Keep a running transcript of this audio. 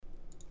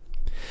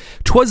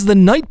'Twas the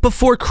night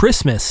before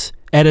Christmas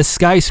at a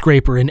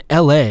skyscraper in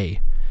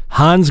L.A.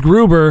 Hans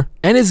Gruber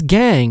and his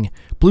gang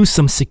blew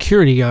some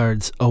security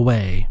guards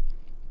away.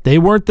 They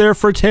weren't there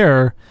for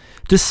terror,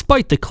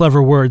 despite the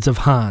clever words of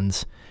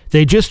Hans.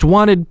 They just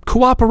wanted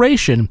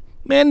cooperation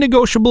and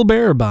negotiable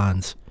bearer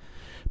bonds.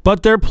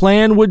 But their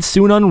plan would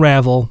soon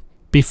unravel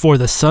before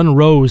the sun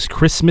rose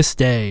Christmas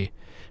Day.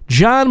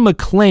 John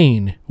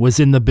McClane was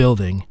in the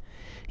building.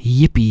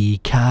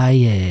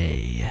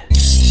 Yippee-ki-yay.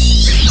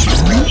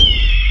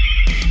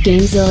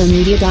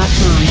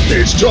 GamezillaMedia.com.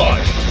 It's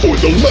time for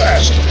the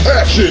Last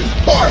Action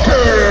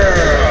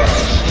Podcast!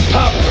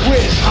 Pop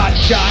quiz,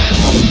 hotshot.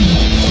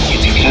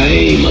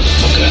 Yippee-ki-yay,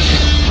 motherfucker.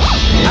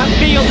 I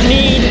feel the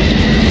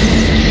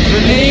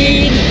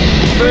need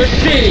for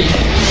speed.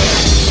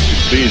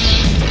 Please,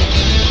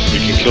 you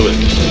can kill it.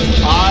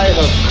 I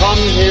have come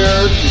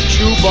here to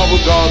chew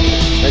bubblegum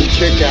and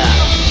kick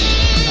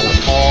ass. And I'm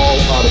all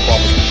out of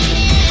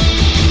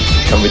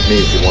bubblegum. Come with me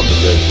if you want to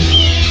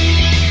live.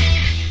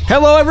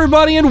 Hello,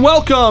 everybody, and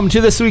welcome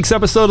to this week's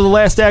episode of the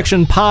Last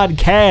Action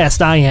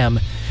Podcast. I am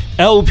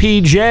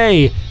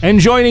LPJ, and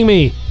joining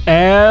me,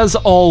 as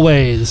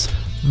always,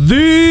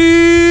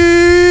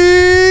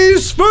 The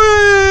Sphinx!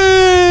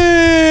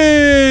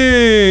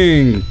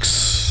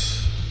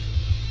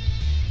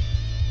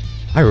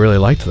 I really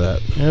liked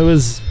that. it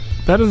was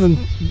better than,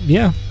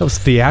 That was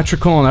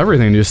theatrical and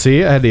everything. Do you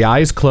see it? I had the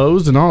eyes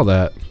closed and all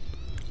that.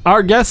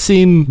 our guests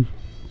seem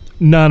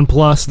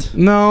nonplussed.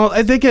 No,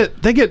 they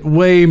get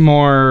way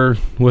more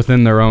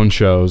within their own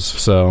shows,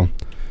 so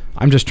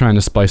I'm just trying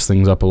to spice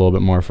things up a little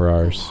bit more for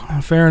ours.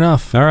 Fair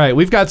enough. All right,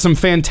 we've got some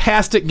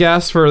fantastic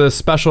guests for this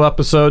special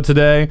episode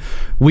today.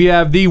 We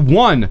have the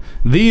one,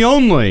 the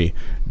only,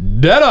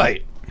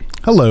 Deadite.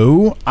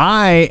 Hello.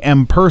 I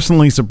am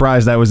personally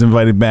surprised I was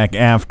invited back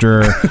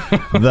after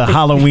the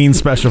Halloween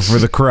special for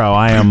The Crow.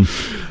 I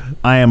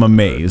am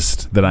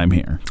amazed that I'm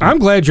here. I'm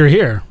glad you're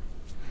here.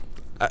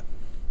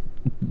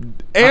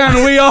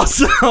 And we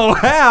also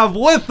have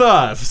with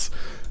us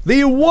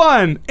the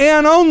one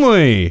and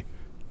only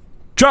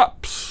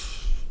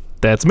Chops.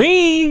 That's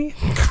me.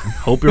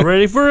 Hope you're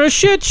ready for a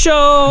shit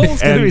show.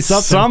 It's gonna be And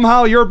something.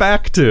 somehow you're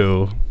back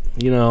too.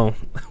 You know,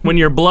 when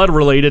you're blood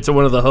related to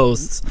one of the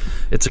hosts,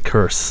 it's a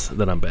curse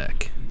that I'm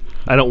back.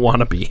 I don't want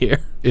to be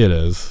here. It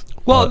is.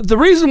 Well, the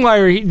reason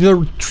why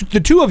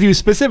the two of you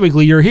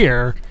specifically, you're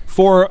here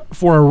for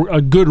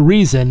a good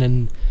reason,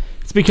 and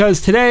it's because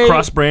today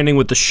Cross branding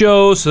with the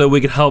show so that we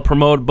could help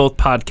promote both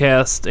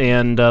podcast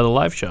and the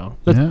live show.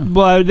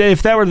 Well,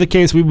 if that were the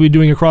case, we'd be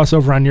doing a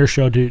crossover on your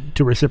show to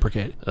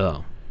reciprocate.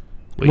 Oh,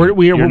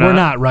 We're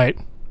not, right?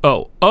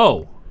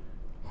 Oh,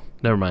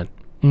 never mind.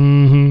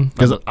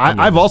 Because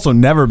I've also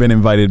never been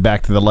invited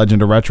back to the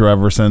Legend of Retro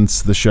ever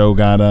since the show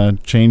got a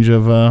change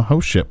of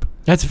hostship.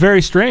 That's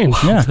very strange.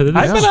 Yeah. I've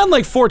been on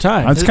like 4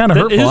 times. It's kind of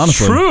hurtful,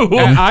 honestly. True.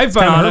 And I've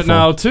been kinda on it hurtful.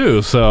 now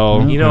too,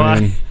 so You know,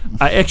 I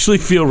actually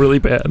feel really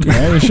bad.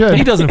 Yeah, you should.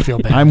 He doesn't feel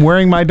bad. I'm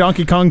wearing my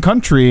Donkey Kong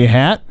Country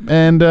hat,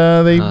 and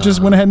they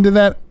just went ahead and did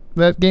that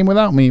game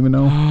without me, even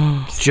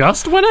though.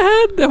 Just went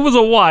ahead? That was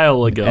a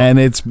while ago. And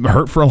it's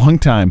hurt for a long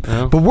time.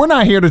 But we're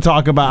not here to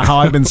talk about how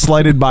I've been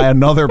slighted by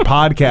another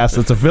podcast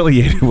that's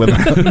affiliated with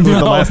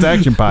the Last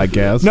Action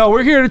Podcast. No,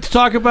 we're here to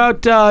talk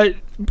about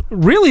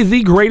really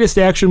the greatest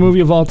action movie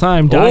of all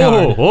time, Die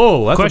Hard. Oh, that's a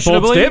bold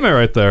Questionably? statement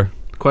right there.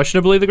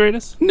 Questionably the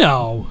greatest?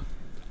 No.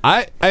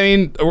 I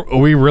mean, are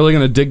we really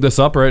going to dig this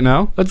up right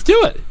now? Let's do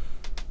it.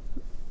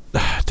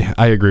 Damn,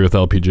 I agree with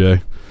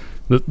LPJ.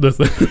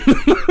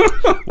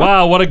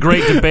 Wow, what a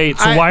great debate.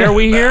 So why are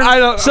we here? I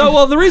don't.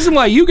 So, the reason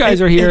why you guys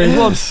are here is,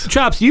 well,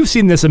 Chops, you've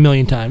seen this a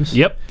million times.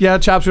 Yep. Yeah,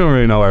 Chops, we don't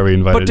really know why we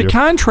invited But to you.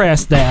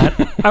 contrast that,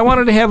 I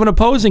wanted to have an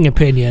opposing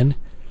opinion.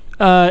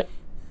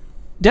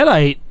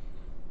 Deadite,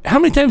 how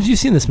many times have you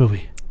seen this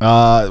movie?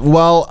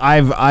 Well,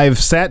 I've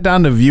sat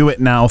down to view it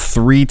now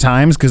 3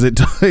 times because it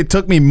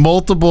took me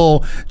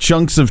multiple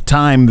chunks of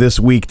time this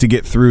week to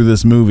get through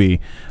this movie.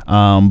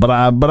 But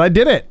I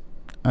did it.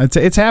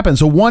 It's happened.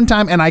 So one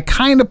time, and I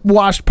kind of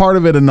watched part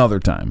of it another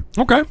time.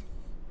 Okay.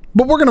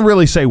 But we're gonna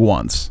really say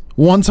once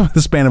over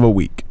the span of a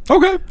week.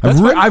 Okay.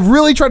 I've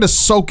really tried to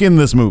soak in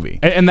this movie.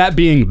 And that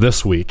being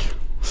this week.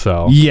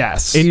 So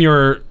Yes. in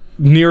your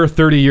near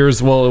 30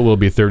 years, well, it will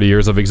be 30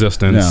 years of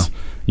existence. Yeah.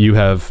 You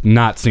have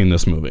not seen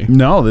this movie.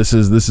 No, this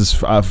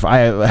is. I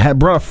had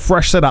brought a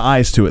fresh set of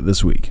eyes to it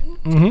this week.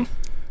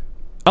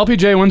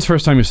 LPJ, when's the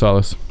first time you saw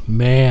this?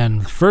 Man,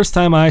 the first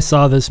time I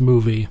saw this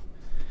movie,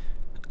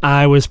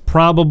 I was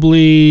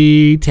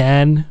probably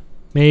 10,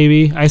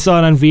 maybe. I saw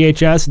it on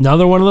VHS,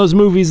 another one of those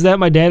movies that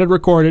my dad had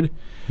recorded.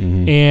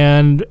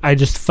 And I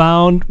just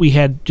found we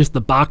had just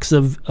the box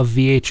of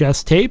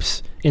VHS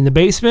tapes in the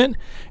basement,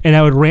 and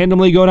I would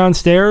randomly go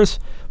downstairs,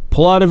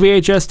 pull out a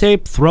VHS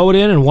tape, throw it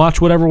in, and watch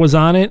whatever was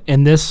on it.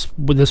 And this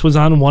was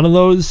on one of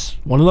those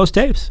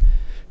tapes.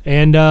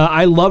 And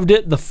I loved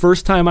it the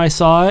first time I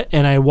saw it,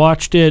 and I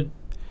watched it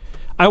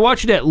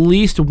at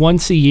least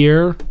once a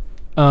year,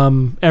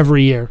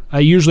 every year.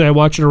 I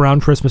watch it around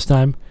Christmas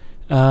time,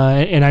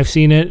 and I've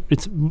seen it.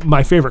 It's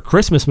my favorite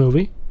Christmas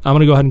movie. I'm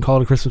going to go ahead and call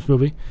it a Christmas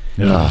movie.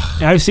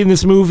 I've seen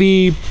this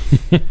movie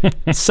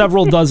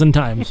several dozen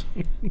times.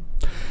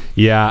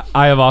 Yeah,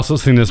 I have also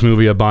seen this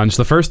movie a bunch.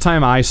 The first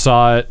time I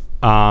saw it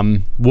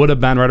would have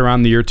been right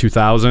around the year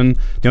 2000.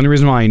 The only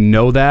reason why I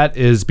know that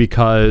is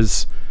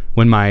because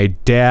when my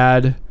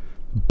dad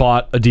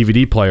bought a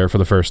DVD player for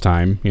the first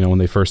time, when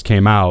they first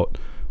came out,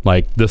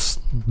 like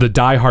the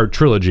Die Hard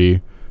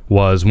trilogy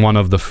was one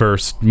of the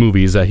first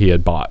movies that he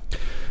had bought.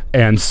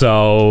 And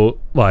so,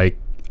 like,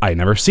 I had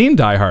never seen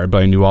Die Hard,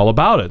 but I knew all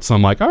about it. So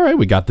I'm like, all right,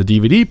 we got the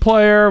DVD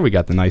player, we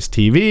got the nice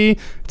TV.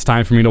 It's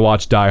time for me to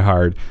watch Die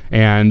Hard.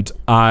 And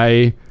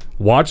I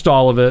watched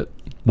all of it,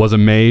 was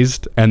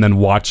amazed, and then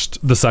watched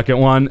the second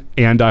one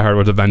and Die Hard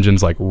with a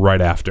Vengeance like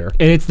right after.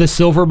 And it's the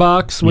silver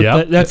box.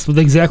 Yep. That's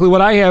exactly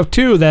what I have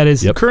too. That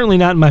is currently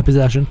not in my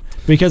possession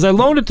because I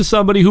loaned it to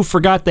somebody who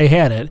forgot they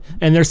had it,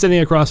 and they're sitting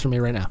across from me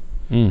right now.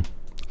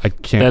 I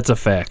can't. That's a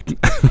fact.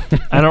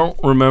 I don't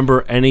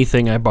remember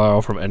anything I borrow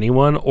from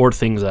anyone or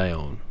things I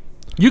own.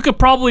 You could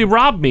probably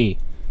rob me,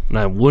 and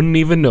I wouldn't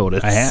even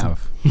notice. I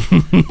have.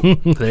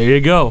 There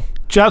you go.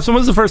 Jobs, when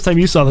was the first time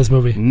you saw this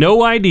movie?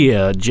 No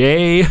idea,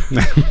 Jay.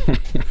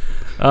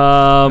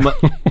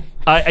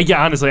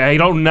 Honestly, I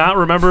don't not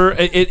remember.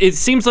 It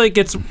seems like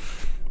it's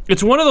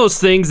one of those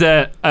things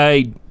that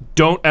I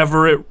don't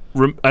ever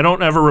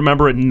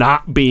remember it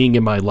not being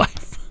in my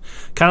life.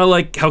 Kind of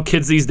like how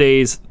kids these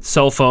days,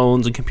 cell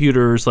phones and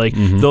computers, like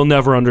they'll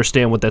never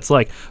understand what that's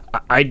like.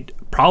 I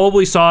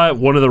probably saw it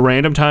one of the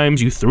random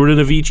times you threw it in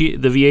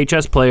the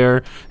VHS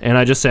player, and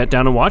I just sat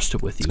down and watched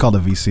it with you. It's called a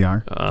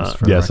VCR.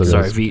 Yes, it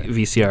sorry, is.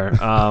 VCR.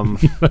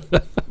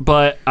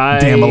 But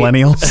Damn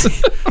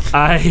millennials.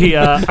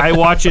 I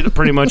watch it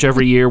pretty much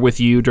every year with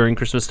you during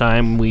Christmas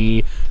time.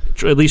 We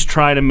at least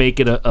try to make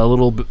it a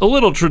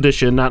little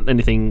tradition, not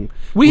anything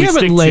we haven't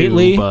stick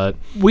lately, but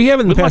we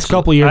haven't in the past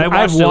couple years.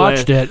 I've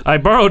watched it. I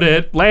borrowed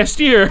it last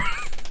year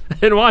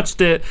and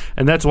watched it,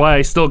 and that's why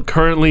I still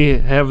currently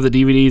have the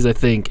DVDs, I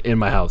think, in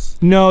my house.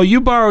 No, you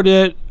borrowed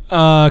it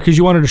because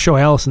you wanted to show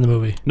Alice in the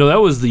movie. No,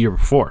 that was the year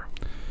before.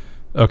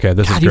 Okay,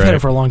 this is great. You've had it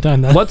for a long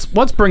time, then.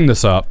 Let's bring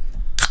this up.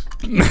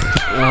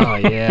 Oh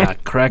yeah,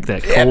 crack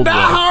that cold Die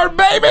one. Hard,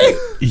 baby.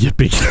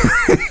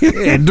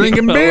 Yippee! And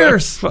drinking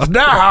beers.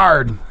 Die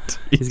Hard.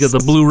 He's got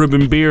the blue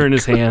ribbon beer in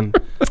his hand.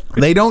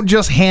 They don't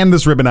just hand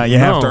this ribbon out. You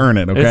have to earn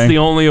it, okay? It's the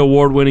only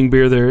award-winning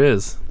beer there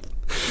is.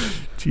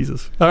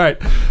 Jesus. All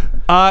right,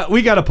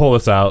 we got to pull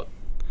this out.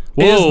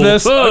 Whoa, Is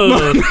this?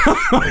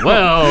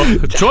 Well,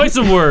 choice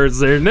of words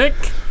there, Nick.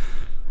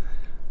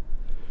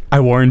 I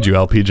warned you,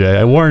 LPJ.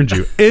 I warned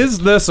you. Is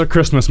this a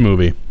Christmas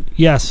movie?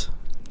 Yes.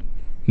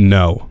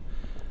 No.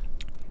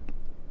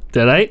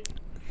 Did I?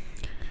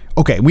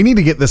 Okay, we need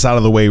to get this out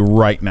of the way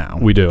right now.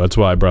 We do. That's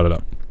why I brought it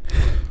up.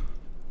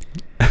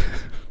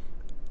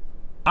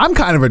 I'm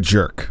kind of a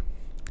jerk.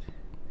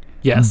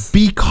 Yes.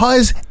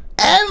 Because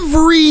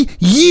every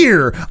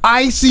year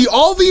I see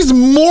all these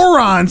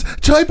morons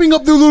typing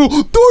up their little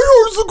Die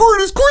Hard's the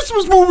greatest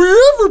Christmas movie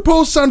ever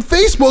posts on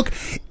Facebook.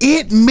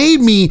 It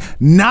made me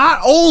not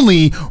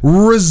only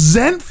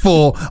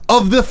resentful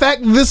of the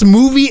fact that this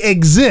movie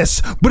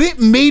exists, but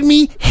it made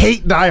me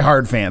hate Die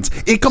Hard fans.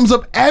 It comes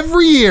up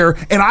every year,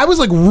 and I was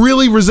like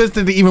really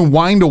resistant to even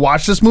wanting to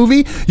watch this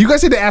movie. You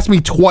guys had to ask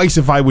me twice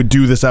if I would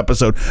do this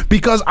episode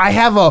because I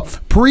have a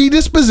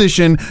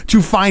predisposition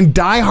to find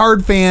Die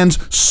Hard fans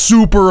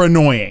super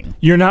annoying.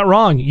 You're not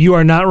wrong. You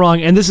are not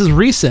wrong. And this is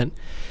recent.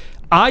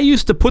 I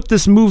used to put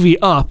this movie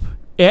up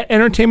at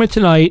Entertainment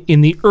Tonight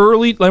in the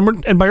early,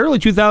 and by early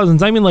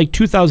 2000s, I mean like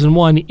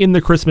 2001, in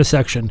the Christmas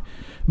section,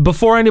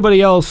 before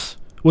anybody else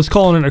was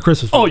calling it a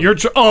Christmas movie. Oh, you're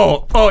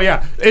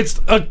yeah.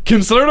 It's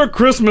considered a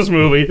Christmas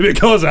movie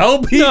because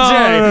LPJ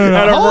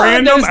at a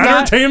random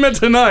Entertainment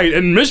Tonight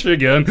in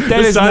Michigan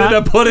decided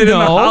to put it in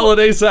the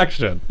holiday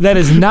section. That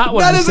is not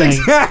what I'm saying. That is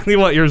exactly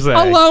what you're saying.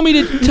 Allow me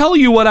to tell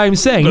you what I'm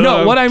saying.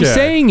 No, what I'm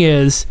saying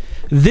is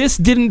this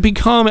didn't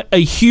become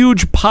a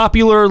huge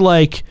popular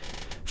like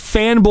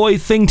fanboy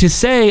thing to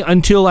say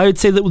until I would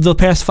say that the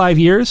past 5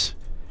 years.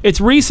 It's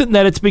recent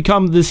that it's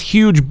become this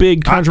huge,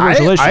 big,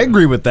 controversial issue. I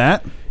agree with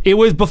that. It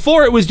was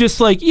before. It was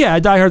just like, yeah,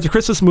 Die Hard's a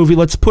Christmas movie.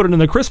 Let's put it in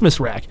the Christmas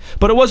rack.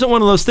 But it wasn't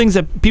one of those things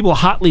that people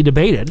hotly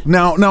debated.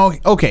 No,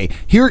 okay.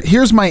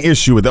 Here's my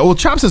issue with it. Well,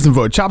 Chops doesn't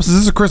vote. Chops,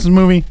 is this a Christmas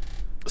movie?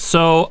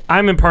 So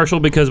I'm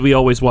impartial because we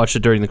always watched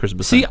it during the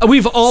Christmas time. See,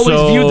 we've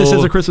always viewed this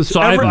as a Christmas. So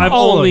I've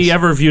only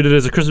ever viewed it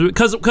as a Christmas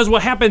because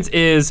what happens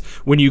is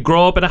when you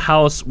grow up in a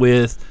house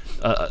with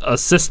a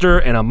sister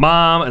and a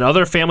mom and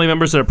other family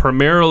members that are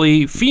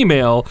primarily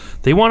female,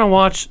 they want to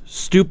watch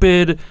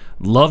stupid,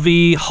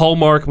 lovey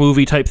Hallmark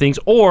movie type things,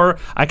 or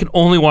I can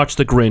only watch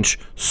The Grinch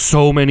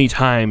so many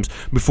times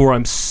before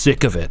I'm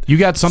sick of it. You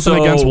got something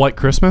against White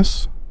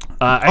Christmas?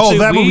 Actually,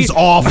 that movie's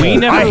awful.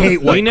 I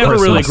hate White We never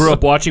Christmas. really grew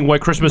up watching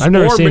White Christmas I've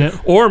never seen it.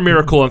 or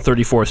Miracle on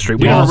 34th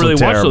Street. We Yeah, don't really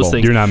also watch those terrible.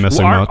 things. You're not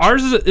missing much.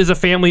 Ours is a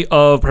family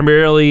of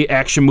primarily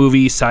action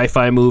movies,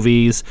 sci-fi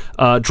movies,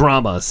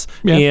 dramas.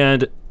 Yeah.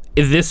 And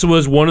this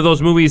was one of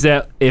those movies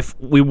that if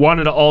we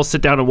wanted to all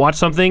sit down and watch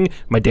something,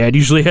 my dad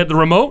usually had the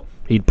remote.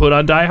 He'd put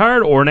on Die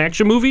Hard or an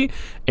action movie,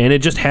 and it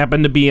just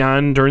happened to be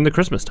on during the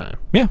Christmas time.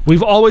 Yeah,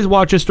 we've always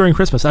watched this during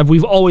Christmas.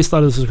 We've always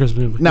thought this was a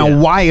Christmas movie. Now,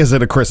 why is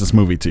it a Christmas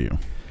movie to you?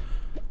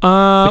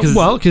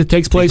 Because it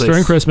takes place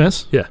during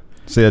Christmas. Yeah.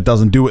 See, that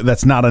doesn't do it.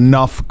 That's not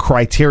enough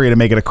criteria to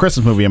make it a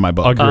Christmas movie in my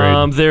book.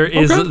 Agreed. There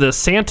is the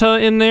Santa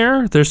in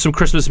there. There's some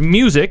Christmas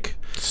music.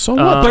 So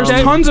what? There's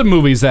tons of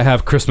movies that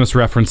have Christmas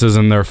references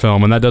in their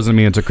film, and that doesn't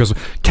mean it's a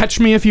Christmas. Catch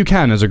Me If You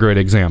Can is a great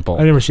example.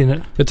 I've never seen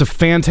it. It's a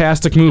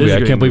fantastic movie.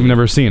 I can't believe you've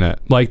never seen it.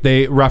 Like,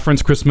 they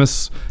reference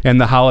Christmas and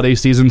the holiday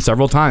season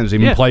several times. They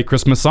even play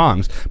Christmas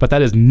songs. But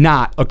that is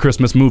not a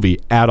Christmas movie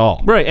at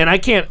all. Right, and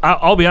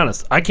I'll be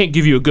honest, I can't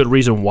give you a good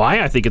reason why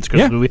I think it's a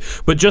Christmas movie,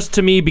 but just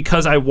to me,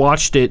 because I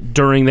watched it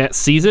during that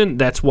season,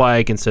 that's why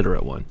I consider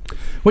it one.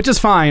 Which is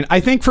fine.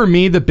 I think for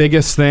me, the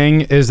biggest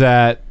thing is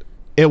that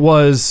it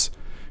was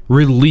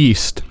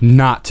released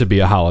not to be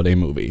a holiday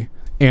movie.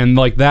 And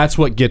like, that's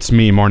what gets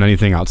me more than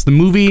anything else. The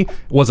movie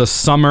was a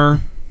summer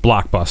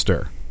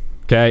blockbuster.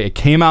 Okay, it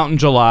came out in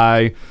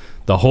July.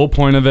 The whole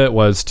point of it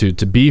was to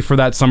be for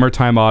that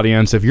summertime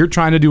audience. If you're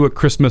trying to do a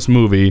Christmas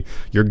movie,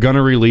 you're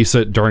gonna release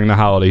it during the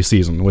holiday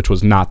season, which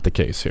was not the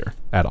case here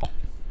at all.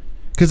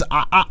 Because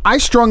I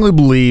strongly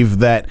believe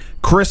that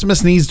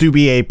Christmas needs to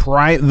be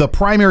the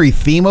primary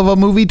theme of a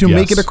movie to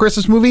make it a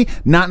Christmas movie,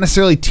 not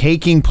necessarily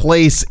taking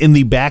place in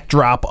the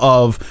backdrop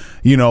of,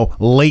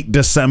 late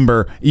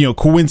December.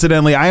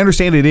 Coincidentally, I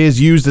understand it is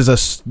used as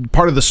a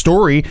part of the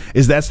story.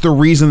 That's the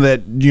reason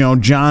that,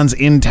 John's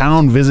in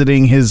town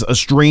visiting his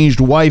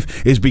estranged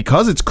wife is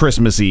because it's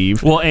Christmas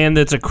Eve. Well, and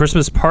it's a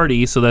Christmas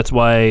party, so that's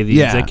why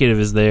the executive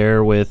is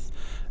there with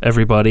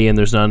everybody, and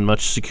there's not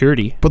much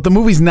security. But the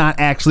movie's not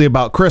actually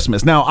about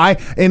Christmas. Now, I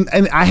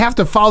have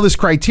to follow this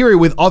criteria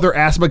with other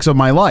aspects of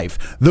my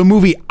life. The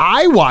movie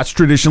I watch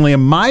traditionally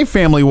and my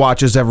family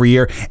watches every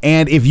year,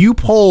 and if you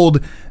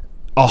polled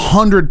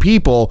 100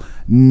 people,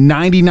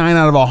 99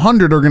 out of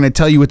 100 are going to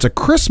tell you it's a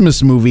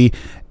Christmas movie.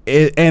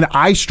 And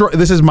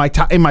this is my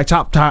top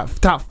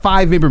 5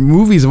 favorite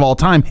movies of all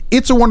time.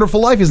 It's a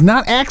Wonderful Life is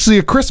not actually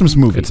a Christmas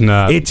movie. It's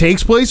not. It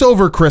takes place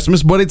over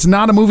Christmas, but it's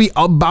not a movie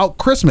about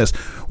Christmas.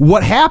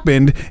 What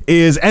happened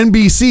is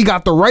NBC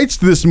got the rights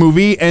to this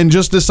movie and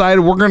just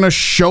decided we're going to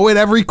show it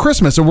every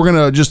Christmas, and we're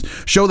going to just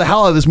show the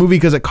hell out of this movie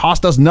because it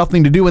cost us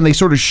nothing to do, and they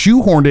sort of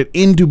shoehorned it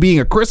into being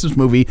a Christmas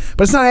movie,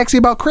 but it's not actually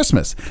about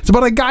Christmas. It's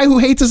about a guy who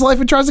hates his life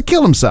and tries to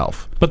kill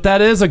himself. But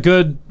that is a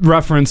good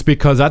reference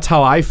because that's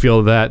how I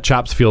feel that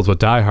Chops feels with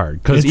Die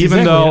Hard. Because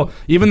even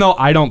though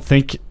I don't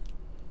think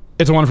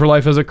It's a Wonderful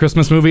Life as a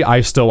Christmas movie,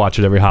 I still watch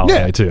it every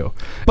holiday too.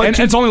 But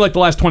it's only like the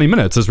last 20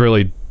 minutes is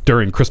really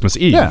during Christmas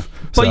Eve. Yeah.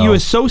 But you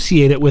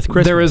associate it with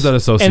Christmas. There is that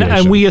association.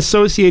 And we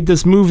associate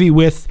this movie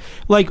with,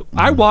 like,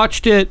 I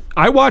watched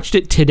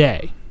it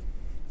today.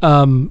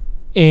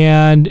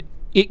 And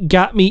it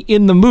got me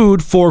in the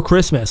mood for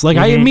Christmas. Like,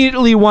 I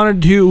immediately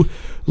wanted to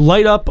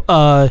light up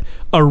a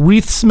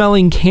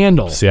wreath-smelling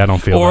candle. See, I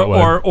don't feel that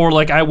way. Or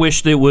like, I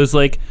wished it was,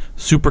 like,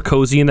 super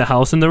cozy in the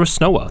house and there was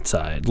snow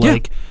outside.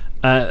 Like,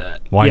 I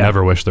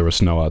never wish there was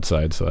snow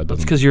outside, so that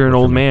doesn't... It's because you're an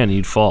old man,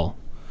 you'd fall.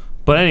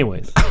 But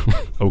anyways.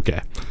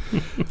 Okay.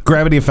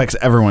 Gravity affects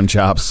everyone,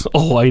 Chops.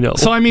 Oh, I know.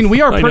 So I mean,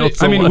 we are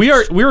pretty.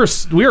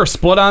 We are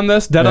split on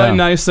this. Deadeye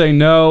and I say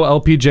no.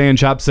 LPJ and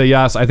Chops say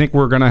yes. I think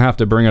we're gonna have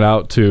to bring it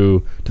out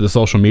to the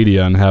social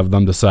media and have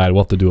them decide.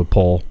 We'll have to do a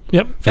poll.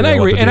 Yep, and I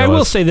agree. And I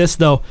will say this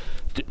though,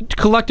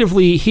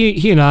 collectively,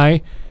 he and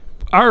I,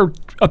 our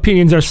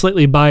opinions are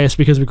slightly biased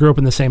because we grew up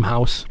in the same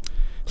house.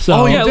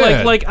 So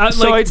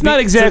so it's not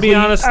exactly. To be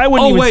honest, I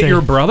wouldn't even say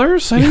you're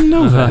brothers? I didn't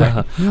know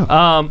that.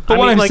 But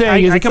what I'm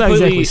saying is, it's not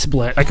exactly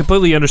split. I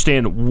completely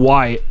understand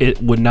why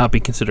it would not be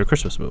considered a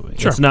Christmas movie.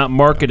 Sure. It's not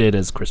marketed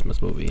as a Christmas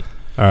movie.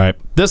 All right,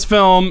 this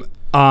film,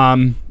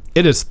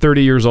 it is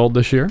 30 years old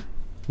this year,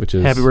 which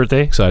is happy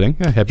birthday, exciting.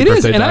 Yeah, happy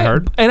birthday, Die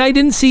Hard. And I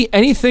didn't see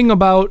anything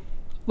about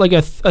like a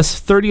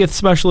 30th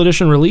special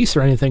edition release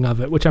or anything of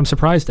it, which I'm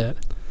surprised at.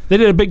 They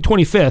did a big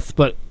 25th,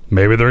 but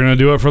maybe they're going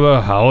to do it for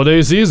the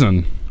holiday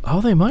season. Oh,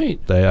 they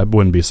might. I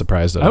wouldn't be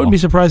surprised at all. I wouldn't be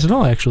surprised at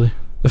all, actually.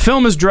 The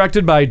film is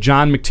directed by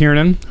John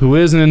McTiernan, who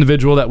is an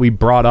individual that we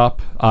brought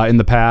up in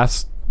the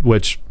past,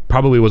 which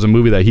probably was a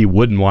movie that he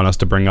wouldn't want us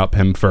to bring up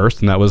him first,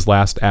 and that was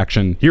Last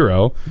Action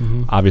Hero,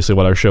 obviously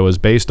what our show is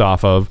based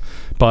off of.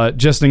 But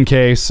just in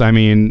case, I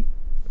mean,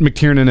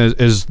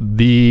 McTiernan is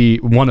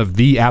one of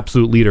the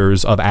absolute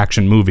leaders of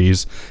action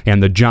movies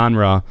and the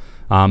genre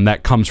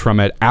that comes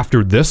from it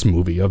after this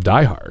movie of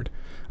Die Hard.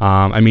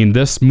 I mean,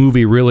 this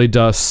movie really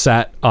does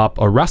set up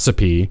a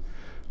recipe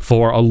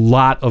for a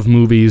lot of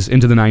movies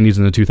into the 90s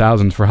and the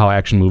 2000s for how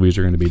action movies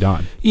are going to be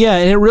done. Yeah,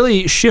 and it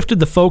really shifted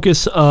the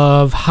focus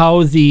of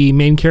how the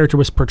main character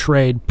was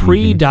portrayed.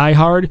 Pre-Die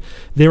Hard,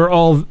 they were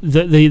all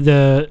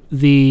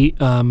the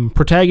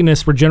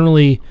protagonists were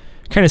generally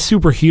kind of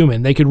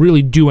superhuman. They could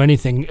really do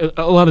anything.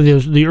 A lot of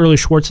the early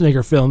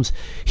Schwarzenegger films,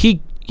 he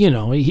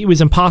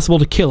was impossible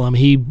to kill him.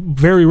 He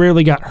very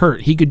rarely got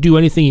hurt. He could do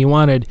anything he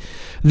wanted.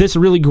 This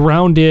really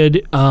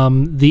grounded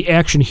the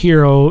action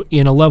hero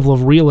in a level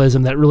of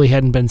realism that really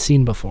hadn't been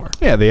seen before.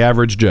 Yeah, the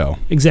average Joe.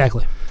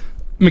 Exactly.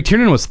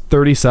 McTiernan was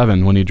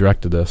 37 when he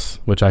directed this,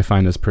 which I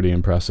find is pretty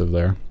impressive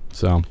there.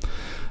 So,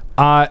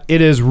 it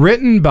is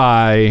written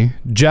by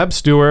Jeb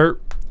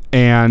Stewart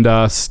and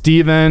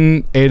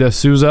Stephen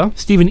D'Souza.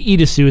 Stephen E.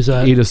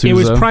 D'Souza. E. D'Souza. It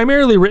was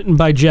primarily written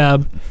by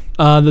Jeb.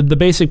 The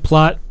basic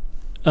plot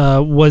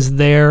was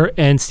there,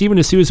 and Stephen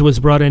D'Souza was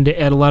brought in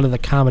to add a lot of the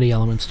comedy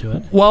elements to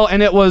it. Well,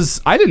 and it was,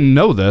 I didn't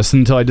know this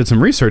until I did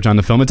some research on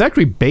the film. It's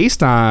actually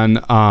based on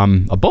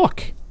a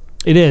book.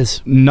 It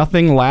is.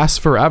 Nothing Lasts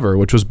Forever,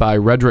 which was by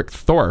Redrick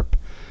Thorpe.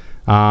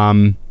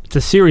 It's a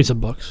series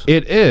of books.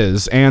 It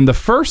is, and the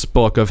first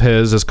book of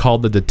his is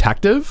called The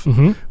Detective,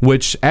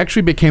 which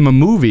actually became a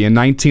movie in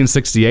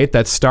 1968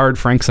 that starred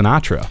Frank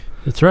Sinatra.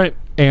 That's right.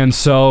 And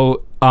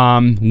so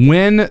and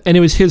it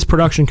was his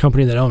production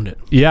company that owned it.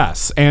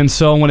 Yes, and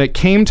so when it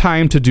came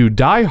time to do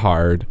Die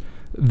Hard,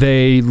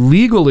 they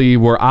legally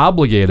were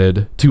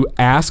obligated to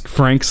ask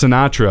Frank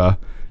Sinatra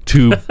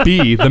to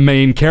be the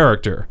main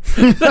character.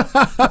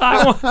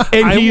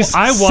 And he's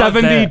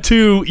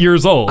 72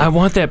 years old. I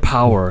want that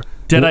power.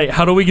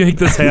 How do we make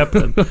this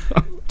happen?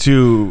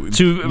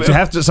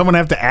 Someone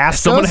have to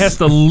ask Someone us? has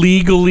to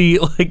legally,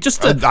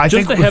 just to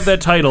have that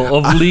title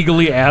of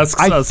legally asks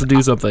us to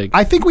do something.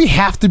 I think we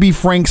have to be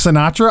Frank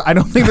Sinatra. I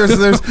don't think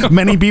there's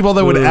many people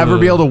that would ever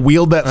be able to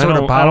wield that sort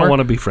of power. I don't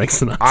want to be Frank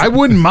Sinatra. I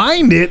wouldn't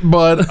mind it,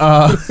 but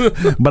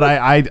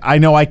I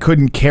know I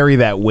couldn't carry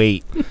that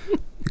weight.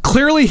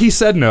 Clearly, he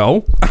said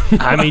no.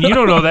 I mean, you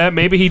don't know that.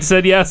 Maybe he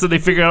said yes, and they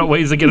figured out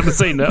ways to get him to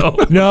say no.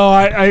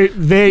 No,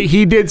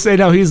 he did say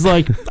no. He's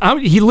like,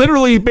 he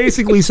literally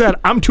basically said,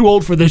 "I'm too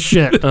old for this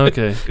shit."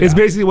 Okay, it's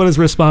basically what his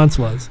response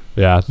was.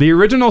 Yeah, the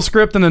original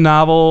script in the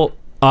novel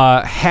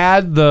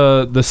had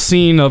the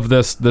scene of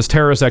this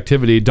terrorist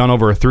activity done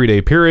over a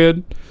 3-day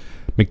period.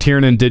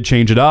 McTiernan did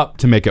change it up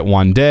to make it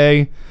 1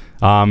 day.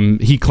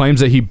 He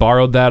claims that he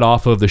borrowed that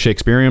off of the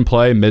Shakespearean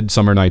play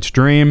Midsummer Night's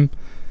Dream.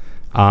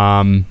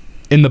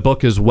 In the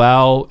book as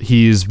well,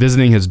 he's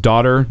visiting his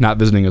daughter, not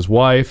visiting his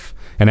wife,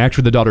 and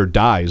actually the daughter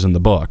dies in the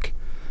book.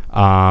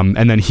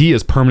 And then he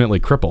is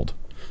permanently crippled.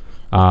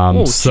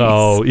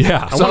 So,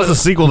 yeah. So it's a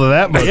sequel to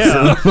that book.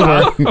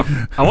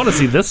 Yeah. I want to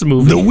see this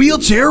movie. The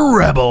Wheelchair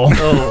Rebel.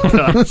 Oh,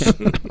 gosh.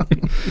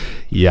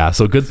 Yeah,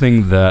 so good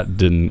thing that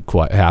didn't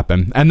quite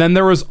happen. And then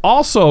there was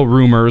also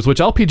rumors, which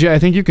LPJ, I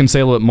think you can say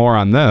a little bit more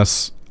on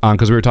this,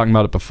 because we were talking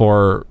about it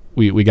before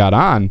we got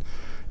on,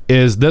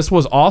 is this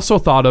was also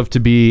thought of to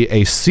be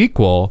a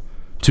sequel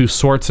to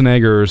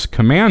Schwarzenegger's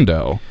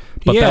Commando.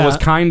 But that was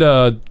kind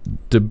of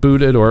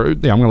debuted, or I'm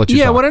going to let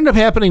you talk. What ended up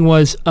happening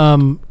was,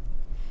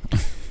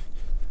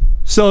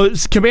 so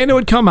Commando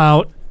had come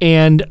out,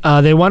 and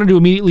they wanted to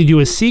immediately do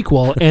a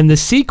sequel, and the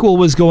sequel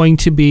was going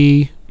to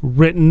be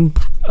written...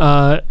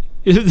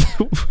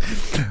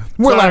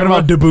 We're talking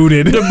about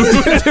debooted.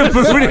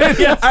 Debooted.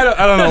 Yeah. I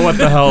don't know what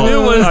the hell. It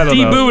was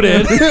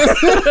debooted.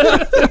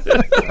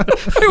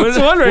 I was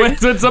wondering.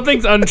 When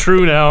something's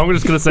untrue now, I'm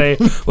just gonna say,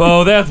 that's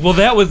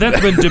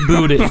been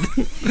debooted.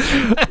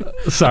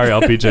 Sorry,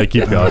 LPJ,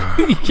 keep going.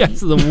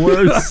 Yes, the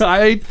worst.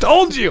 I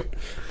told you.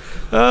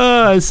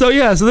 So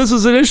this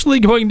was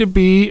initially going to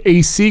be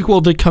a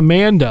sequel to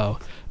Commando.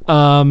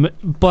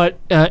 But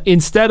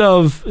instead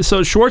of...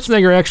 So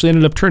Schwarzenegger actually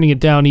ended up turning it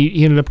down.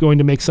 He ended up going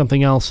to make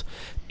something else.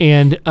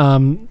 And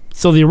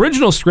so the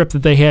original script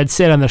that they had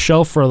sat on the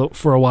shelf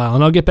for a while,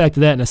 and I'll get back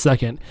to that in a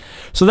second.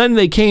 So then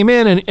they came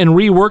in and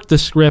reworked the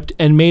script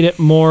and made it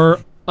more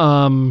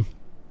of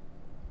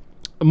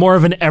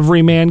an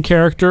everyman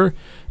character.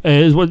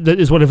 Is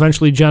what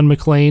eventually John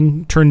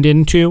McClane turned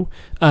into,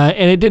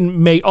 and it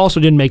didn't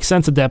make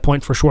sense at that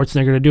point for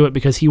Schwarzenegger to do it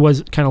because he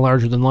was kind of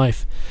larger than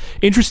life.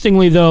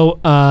 Interestingly, though,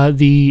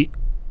 the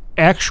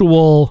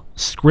actual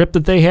script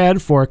that they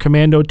had for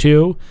Commando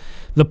 2,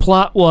 the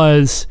plot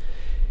was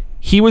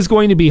he was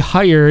going to be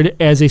hired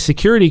as a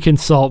security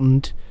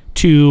consultant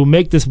to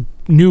make this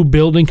new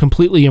building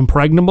completely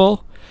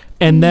impregnable.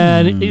 And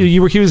then he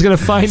was going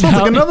to find out... Sounds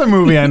like another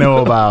movie I know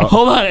about.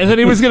 Hold on. And then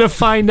he was going to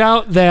find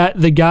out that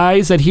the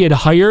guys that he had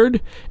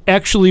hired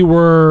actually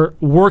were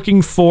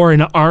working for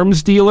an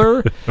arms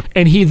dealer.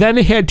 And he then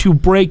had to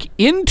break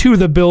into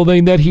the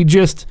building that he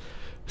just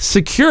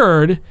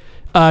secured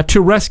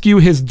to rescue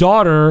his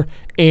daughter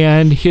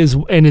and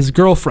his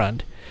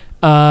girlfriend.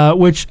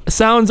 Which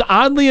sounds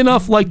oddly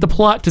enough like the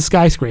plot to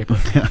Skyscraper.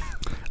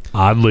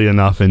 Oddly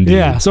enough, indeed.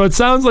 Yeah, so it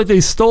sounds like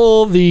they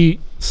stole the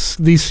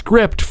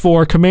script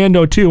for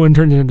Commando 2 and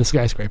turned it into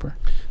Skyscraper.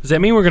 Does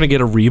that mean we're going to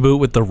get a reboot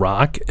with The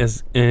Rock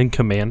as in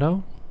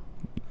Commando?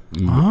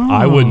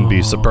 I wouldn't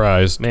be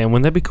surprised. Man,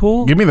 wouldn't that be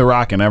cool? Give me The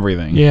Rock and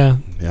everything. Yeah.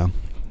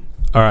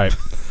 All right.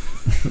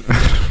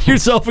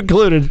 Yourself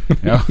included.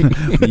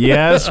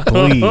 Yes,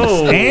 please.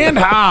 And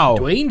how?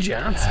 Dwayne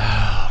Johnson.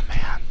 Oh,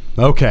 man.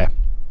 Okay.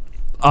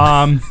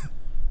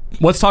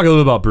 Let's talk a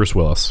little bit about Bruce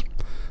Willis,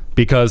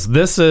 because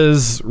this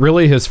is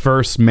really his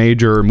first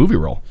major movie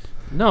role.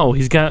 No,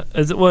 he's got.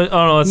 Is it, well,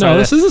 oh no, that's No, not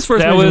this it. is his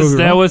first That major was movie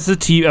that role. was the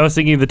TV. I was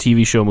thinking of the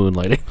TV show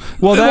Moonlighting.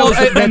 Well,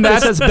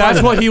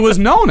 that's what he was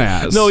known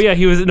as. No, yeah,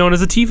 he was known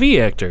as a TV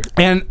actor.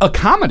 And a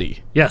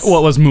comedy. Yes.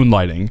 What was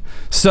Moonlighting.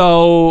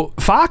 So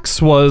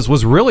Fox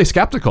was really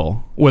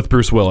skeptical with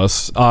Bruce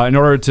Willis in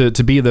order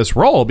to be this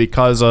role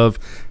because of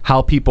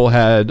how people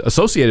had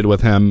associated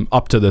with him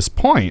up to this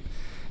point.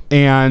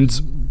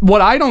 And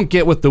what I don't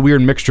get with the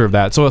weird mixture of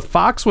that, so if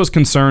Fox was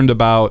concerned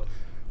about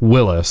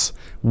Willis,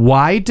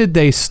 why did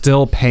they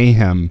still pay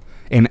him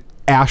an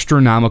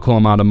astronomical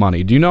amount of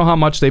money? Do you know how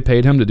much they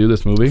paid him to do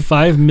this movie?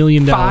 $5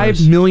 million.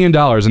 $5 million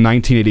in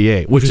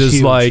 1988, which is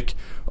huge. like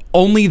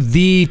only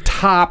the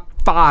top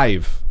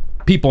 5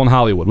 people in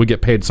Hollywood would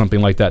get paid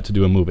something like that to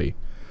do a movie.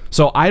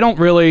 So I don't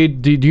really.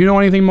 Do you know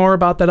anything more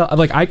about that?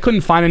 Like, I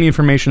couldn't find any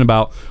information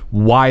about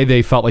why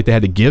they felt like they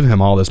had to give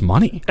him all this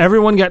money.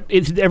 Everyone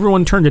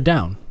turned it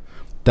down.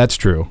 That's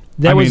true.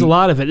 That was a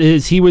lot of it.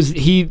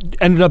 He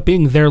ended up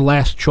being their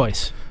last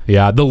choice.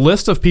 Yeah, the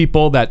list of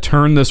people that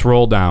turned this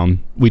role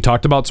down. We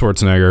talked about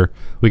Schwarzenegger.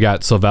 We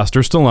got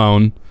Sylvester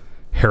Stallone,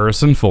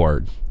 Harrison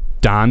Ford,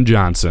 Don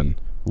Johnson,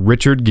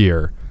 Richard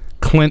Gere,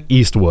 Clint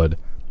Eastwood,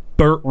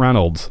 Burt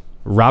Reynolds,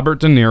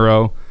 Robert De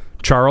Niro,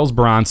 Charles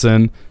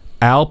Bronson,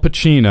 Al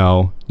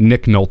Pacino,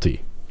 Nick Nolte.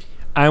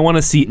 I want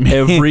to see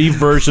every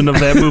version of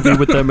that movie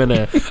with them in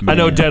it. I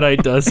know Deadeye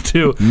does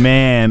too.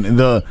 Man,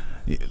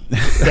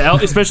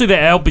 Especially the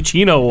Al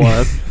Pacino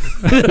one.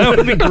 That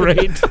would be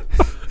great.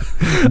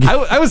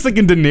 I was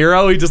thinking De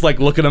Niro. He just like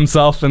look at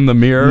himself in the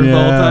mirror the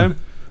whole time.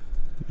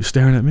 You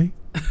staring at me?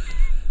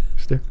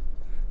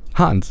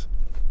 Hans,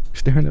 you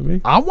staring at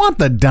me? I want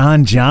the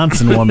Don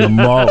Johnson one the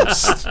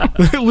most.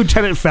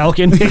 Lieutenant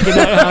Falcon taking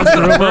out Hans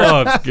Gruber.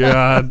 Oh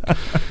God,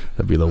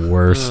 that'd be the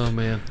worst. Oh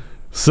man.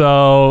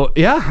 So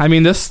yeah, I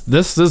mean this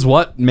is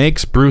what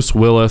makes Bruce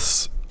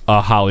Willis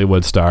a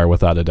Hollywood star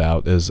without a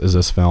doubt. Is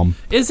this film?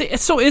 Is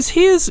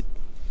his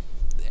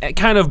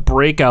kind of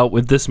breakout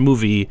with this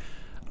movie?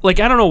 Like,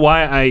 I don't know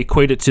why I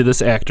equate it to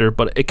this actor,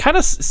 but it kind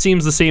of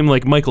seems the same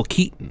like Michael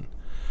Keaton.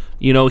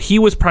 You know, he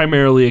was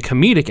primarily a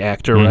comedic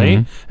actor,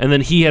 right? And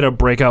then he had a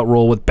breakout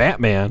role with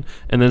Batman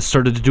and then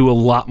started to do a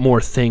lot more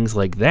things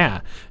like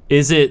that.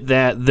 Is it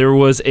that there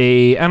was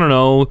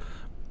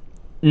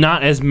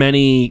not as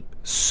many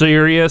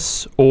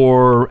serious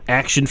or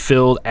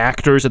action-filled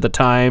actors at the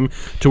time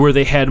to where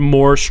they had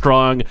more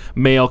strong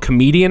male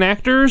comedian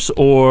actors?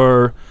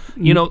 Or,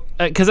 you know,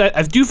 because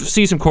I do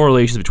see some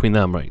correlations between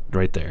them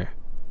right there.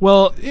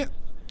 Well,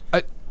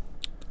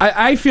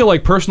 I feel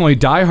like personally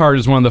Die Hard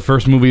is one of the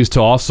first movies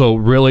to also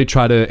really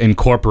try to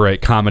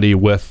incorporate comedy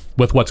with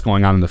what's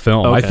going on in the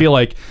film. Okay. I feel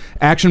like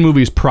action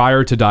movies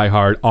prior to Die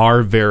Hard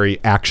are very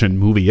action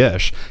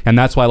movie-ish. And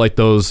that's why like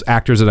those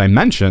actors that I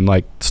mentioned,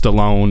 like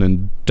Stallone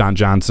and Don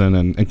Johnson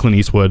and Clint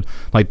Eastwood,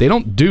 like they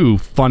don't do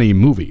funny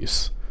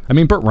movies. I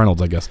mean, Burt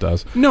Reynolds I guess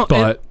does. No,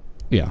 but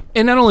yeah.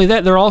 And not only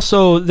that,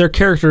 their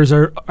characters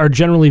are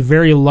generally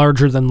very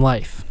larger than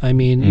life. I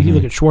mean, if you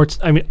look at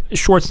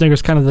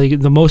Schwarzenegger's kind of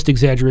the most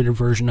exaggerated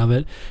version of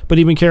it. But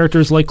even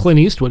characters like Clint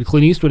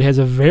Eastwood has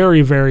a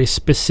very, very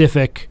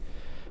specific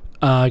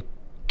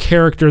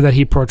character that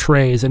he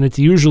portrays, and it's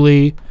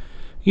usually,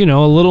 you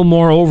know, a little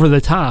more over the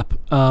top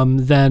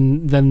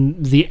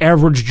than the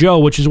average Joe,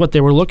 which is what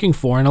they were looking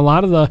for. And a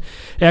lot of the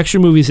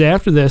action movies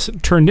after this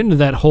turned into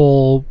that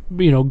whole,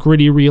 you know,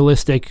 gritty,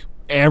 realistic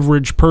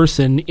average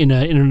person in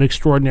an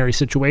extraordinary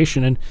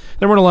situation, and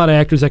there weren't a lot of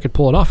actors that could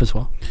pull it off as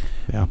well.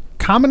 Yeah.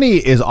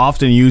 Comedy is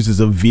often used as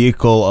a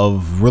vehicle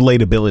of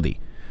relatability.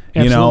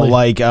 You know,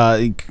 like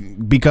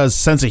because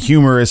sense of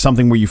humor is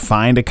something where you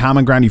find a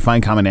common ground, you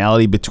find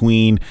commonality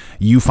between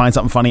you find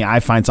something funny, I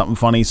find something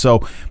funny.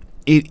 So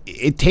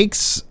it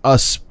takes a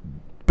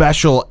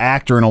special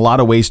actor in a lot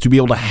of ways to be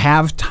able to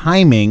have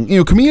timing. You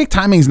know, comedic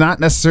timing is not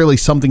necessarily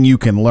something you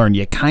can learn.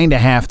 You kind of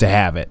have to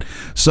have it.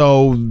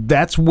 So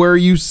that's where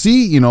you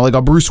see, you know, like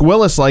a Bruce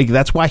Willis, like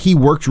that's why he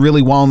worked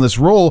really well in this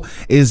role,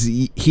 is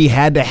he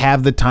had to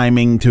have the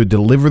timing to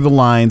deliver the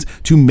lines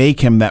to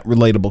make him that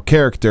relatable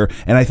character.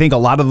 And I think a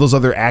lot of those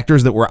other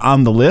actors that were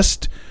on the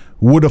list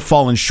would have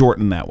fallen short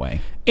in that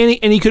way. And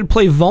he could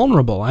play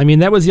vulnerable. I mean,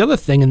 that was the other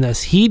thing in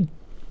this.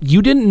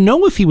 You didn't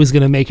know if he was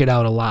going to make it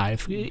out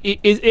alive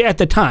at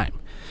the time.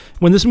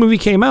 When this movie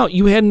came out,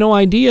 you had no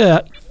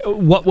idea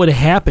what would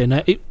happen.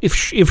 If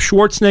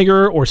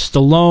Schwarzenegger or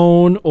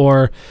Stallone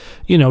or,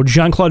 you know,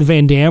 Jean-Claude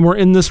Van Damme were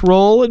in this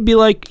role, it'd be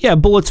like, yeah,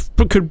 bullets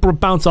could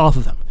bounce off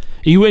of them.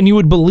 You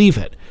would believe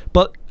it.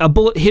 But a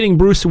bullet hitting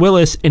Bruce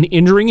Willis and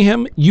injuring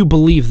him, you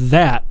believe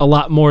that a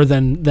lot more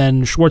than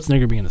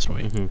Schwarzenegger being in this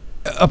movie. Mm-hmm.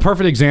 A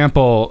perfect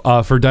example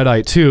for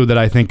Deadite 2 that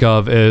I think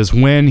of is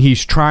when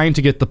he's trying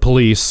to get the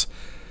police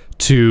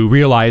to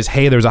realize,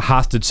 hey, there's a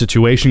hostage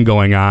situation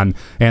going on,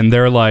 and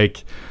they're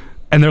like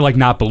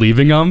not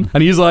believing him,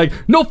 and he's like,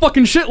 no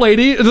fucking shit,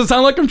 lady, does it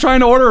sound like I'm trying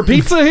to order a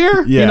pizza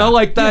here? Yeah. You know,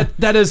 like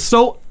that is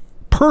so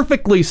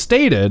perfectly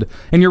stated.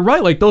 And you're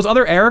right, like those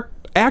other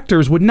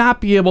actors would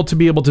not be able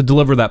to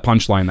deliver that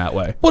punchline that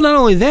way. Well, not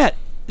only that,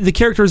 the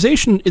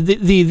characterization,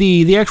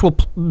 the actual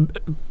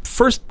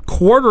first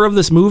quarter of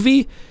this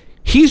movie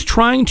he's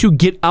trying to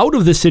get out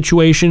of the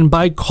situation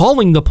by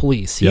calling the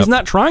police. He's Yep.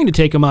 not trying to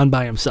take him on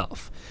by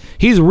himself.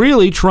 He's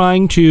really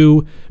trying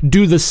to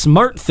do the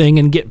smart thing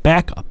and get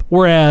backup.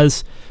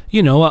 Whereas,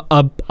 you know,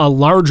 a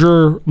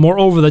larger, more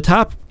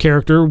over-the-top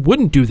character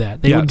wouldn't do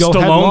that. They would go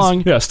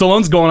headlong. Yeah,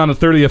 Stallone's going on the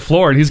 30th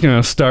floor, and he's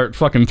going to start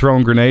fucking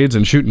throwing grenades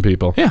and shooting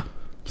people. Yeah.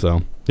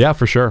 So, yeah,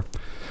 for sure.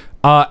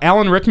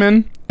 Alan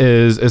Rickman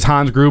is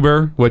Hans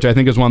Gruber, which I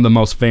think is one of the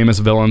most famous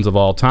villains of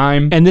all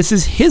time. And this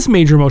is his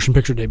major motion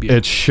picture debut.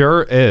 It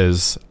sure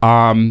is.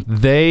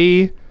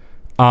 They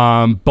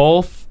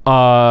both,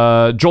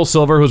 Joel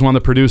Silver, who's one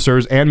of the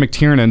producers, and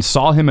McTiernan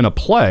saw him in a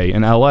play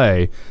in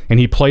L.A., and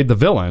he played the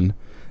villain,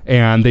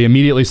 and they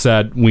immediately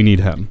said, we need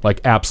him.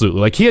 Like,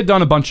 absolutely. Like, he had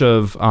done a bunch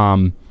of, I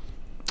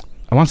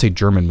want to say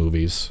German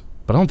movies,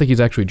 but I don't think he's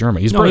actually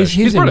German. He's British.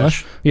 He's British.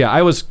 English. Yeah,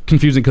 I was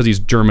confusing because he's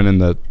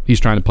German he's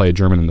trying to play a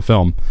German in the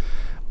film.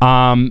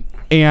 And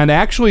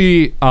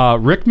actually,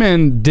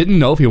 Rickman didn't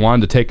know if he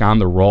wanted to take on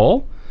the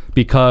role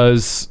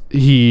because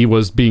he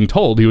was being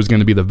told he was going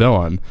to be the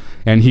villain,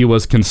 and he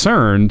was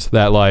concerned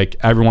that like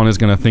everyone is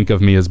going to think of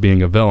me as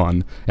being a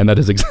villain, and that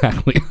is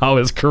exactly how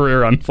his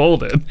career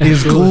unfolded.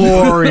 His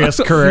glorious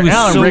career. He was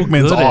Alan so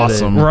Rickman's good at it.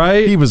 awesome,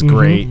 Right? He was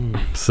great.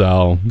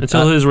 So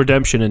Until his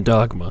redemption in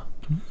Dogma.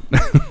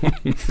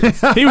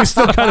 He was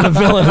still kind of a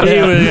villain. He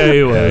was.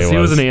 Yeah, he He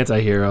was was. an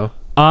anti-hero.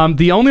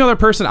 the only other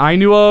person I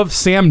knew of,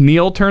 Sam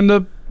Neill turned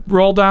the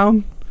role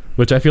down,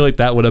 which I feel like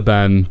that would have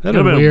been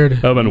That'd been weird.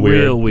 That would have been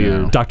weird. Real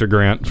weird. Yeah. Dr.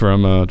 Grant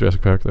from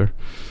Jurassic Park there.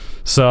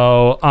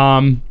 So,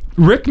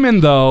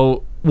 Rickman,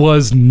 though,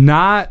 was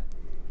not,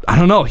 I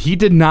don't know, he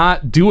did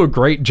not do a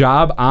great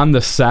job on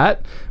the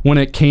set when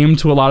it came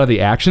to a lot of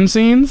the action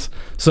scenes.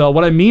 So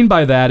what I mean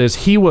by that is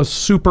he was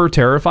super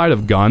terrified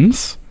of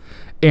guns.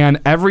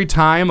 And every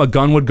time a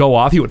gun would go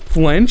off, he would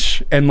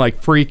flinch and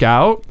like freak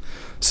out.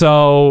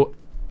 So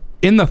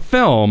in the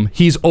film,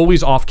 he's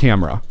always off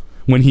camera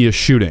when he is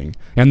shooting.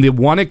 And the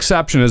one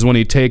exception is when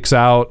he takes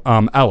out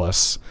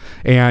Ellis.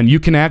 And you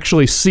can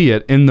actually see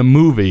it in the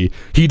movie.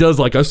 He does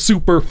like a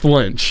super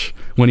flinch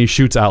when he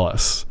shoots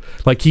Ellis.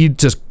 Like he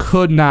just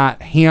could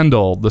not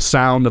handle the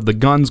sound of the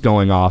guns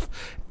going off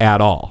at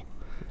all.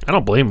 I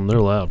don't blame them.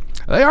 They're loud.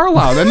 They are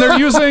loud, and they're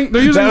using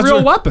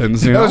real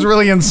weapons. You That know? was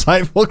really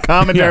insightful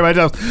commentary by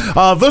Jeff.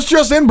 This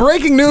just in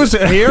breaking news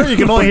here. You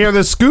can only hear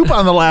this scoop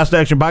on the Last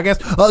Action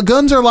Podcast.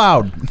 Guns are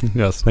loud.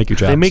 Yes, thank you,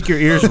 Chaps. They make your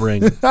ears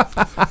ring.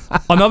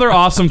 Another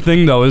awesome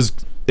thing though is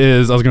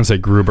I was gonna say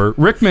Gruber.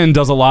 Rickman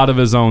does a lot of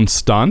his own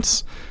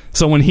stunts.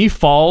 So when he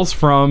falls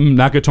from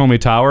Nakatomi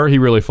Tower, he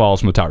really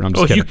falls from the tower. No, I'm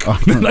just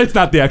kidding. It's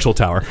not the actual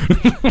tower.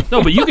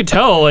 No, but you could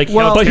tell like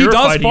how but he does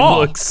terrified fall.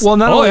 looks. Well,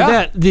 not Oh, only yeah.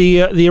 that,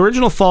 the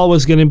original fall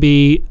was going to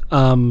be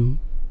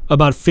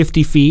about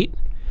 50 feet,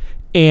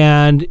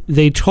 and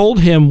they told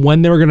him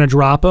when they were going to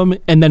drop him,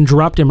 and then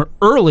dropped him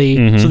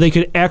early so they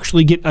could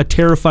actually get a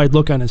terrified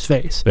look on his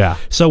face. Yeah.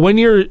 So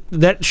when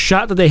that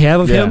shot that they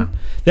have of him,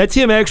 that's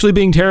him actually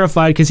being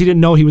terrified because he didn't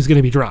know he was going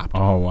to be dropped.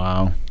 Oh,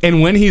 wow.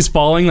 And when he's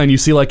falling and you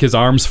see like his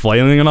arms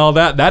flailing and all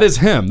that, that is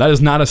him. That is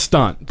not a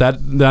stunt.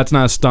 That's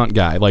not a stunt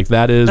guy. Like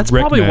that is That's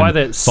Rickman probably why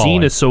that scene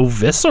falling. is so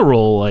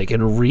visceral, like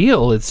and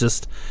real. It's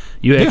just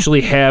you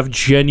actually have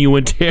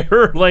genuine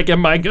terror. Like,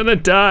 am I gonna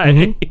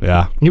die?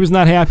 Yeah. He was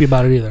not happy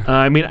about it either.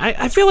 I mean,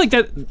 I feel like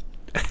that,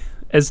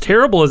 as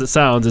terrible as it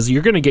sounds, is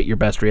you're gonna get your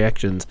best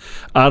reactions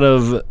out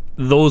of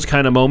those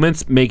kind of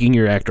moments, making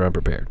your actor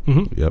unprepared.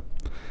 Yep.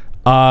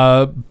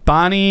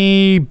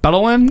 Bonnie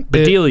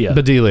Bedelia.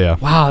 Bedelia.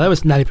 Wow, that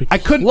was not even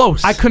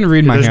close. I couldn't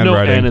read my There's no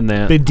handwriting. N in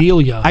that.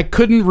 Bedelia. I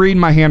couldn't read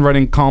my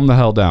handwriting. Calm the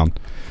hell down.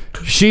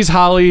 She's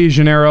Holly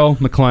Gennaro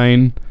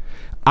McClane.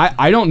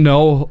 I don't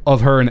know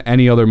of her in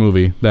any other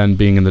movie than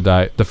being in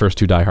the first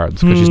two Die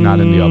Hards because she's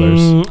not in the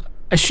others.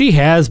 She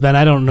has been.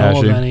 I don't know Has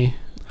of she? any.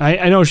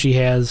 I know she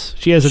has.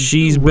 She has a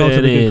She's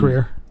relatively been good in-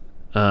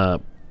 career.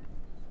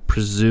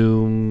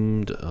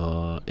 Presumed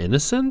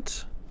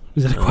innocent.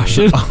 Is that a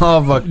question?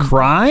 Of a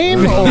crime?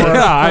 Or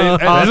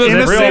Is this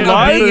innocent real of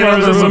life being in or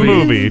is this a movie?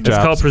 movie? It's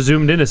Chaps? called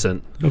Presumed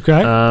Innocent.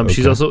 Okay.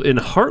 She's also in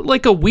Heart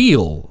Like a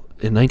Wheel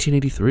in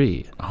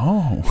 1983.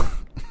 Oh.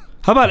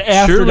 How about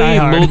after Shirley Die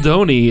Hard?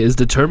 Muldowney is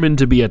determined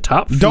to be a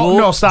top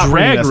fuel Stop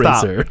drag reading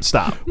that. racer.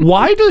 Stop.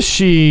 Why does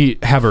she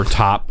have her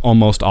top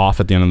almost off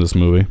at the end of this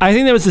movie? I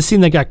think that was the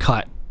scene that got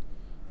cut.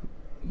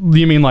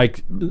 You mean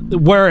like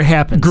Where it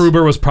happens.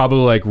 Gruber was probably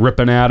like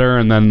ripping at her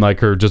and then like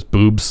her just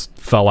boobs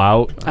fell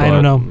out? I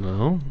don't know.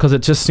 No. Because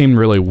it just seemed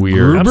really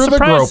weird. Gruber the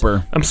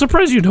Groper. I'm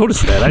surprised you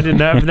noticed that. I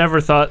didn't. I've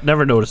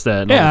never noticed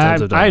that. in all the Yeah,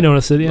 times I've done I it.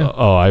 noticed it, yeah.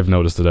 Oh, I've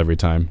noticed it every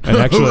time. And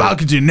actually, How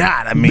could you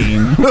not? I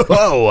mean, whoa.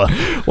 well,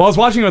 I was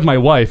watching it with my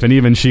wife, and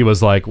even she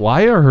was like,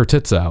 "Why are her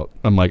tits out?"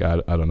 I'm like, I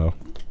don't know.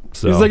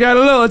 So He's like, I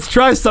don't know. Let's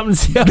try something and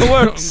see how it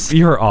works.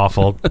 "You're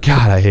awful.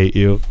 God, I hate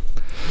you."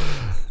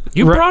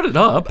 You brought it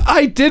up.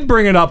 I did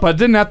bring it up. I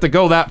didn't have to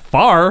go that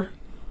far.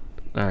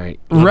 All right.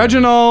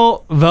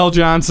 Reginald Vel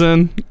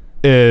Johnson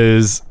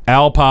is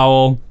Al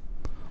Powell,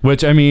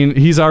 which I mean,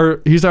 he's our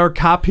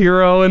cop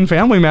hero in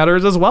Family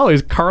Matters as well.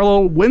 He's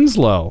Carlo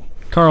Winslow.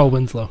 Carl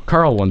Winslow.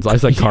 Carl Winslow. I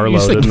said Carlo,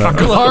 said didn't I?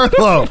 Carlo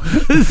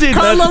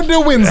de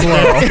Winslow.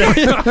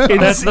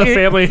 That's the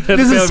Family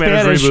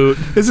Matters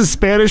reboot. This is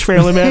Spanish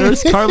Family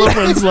Matters. Carlo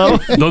Winslow.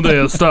 Donde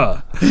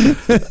está?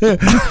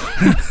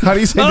 How do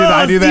you say? Did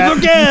I do that?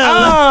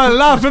 Ah,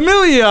 La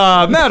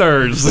Familia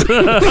matters.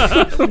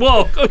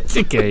 Whoa,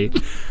 okay.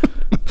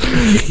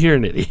 You're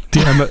an idiot.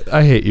 Damn it!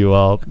 I hate you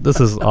all. This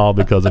is all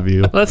because of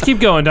you. Let's keep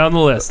going down the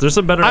list. There's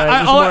some better.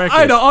 there's more I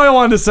actors. know. All I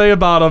wanted to say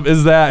about him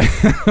is that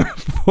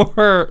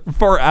for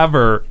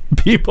forever,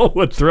 people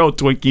would throw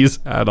Twinkies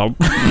at him.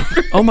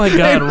 Oh my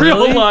God! In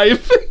Really? real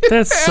life.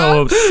 That's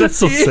so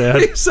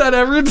sad. He said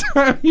every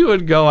time he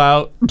would go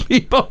out,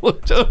 people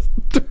would just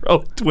throw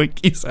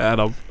Twinkies at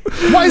him.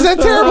 Why is that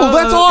terrible?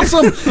 That's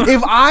awesome.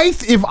 If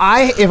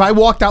I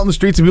walked out in the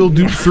streets and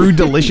people threw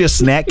delicious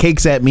snack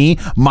cakes at me,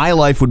 my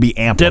life would be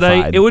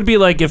amplified. It would be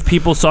like if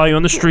people saw you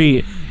on the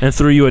street and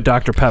threw you a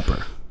Dr.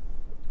 Pepper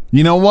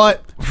You know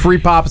what? Free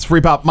pop is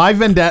free pop. My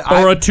vendetta.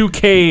 or a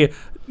 2K.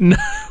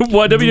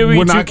 What WWE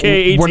we're not,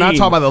 2K18? we're not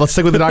talking about that. Let's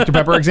stick with the Dr.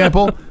 Pepper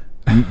example.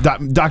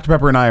 Dr.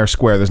 Pepper and I are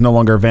square. There's no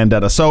longer a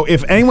vendetta. So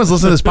if anyone's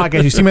listening to this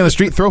podcast, you see me on the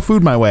street, throw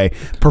food my way.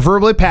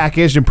 Preferably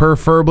packaged and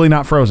preferably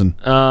not frozen.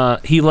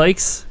 He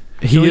likes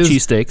Philly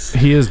cheesesteaks.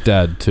 He is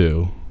dead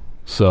too.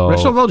 So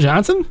Rachel Bell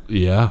Johnson?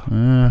 yeah,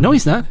 No,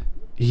 he's not.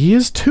 he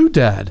is too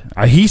dead.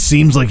 He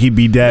seems like he'd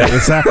be dead.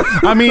 It's not,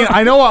 I mean,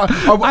 I know.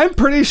 I'm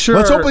pretty sure.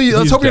 Let's hope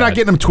you're not dead.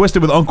 getting him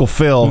twisted with Uncle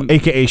Phil,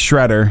 aka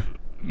Shredder.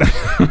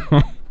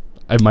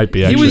 I might be.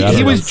 He Actually, was,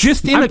 he was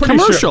just in I'm a pretty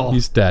sure commercial.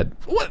 he's dead.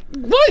 What?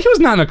 He was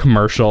not in a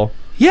commercial.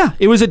 Yeah,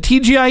 it was a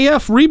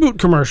TGIF reboot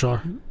commercial.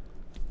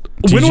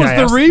 When was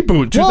the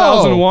reboot?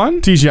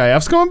 2001.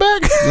 TGIF's going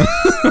back.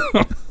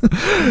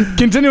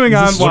 Continuing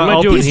on. what am I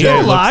while doing PJ here?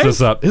 looks Alive?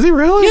 this up. Is he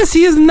really? Yes,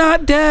 he is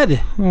not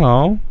dead.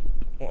 Oh.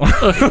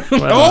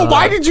 Oh,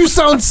 why did you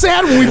sound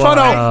sad when we found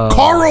out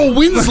Carl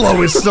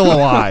Winslow is still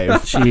alive?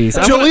 Jeez,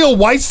 Jaleel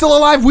White's still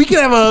alive. We can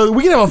have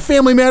a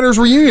Family Matters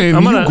reunion.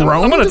 I'm You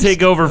grown? gonna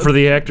take over for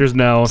the actors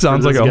now.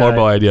 Sounds for like this a guy.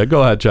 horrible idea.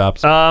 Go ahead,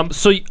 Chops.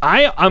 So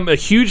I'm a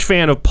huge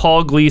fan of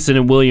Paul Gleason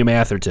and William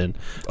Atherton.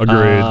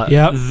 Agreed.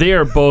 Yep.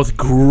 They're both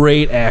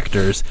great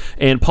actors,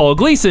 and Paul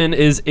Gleason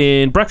is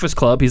in Breakfast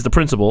Club. He's the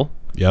principal.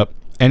 Yep.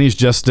 And he's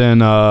just in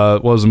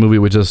what was the movie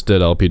we just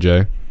did,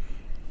 LPJ?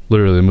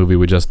 Literally the movie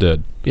we just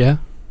did. Yeah.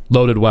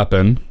 Loaded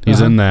Weapon.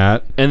 He's in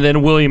that. And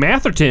then William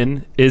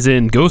Atherton is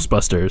in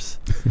Ghostbusters.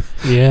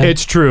 Yeah.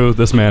 It's true.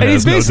 This man and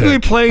has he's basically no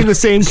dick. playing the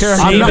same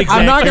character. I'm Same not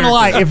exact gonna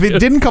lie. If it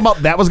didn't come up,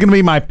 that was gonna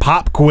be my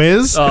pop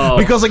quiz. Oh.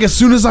 Because like as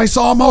soon as I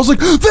saw him, I was like,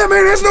 that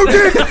man has no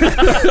dick.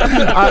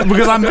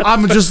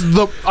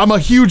 Because I'm a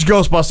huge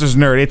Ghostbusters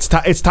nerd.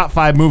 It's top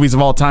 5 movies of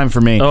all time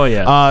for me. Oh,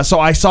 yeah. So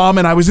I saw him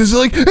and I was just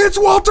like, it's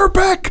Walter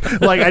Peck.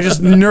 Like I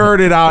just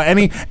nerded out.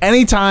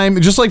 Anytime,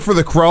 just like for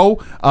The Crow,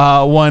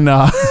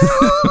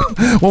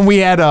 when we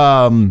had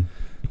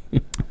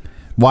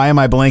why am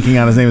I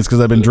blanking on his name? It's because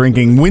I've been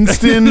drinking. Ernie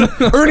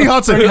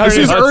Hudson. As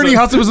soon as Ernie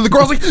Hudson was in The Crow,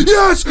 I was like,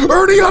 yes,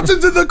 Ernie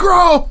Hudson's in The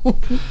Crow.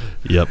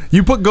 Yep.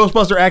 You put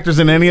Ghostbuster actors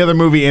in any other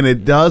movie, and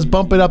it does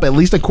bump it up at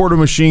least a quarter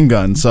machine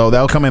gun, so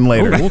that'll come in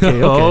later. Okay.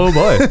 Oh,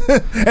 boy.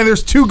 And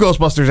there's 2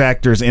 Ghostbusters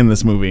actors in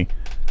this movie.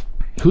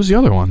 Who's the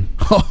other one?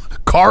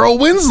 Carl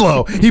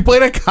Winslow. He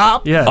played a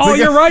cop. Yeah. Oh,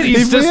 you're right.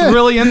 He's just yeah.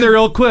 really in there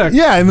real quick.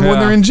 Yeah, and when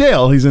they're in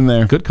jail, he's in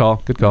there. Good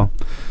call. Good call.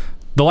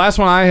 The last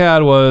one I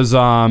had was,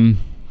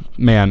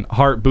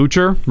 Hart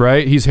Butcher,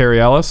 right? He's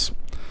Harry Ellis.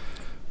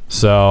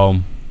 So,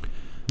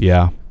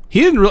 yeah.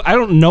 He didn't. I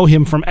don't know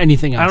him from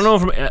anything else. I don't know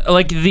from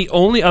like the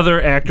only other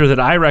actor that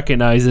I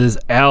recognize is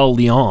Al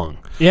Leong.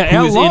 Yeah, who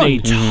Al is Leong.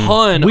 in a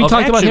ton. We of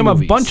talked about action him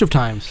movies. a bunch of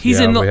times. He's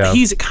Yeah, in. we have.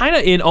 He's kind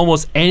of in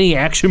almost any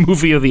action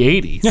movie of the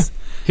 '80s. Yeah,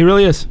 he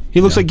really is. He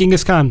looks like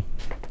Genghis Khan.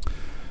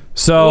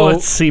 So, Oh,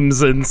 it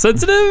seems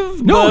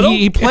insensitive. No, but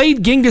he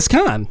played Genghis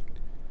Khan.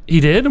 he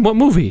did. In what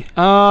movie?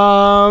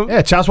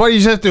 Yeah, Chops, why do you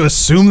just have to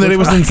assume that it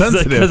was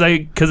insensitive?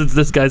 Because it's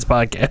this guy's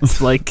podcast.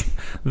 Like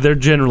they're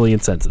generally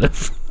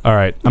insensitive. all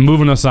right. I'm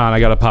moving us on. I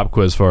got a pop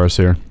quiz for us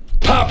here.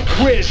 Pop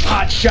quiz,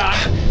 hot shot.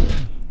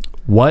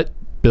 What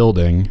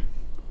building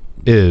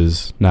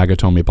is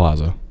Nagatomi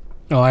Plaza?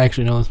 Oh, I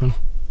actually know this one.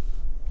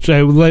 Should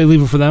I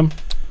leave it for them?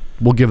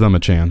 We'll give them a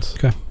chance.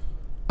 Okay.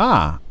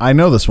 I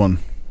know this one.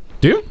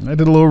 Do you? I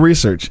did a little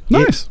research.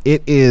 Nice.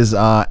 It is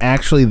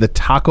actually the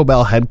Taco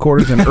Bell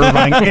headquarters in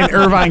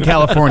Irvine,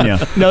 California.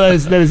 No,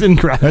 that is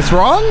incorrect. That's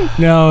wrong?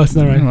 No, it's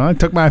not right.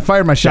 Well, I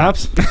fired my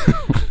shots.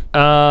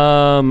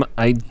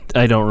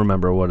 I don't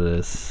remember what it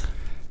is.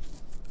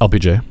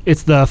 LPJ.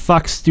 It's the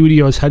Fox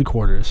Studios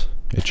headquarters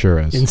It sure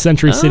is. in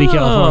Century City,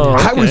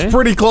 California. I was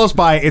pretty close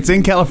by. It's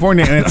in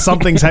California, and it's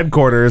something's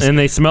headquarters. And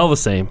they smell the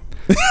same.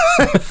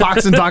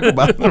 Fox and Taco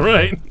Bell.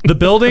 Right. The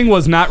building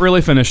was not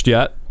really finished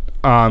yet.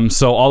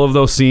 So all of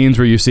those scenes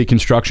where you see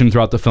construction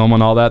throughout the film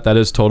and all that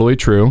is totally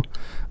true.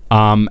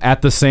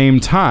 At the same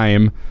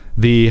time,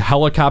 the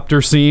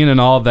helicopter scene and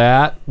all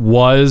that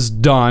was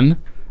done.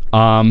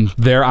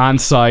 They're on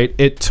site.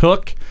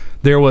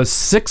 There was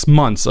 6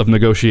 months of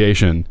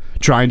negotiation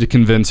trying to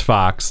convince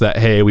Fox that,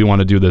 hey, we want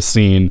to do this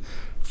scene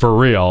for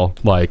real.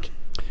 Like,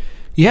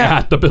 Yeah.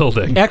 at the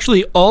building.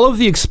 Actually, all of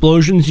the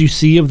explosions you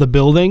see of the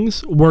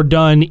buildings were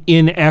done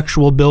in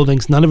actual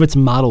buildings. None of it's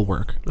model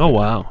work. Oh,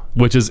 wow.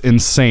 Which is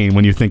insane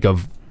when you think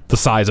of the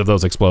size of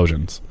those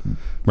explosions,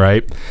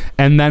 right?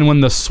 And then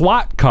when the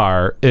SWAT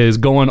car is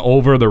going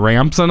over the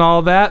ramps and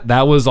all that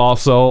was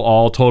also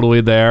all totally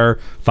there.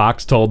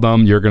 Fox told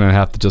them, you're going to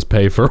have to just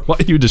pay for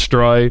what you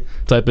destroy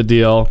type of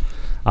deal.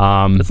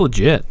 That's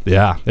legit.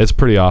 Yeah, it's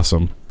pretty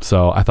awesome.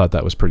 So I thought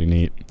that was pretty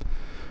neat.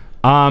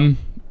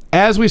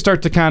 As we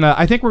start to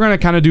I think we're going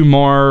to do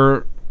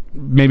more,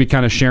 maybe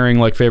sharing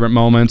like favorite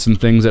moments and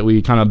things that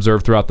we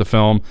observe throughout the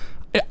film.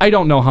 I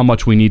don't know how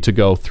much we need to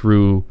go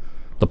through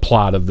the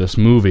plot of this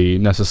movie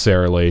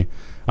necessarily.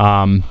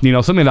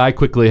 Something that I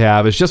quickly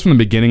have is just from the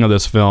beginning of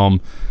this film,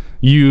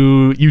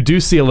 you do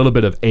see a little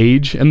bit of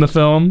age in the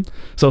film.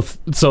 So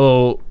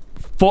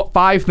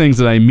 5 things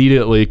that I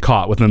immediately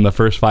caught within the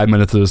first 5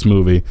 minutes of this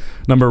movie.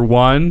 Number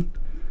 1,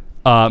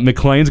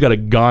 McClane's got a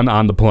gun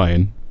on the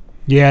plane.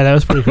 Yeah, that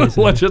was pretty crazy.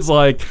 Which is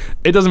like,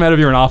 it doesn't matter if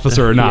you're an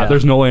officer or not. Yeah.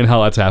 There's no way in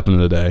hell that's happening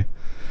today.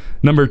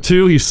 Number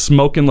 2, he's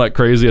smoking like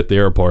crazy at the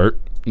airport.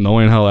 No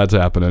way in hell that's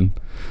happening.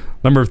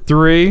 Number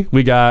 3,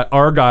 we got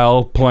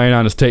Argyle playing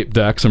on his tape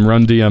deck, some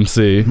Run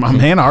DMC. My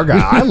man Argyle.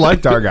 I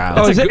liked Argyle.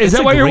 Oh, is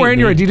that why you're wearing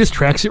your name. Adidas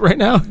tracksuit right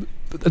now?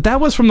 That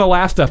was from the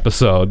last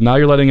episode. Now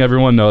you're letting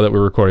everyone know that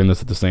we're recording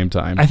this at the same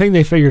time. I think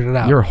they figured it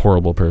out. You're a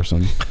horrible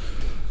person.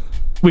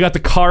 We got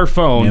the car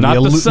phone, Man,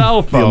 not the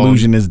cell phone. The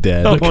illusion is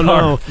dead. The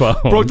car phone.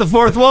 Broke the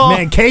fourth wall.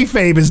 Man,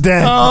 kayfabe is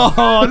dead.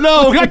 Oh,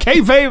 no. We got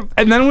kayfabe.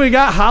 And then we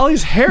got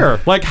Holly's hair.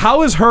 Like,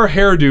 how is her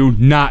hairdo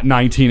not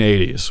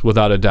 1980s,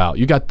 without a doubt?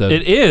 You got the...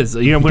 It is.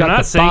 We're got not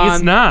the saying it's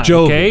Bon not.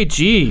 Jovi. Okay,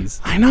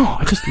 jeez. I know.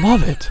 I just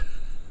love it.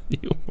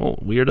 You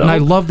weirdo. And I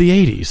love the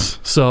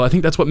 80s. So I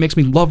think that's what makes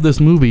me love this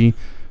movie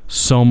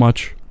so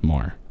much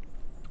more.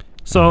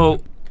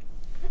 So,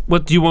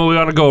 what do you want? We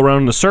want to go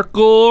around in a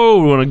circle,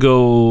 or we want to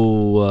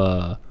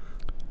go...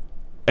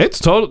 It's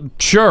total...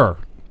 Sure.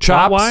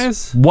 Chops,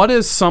 Plot-wise? what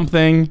is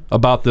something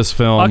about this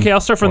film... Okay,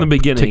 I'll start from or the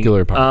beginning.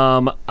 Particular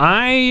part?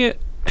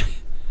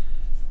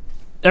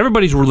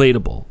 Everybody's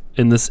relatable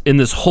in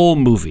this whole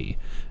movie.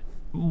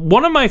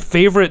 One of my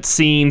favorite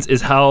scenes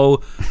is how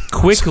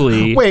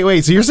quickly...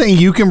 Wait. So you're saying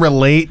you can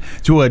relate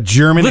to a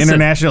German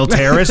international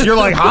terrorist? You're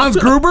like, Hans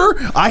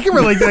Gruber? I can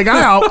relate to the guy.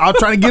 I'll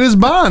try to get his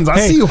bonds. I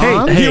see you,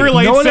 Hans. He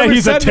relates that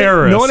he's a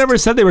terrorist. No one ever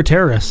said they were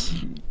terrorists.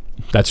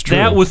 That's true.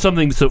 That was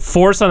something to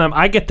force on them.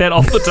 I get that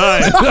all the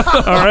time.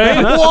 All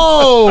right?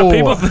 Whoa.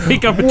 People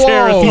think I'm a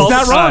terrorist all He's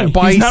not the time.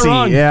 wrong. He's not Spicy.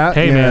 wrong. Yeah,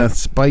 Hey, yeah, man.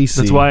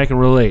 spicy. That's why I can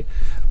relate.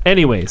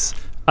 Anyways,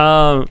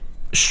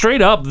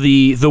 straight up,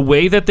 the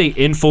way that they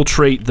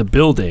infiltrate the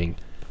building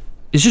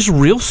is just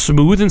real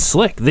smooth and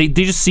slick. They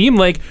just seem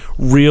like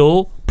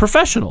real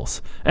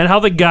professionals. And how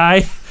the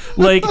guy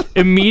like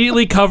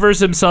immediately covers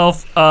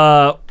himself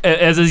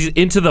as he's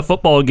into the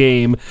football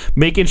game,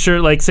 making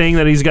sure, like, saying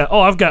that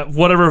I've got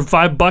whatever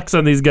 $5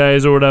 on these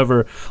guys or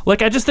whatever.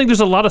 Like, I just think there's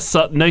a lot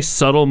of nice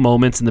subtle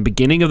moments in the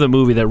beginning of the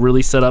movie that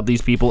really set up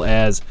these people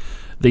as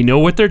they know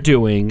what they're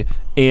doing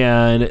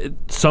and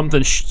some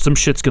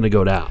shit's gonna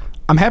go down.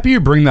 I'm happy you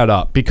bring that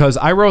up because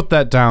I wrote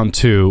that down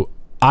too.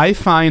 I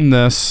find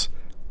the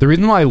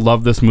reason why I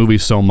love this movie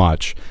so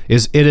much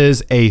is it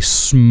is a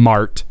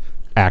smart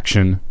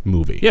action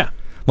movie. Yeah.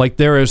 Like,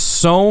 there is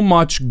so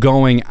much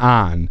going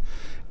on,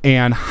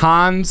 and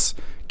Hans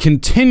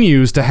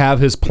continues to have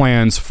his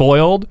plans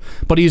foiled,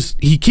 but he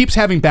keeps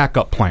having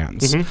backup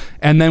plans. Mm-hmm.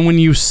 And then when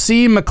you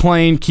see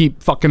McClane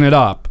keep fucking it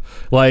up,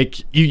 like,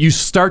 you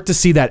start to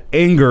see that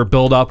anger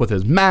build up with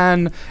his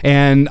men,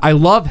 and I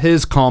love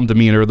his calm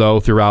demeanor, though,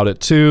 throughout it,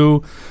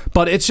 too.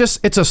 But it's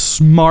a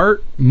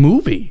smart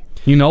movie.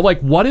 Like,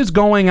 what is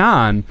going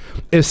on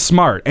is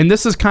smart. And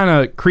this is kind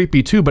of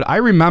creepy, too, but I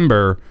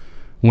remember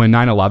when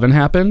 9/11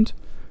 happened,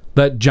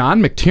 that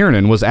John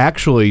McTiernan was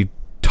actually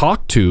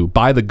talked to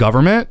by the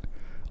government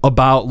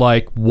about,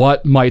 like,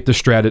 what might the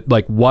strategy,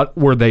 like, what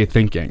were they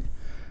thinking?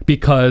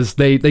 Because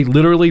they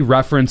literally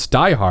referenced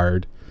Die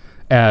Hard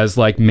as,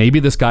 like, maybe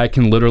this guy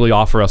can literally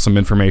offer us some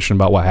information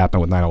about what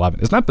happened with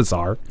 9/11. Isn't that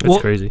bizarre? It's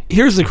crazy.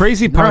 Here's the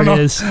crazy part I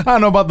is... don't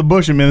know about the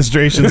Bush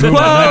administration's move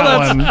on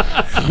that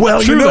one.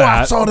 Well, True I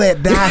that. saw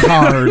that Die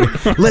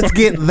Hard. Let's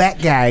get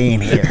that guy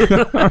in here.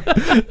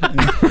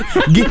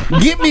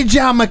 Get me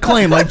John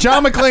McClane. Like,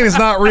 John McClane is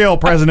not real,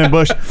 President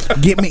Bush.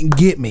 Get me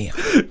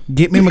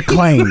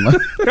McClane.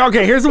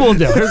 Okay, here's what we'll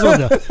do.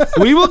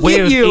 We will Wait, it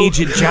get was you...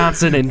 Agent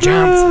Johnson and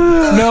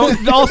Johnson. No,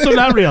 also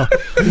not real.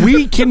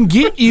 We can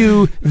get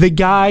you the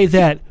guy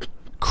that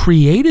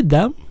created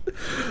them.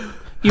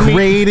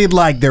 Created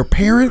like their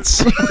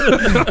parents.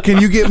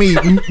 Can you get me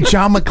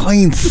John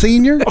McClane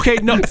Sr.? Okay,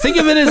 no. Think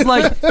of it as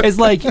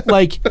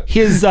like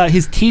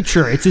his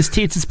teacher. It's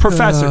his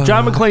professor.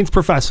 John McClane's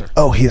professor.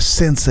 Oh, his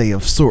sensei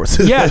of sorts.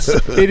 Yes,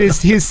 it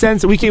is his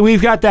sense.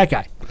 We've got that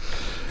guy.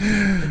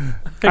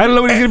 I don't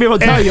know what he's gonna be able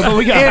to tell you, but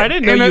we got. I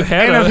didn't know you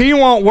had And a... if he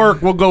won't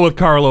work, we'll go with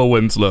Carlo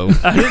Winslow.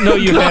 I didn't know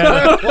you had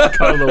a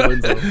Carlo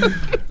Winslow.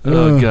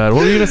 Oh God,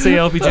 what were you gonna say,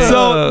 LPJ?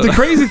 So the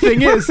crazy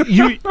thing is,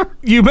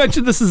 you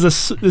mentioned this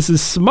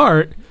is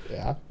smart.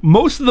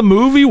 most of the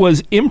movie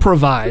was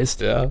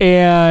improvised,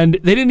 and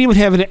they didn't even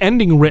have an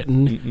ending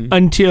written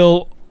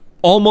until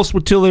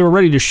they were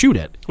ready to shoot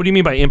it. What do you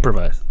mean by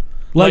improvised?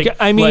 Like,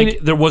 I mean, like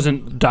there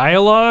wasn't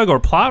dialogue or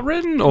plot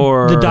written,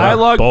 or the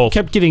dialogue both?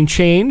 kept getting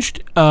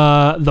changed.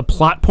 The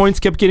plot points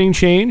kept getting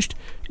changed.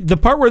 The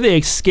part where they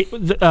escape,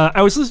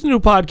 I was listening to a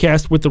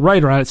podcast with the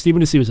writer on it,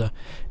 Stephen D'Souza,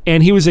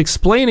 and he was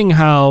explaining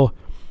how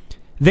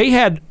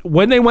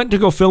when they went to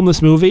go film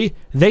this movie,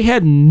 they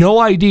had no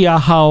idea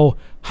how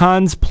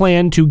Hans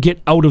planned to get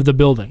out of the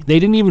building. They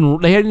hadn't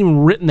even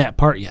written that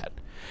part yet.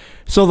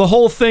 So the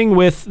whole thing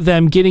with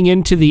them getting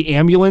into the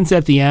ambulance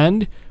at the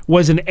end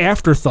was an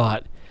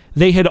afterthought.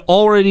 They had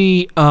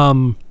already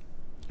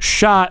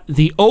shot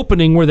the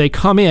opening where they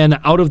come in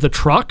out of the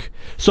truck.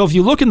 So if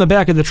you look in the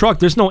back of the truck,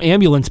 there's no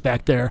ambulance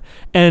back there.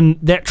 And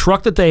that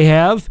truck that they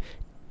have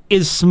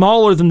is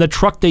smaller than the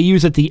truck they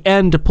use at the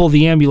end to pull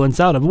the ambulance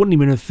out of. It wouldn't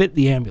even fit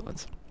the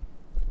ambulance.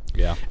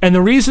 Yeah. And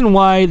the reason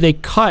why they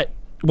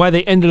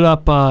ended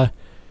up...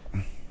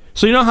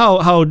 so you know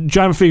how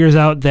John figures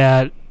out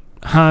that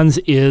Hans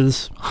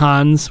is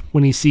Hans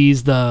when he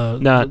sees the...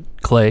 Not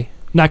Clay.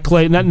 Not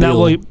Clay, not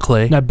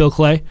Clay. Not Bill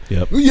Clay.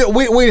 Yep. Yeah.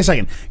 Wait a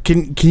second.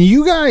 Can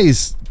you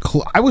guys?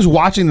 I was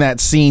watching that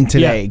scene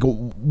today. Yeah.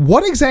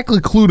 What exactly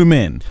clued him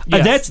in?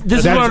 This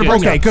is what I want to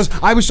bring okay. up. Because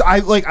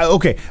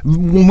okay.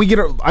 When we get,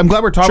 I'm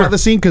glad we're talking about the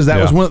scene because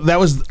that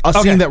was a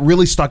scene that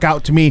really stuck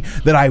out to me.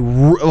 That I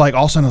like.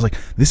 All of a sudden, I was like,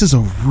 this is a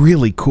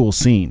really cool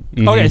scene.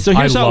 Okay, so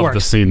here's how it I love works.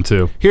 the scene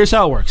too. Here's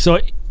how it works. So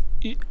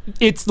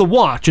it's the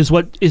watch is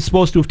what is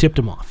supposed to have tipped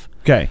him off.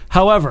 Okay.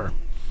 However,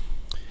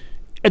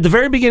 at the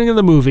very beginning of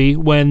the movie,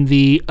 when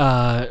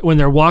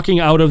they're walking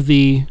when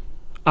the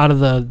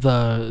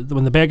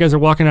bad guys are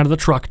walking out of the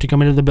truck to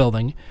come into the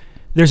building,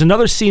 there's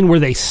another scene where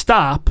they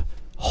stop,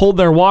 hold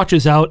their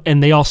watches out,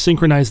 and they all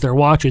synchronize their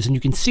watches, and you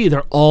can see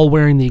they're all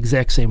wearing the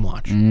exact same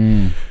watch.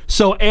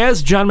 So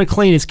as John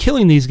McClane is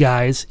killing these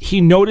guys,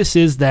 he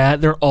notices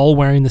that they're all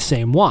wearing the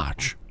same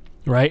watch,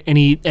 right?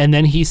 And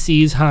then he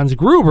sees Hans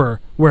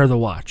Gruber wear the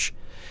watch.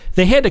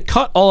 They had to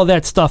cut all of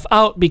that stuff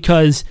out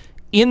because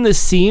in the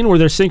scene where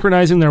they're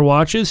synchronizing their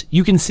watches,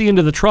 you can see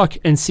into the truck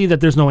and see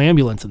that there's no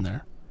ambulance in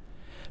there.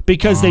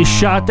 Because they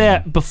shot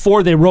that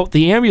before they wrote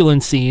the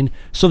ambulance scene,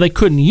 so they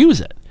couldn't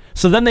use it.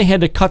 So then they had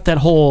to cut that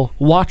whole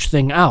watch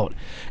thing out.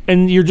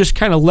 And you're just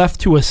kind of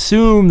left to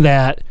assume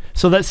that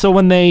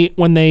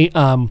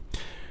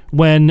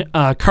when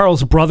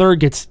Carl's brother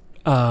gets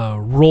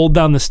rolled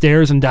down the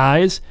stairs and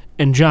dies,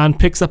 and John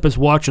picks up his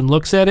watch and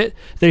looks at it,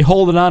 they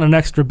hold it on an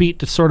extra beat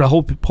to sort of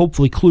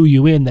hopefully clue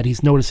you in that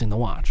he's noticing the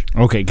watch.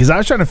 Okay, because I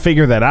was trying to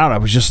figure that out. I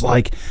was just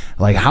like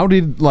how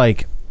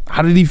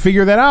did he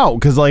figure that out?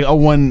 Because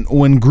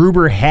when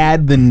Gruber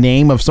had the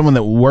name of someone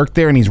that worked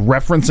there and he's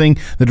referencing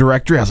the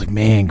directory, I was like,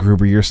 man,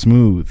 Gruber, you're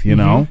smooth, you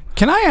know?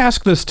 Can I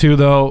ask this too,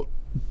 though?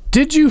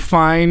 Did you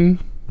find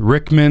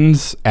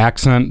Rickman's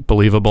accent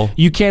believable?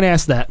 You can't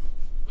ask that.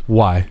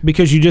 Why?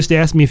 Because you just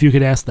asked me if you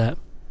could ask that.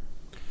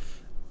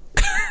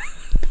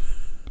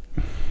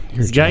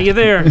 He's got you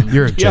there.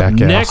 You're a jackass.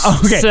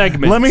 Next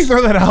segment. Let me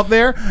throw that out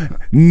there.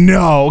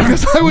 No,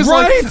 because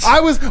I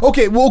was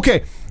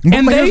okay.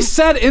 And they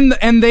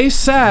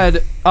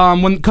said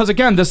because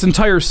again, this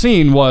entire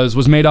scene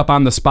was made up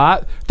on the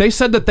spot. They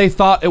said that they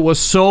thought it was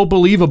so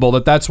believable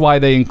that's why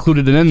they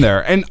included it in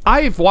there. And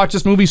I've watched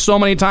this movie so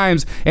many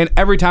times, and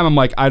every time I'm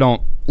like, I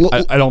don't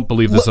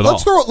believe this at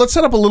all. Let's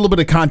set up a little bit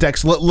of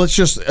context. Let's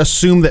just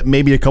assume that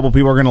maybe a couple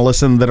people are going to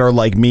listen that are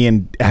like me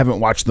and haven't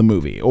watched the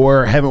movie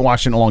or haven't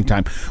watched it in a long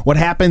time. What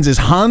happens is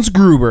Hans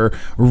Gruber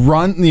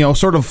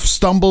sort of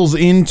stumbles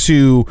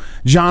into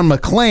John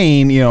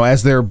McClane,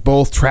 as they're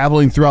both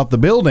traveling throughout the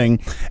building,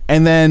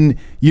 and then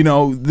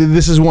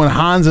this is when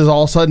Hans is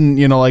all of a sudden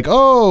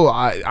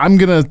I'm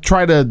gonna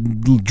try to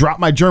drop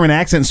my German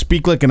accent and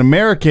speak like an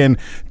American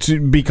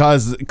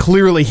because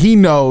clearly he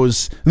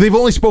knows they've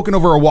only spoken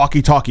over a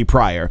walkie-talkie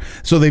prior,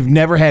 so they've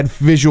never had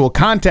visual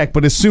contact.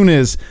 But as soon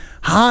as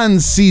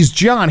Hans sees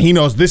John, he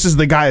knows this is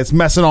the guy that's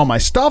messing all my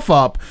stuff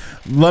up.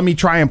 Let me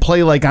try and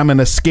play like I'm an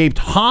escaped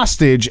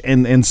hostage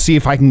and see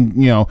if I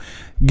can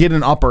get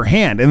an upper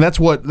hand. And that's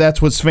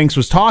what Sphinx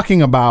was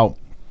talking about.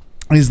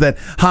 Is that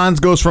Hans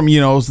goes from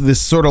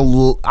this sort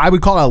of I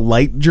would call it a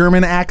light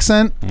German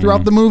accent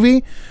throughout the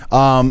movie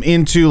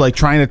into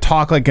trying to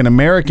talk like an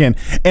American,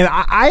 and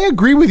I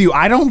agree with you.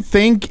 I don't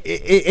think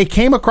it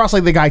came across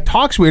like the guy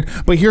talks weird,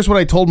 but here's what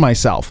I told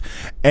myself,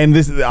 and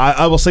this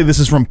I will say this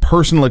is from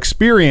personal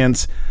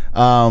experience.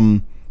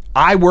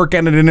 I work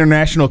at an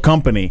international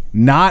company.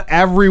 Not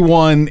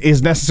everyone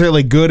is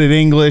necessarily good at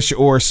English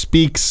or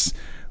speaks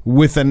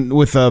with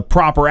a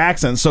proper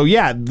accent. So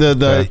yeah,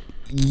 the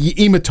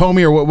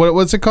Imatomi or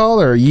what's it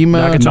called, or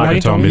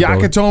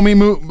Nakatomi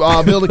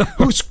building.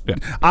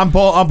 I'm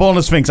pulling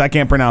the Sphinx. I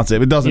can't pronounce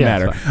it. It doesn't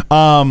matter.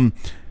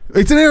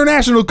 It's an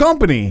international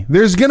company.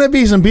 There's gonna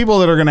be some people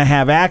that are gonna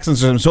have accents.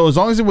 So as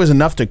long as it was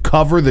enough to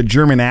cover the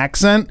German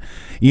accent,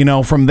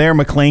 from there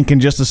McClane can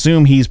just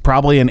assume he's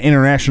probably an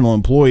international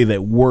employee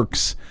that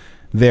works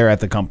there at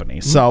the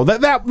company. So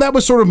that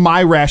was sort of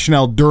my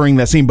rationale during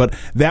that scene, but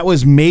that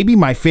was maybe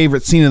my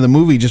favorite scene of the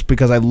movie just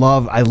because I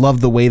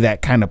love the way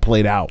that kind of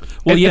played out.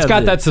 Well, It's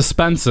got that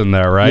suspense in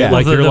there, right? Yeah.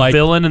 Like Like the you're like,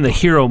 villain and the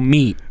hero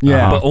meet,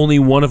 but only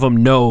one of them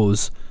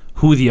knows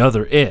who the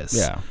other is.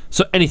 Yeah.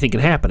 So anything can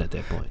happen at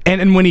that point.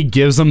 and when he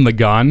gives him the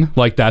gun,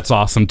 like that's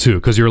awesome too,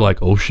 because you're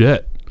like, oh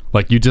shit,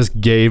 like you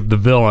just gave the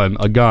villain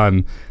a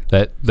gun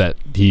that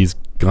he's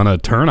gonna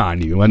turn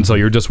on you, and so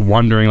you're just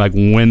wondering like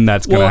when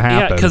that's gonna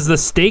happen. Yeah, because the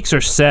stakes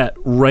are set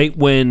right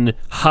when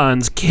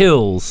Hans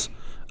kills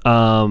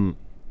the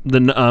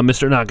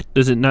Mr.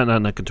 Is it not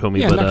Nakatomi?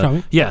 Yeah, but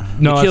Nakatomi. yeah,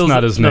 no, he that's kills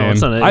not his name.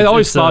 it's not it. I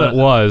always It's, thought it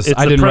was. it's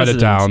I the didn't write it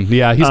president. down.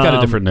 Yeah, he's got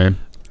a different name.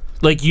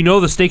 Like, you know,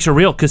 the stakes are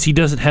real because he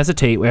doesn't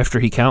hesitate after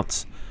he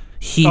counts.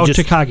 He just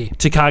Takagi.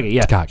 Takagi,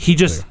 yeah. Takagi, He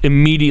just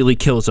immediately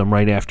kills him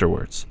right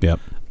afterwards. Yep.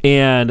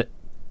 And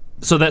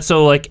so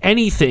like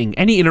any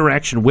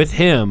interaction with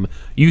him,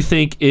 you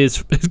think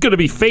is going to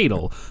be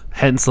fatal.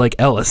 Hence, like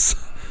Ellis,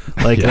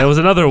 like that was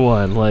another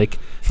one. Like,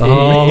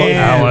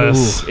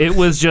 Ellis. it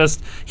was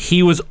just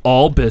he was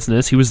all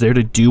business. He was there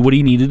to do what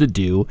he needed to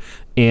do,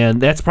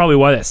 and that's probably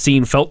why that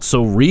scene felt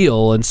so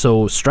real and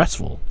so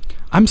stressful.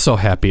 I'm so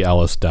happy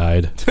Ellis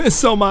died.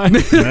 So mine.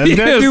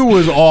 That dude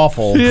was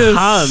awful.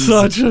 Hans,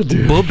 such a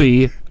dude.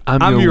 Booby,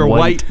 I'm your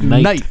white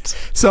knight.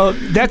 So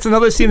that's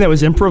another scene that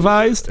was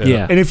improvised.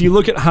 Yeah. And if you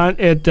look at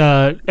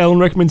Alan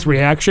Rickman's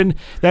reaction,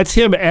 that's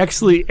him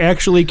actually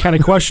kind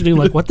of questioning,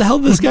 like, what the hell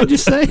did this guy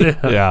just say?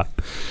 Yeah.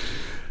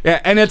 Yeah,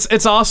 and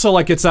it's also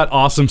like it's that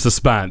awesome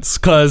suspense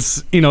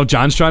because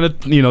John's trying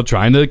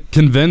to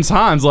convince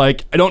Hans,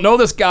 like, I don't know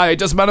this guy, I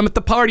just met him at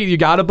the party, you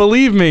gotta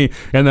believe me.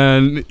 And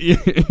then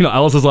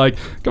Ellis is like,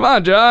 come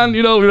on, John,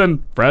 we've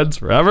been friends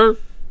forever.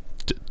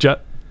 John.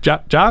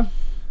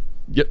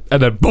 Yep.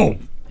 And then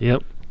boom.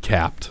 Yep.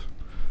 Capped.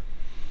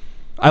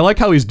 I like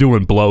how he's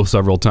doing blow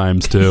several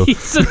times too. He's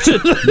such a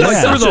Like,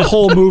 through the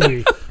whole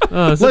movie.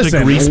 such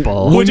Listen, a grease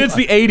ball. Which it's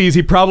the 80s,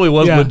 he probably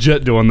was Yeah.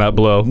 legit doing that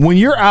blow. When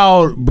you're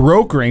out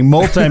brokering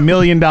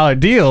multi-million-dollar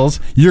deals,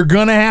 you're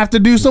gonna have to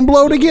do some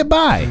blow to get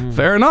by.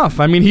 Fair enough.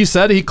 I mean, he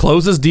said he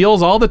closes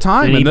deals all the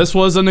time, and this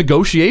was a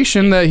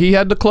negotiation that he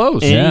had to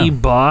close. And he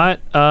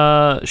bought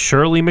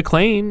Shirley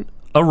MacLaine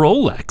a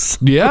Rolex.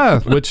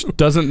 Yeah, which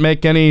doesn't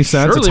make any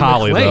sense. It's Shirley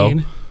Holly, MacLaine.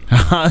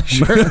 though.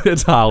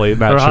 It's Holly,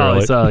 not Or Shirley.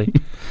 Holly, sorry.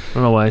 I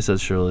don't know why I said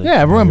Shirley. Yeah,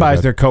 everyone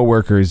buys their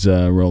coworkers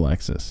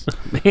Rolexes.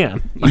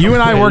 Man. You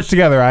and I work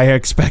together. I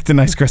expect a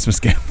nice Christmas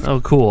gift.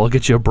 Oh, cool. I'll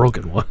get you a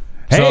broken one.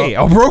 Hey,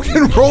 a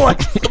broken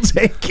Rolex, I'll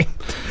take it.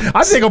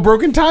 I'll take a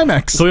broken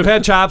Timex. So we've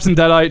had Chops and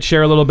Deadite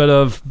share a little bit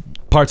of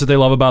parts that they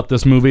love about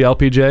this movie.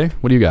 LPJ,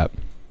 what do you got?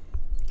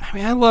 I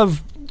mean, I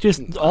love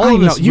just all I of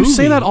know this you movie.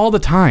 say that all the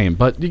time,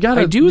 but you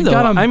gotta. I do, you though.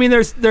 gotta I mean,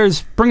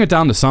 there's bring it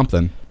down to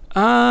something.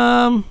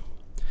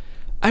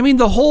 I mean,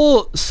 the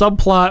whole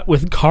subplot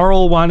with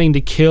Carl wanting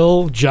to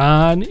kill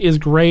John is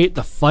great.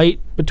 The fight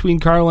between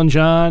Carl and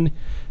John.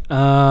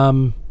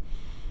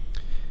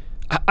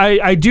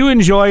 I do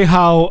enjoy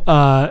how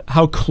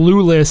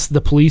clueless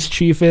the police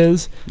chief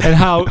is, and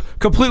how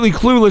completely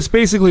clueless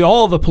basically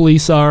all the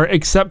police are,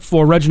 except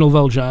for Reginald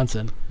Vell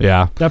Johnson.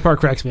 Yeah. That part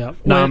cracks me up.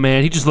 Nah,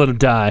 man. He just let him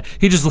die.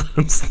 He just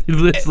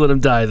let him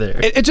die there.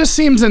 It just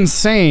seems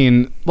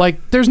insane.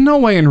 Like, there's no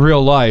way in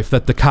real life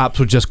that the cops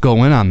would just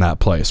go in on that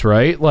place,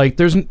 right? Like,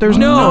 there's no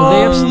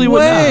they absolutely would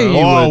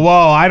not.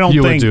 Whoa, I don't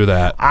you think would do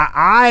that.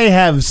 I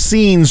have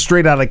seen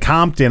Straight Outta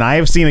Compton. I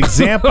have seen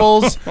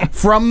examples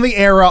from the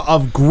era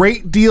of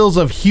great deals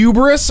of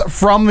hubris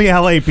from the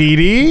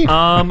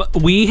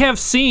LAPD. We have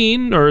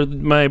seen, or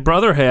my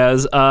brother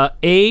has,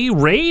 a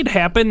raid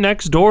happen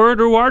next door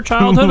to our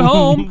childhood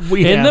home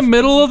We in have. the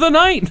middle of the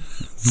night.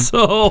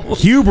 So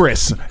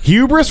Hubris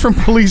from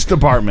police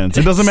departments.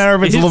 It doesn't matter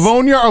if it's It's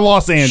Livonia or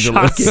Los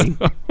Angeles. shocking.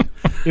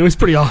 It was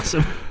pretty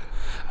awesome.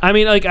 I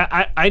mean, like,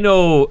 I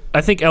know,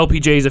 I think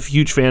LPJ is a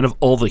huge fan of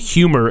all the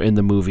humor in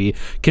the movie.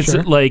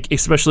 Like,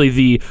 especially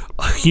the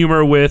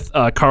humor with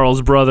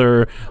Carl's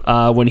brother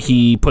when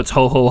he puts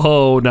ho, ho,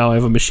 ho, now I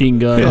have a machine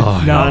gun.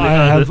 Now I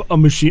have a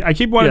machine. I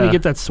keep wanting Yeah. to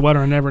get that sweater.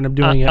 I never end up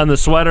doing it. On the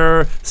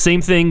sweater.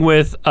 Same thing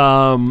with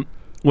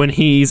when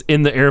he's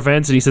in the air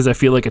vents and he says, I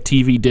feel like a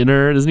TV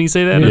dinner. Doesn't he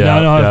say that? Yeah,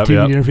 I know how yeah, TV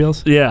yeah. dinner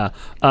feels. Yeah.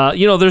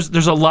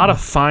 There's a lot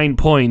of fine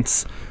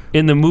points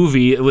in the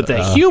movie with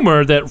the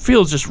humor that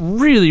feels just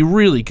really,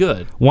 really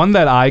good. One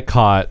that I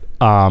caught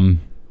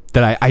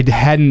that I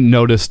hadn't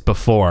noticed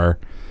before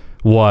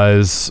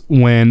was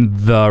when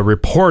the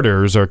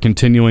reporters are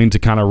continuing to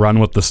kind of run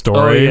with the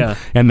story, yeah.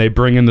 and they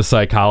bring in the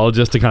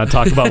psychologist to kind of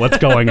talk about what's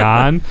going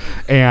on,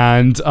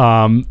 and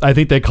I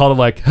think they called it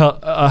like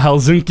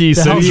Helsinki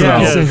syndrome.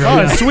 Helsinki syndrome.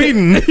 Oh, it's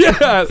Sweden.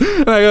 Yeah,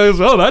 and I goes,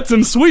 oh, that's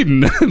in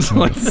Sweden. It's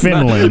like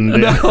Finland.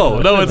 No,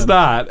 it's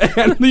not.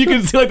 And you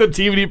can see like the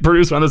TV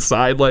producer on the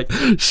side, like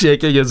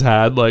shaking his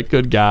head, like,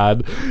 good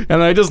God.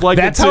 And I just like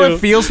That's it too. how it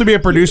feels to be a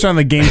producer on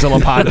the Gamezilla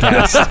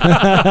podcast.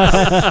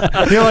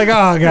 You're like,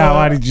 oh, God,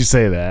 why did you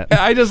say that.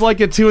 I just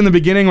like it too in the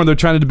beginning when they're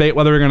trying to debate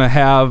whether they're going to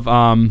have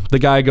the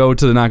guy go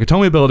to the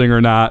Nakatomi building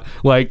or not.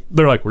 Like,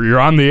 they're like, well, you're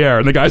on the air.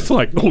 And the guy's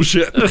like, oh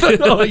shit.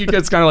 Like, you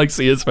can kind of like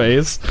see his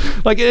face.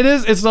 Like,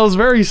 it's those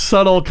very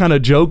subtle kind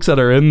of jokes that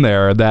are in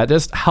there that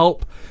just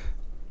help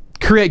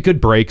create good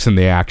breaks in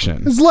the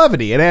action. It's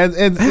levity.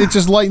 It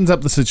just lightens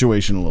up the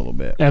situation a little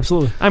bit.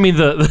 Absolutely. I mean,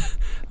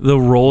 the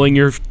rolling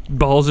your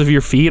balls of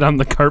your feet on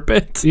the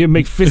carpet. You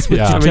make fists with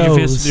your Make your toes.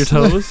 fists with your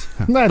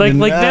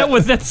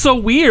toes. That's so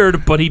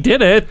weird, but he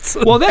did it.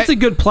 Well, that's a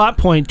good plot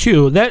point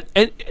too.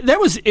 That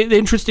was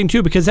interesting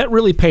too because that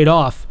really paid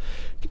off.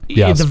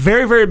 Yes. At the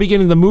very, very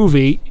beginning of the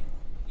movie,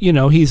 you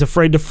know, he's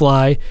afraid to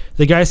fly.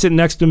 The guy sitting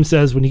next to him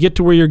says, "When you get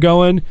to where you're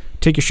going,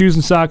 take your shoes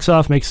and socks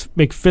off,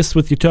 make fists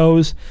with your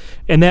toes,"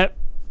 and that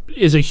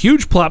is a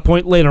huge plot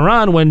point later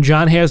on when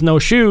John has no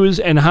shoes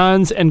and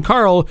Hans and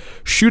Carl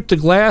shoot the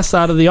glass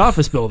out of the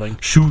office building.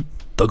 Shoot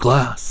the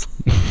glass.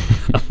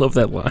 I love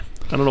that line.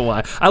 I don't know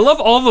why. I love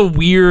all the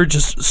weird,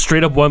 just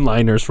straight up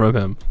one-liners from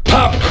him.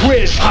 Pop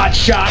quiz, hot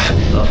shot.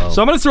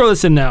 So I'm going to throw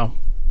this in now.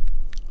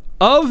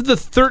 Of the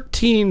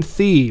 13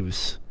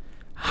 thieves,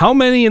 how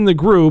many in the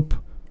group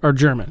are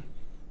German?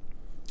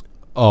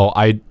 Oh,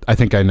 I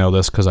think I know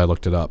this because I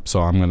looked it up, so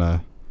I'm going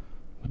to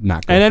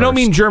not go And I don't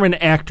first. mean German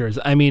actors.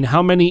 I mean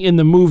how many in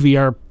the movie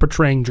are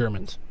portraying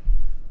Germans?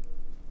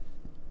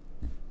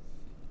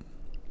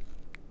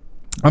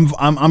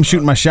 I'm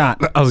shooting my shot.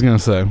 I was going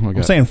to say. Okay.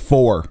 I'm saying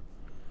 4.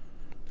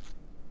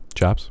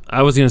 Chops?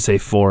 I was going to say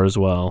 4 as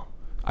well.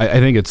 I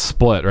think it's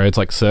split, right? It's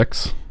like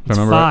 6. If I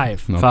remember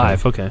 5. Right? Okay.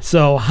 5, okay.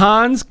 So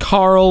Hans,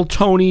 Carl,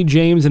 Tony,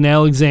 James, and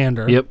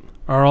Alexander Yep.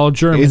 are all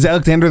German. Is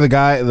Alexander the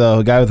guy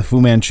with the Fu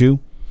Manchu?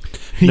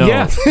 No.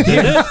 Yeah.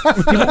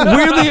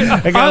 Weirdly,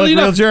 That guy oddly looked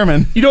real enough,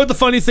 German. you know what the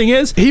funny thing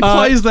is? He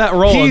plays that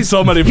role in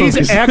so many movies.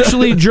 He's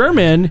actually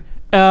German,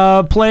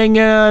 playing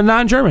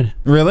non-German.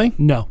 Really?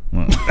 No.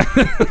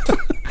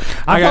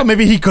 I thought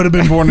maybe he could have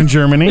been born in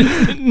Germany.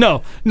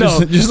 No.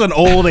 Just an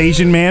old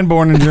Asian man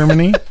born in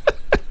Germany.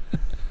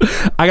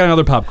 I got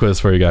another pop quiz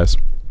for you guys.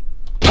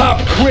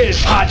 Pop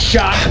quiz, hot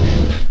shot.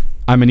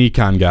 I'm an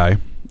econ guy,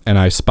 and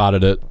I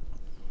spotted it,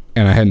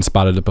 and I hadn't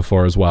spotted it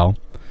before as well.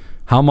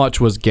 How much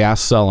was gas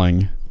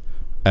selling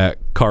at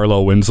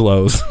Carlo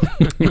Winslow's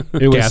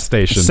gas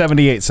station?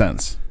 78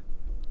 cents.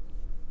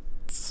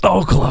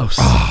 So close.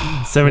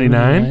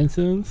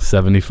 79?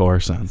 74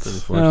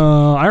 cents.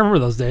 I remember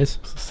those days.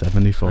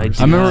 74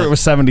 cents. I remember it was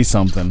 70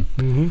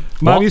 something.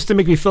 Mom used to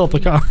make me fill up the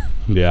car.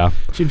 Yeah.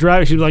 She'd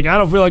drive. She'd be like, "I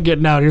don't feel like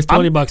getting out. Here's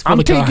 $20. Fill I'm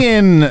the car."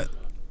 taking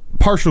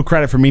partial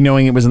credit for me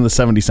knowing it was in the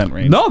 70-cent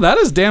range. No, that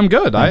is damn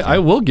good. I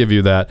will give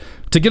you that.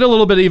 To get a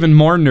little bit even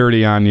more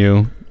nerdy on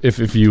you,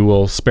 if you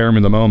will spare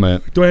me the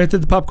moment. Do I hit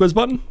the pop quiz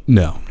button?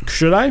 No.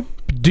 Should I?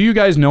 Do you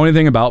guys know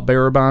anything about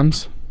bearer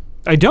bonds?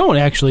 I don't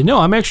actually. No,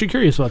 I'm actually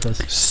curious about this.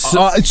 In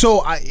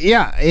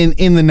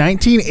the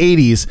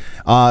 1980s,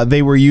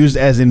 they were used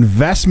as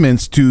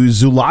investments to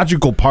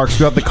zoological parks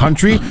throughout the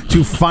country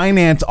to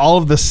finance all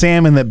of the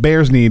salmon that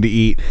bears need to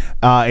eat.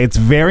 It's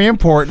very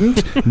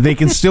important. They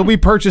can still be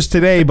purchased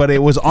today, but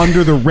it was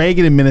under the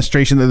Reagan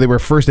administration that they were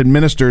first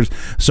administered.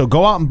 So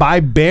go out and buy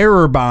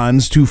bearer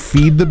bonds to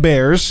feed the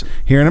bears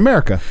here in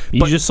America.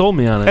 You just sold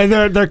me on it.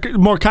 And they're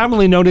more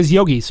commonly known as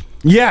yogis.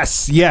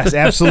 Yes,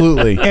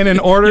 absolutely. And in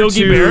order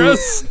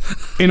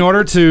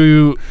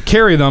to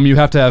carry them, you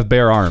have to have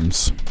bare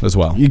arms as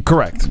well.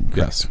 Correct.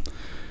 Yes.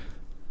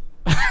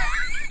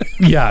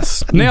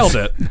 Yes. Nailed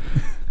it.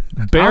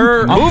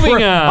 Bearer.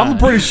 Moving on. I'm a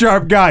pretty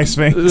sharp guy,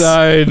 Sphinx.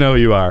 I know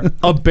you are.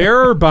 A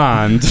bearer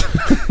bond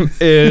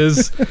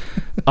is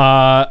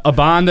a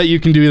bond that you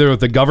can do either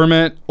with the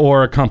government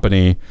or a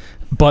company,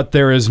 but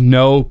there is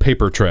no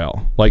paper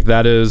trail. Like,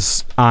 that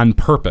is on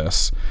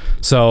purpose.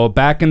 So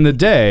back in the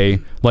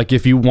day, like,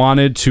 if you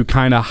wanted to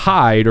kind of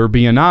hide or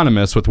be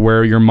anonymous with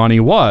where your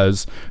money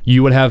was,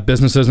 you would have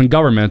businesses and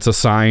governments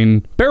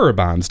assign bearer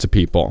bonds to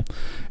people.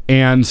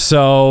 And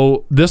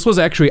so this was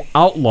actually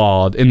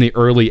outlawed in the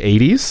early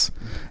 80s.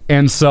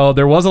 And so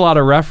there was a lot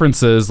of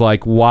references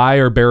like, why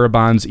are bearer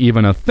bonds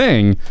even a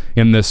thing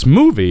in this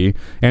movie?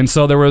 And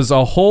so there was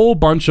a whole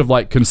bunch of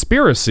like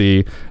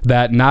conspiracy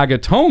that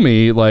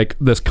Nagatomi, like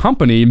this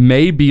company,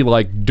 may be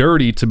like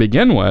dirty to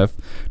begin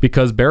with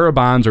because bearer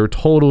bonds are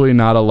totally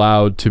not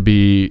allowed to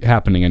be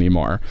happening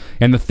anymore.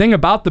 And the thing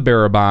about the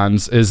bearer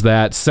bonds is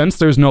that since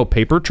there's no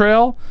paper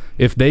trail,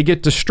 if they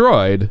get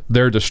destroyed,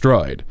 they're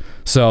destroyed.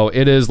 So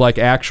it is like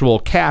actual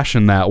cash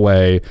in that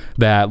way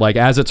that like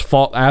as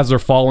they're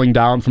falling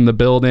down from the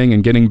building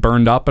and getting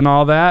burned up and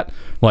all that,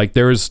 like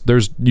there's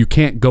you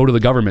can't go to the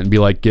government and be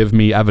like, give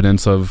me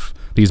evidence of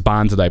these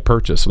bonds that I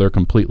purchased. So they're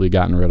completely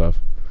gotten rid of.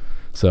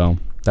 So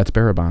that's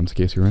bearer bonds in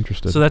case you're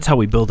interested. So that's how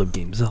we build up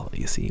Gamezilla,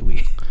 you see.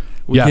 We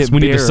yes, we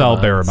need to sell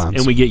bearer bonds.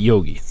 And we get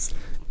yogis.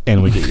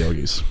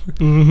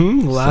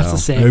 Lots of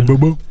salmon. Hey,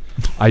 boo-boo.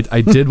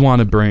 I did want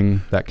to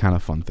bring that kind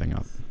of fun thing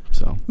up.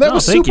 So That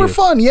was thank super you.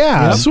 fun.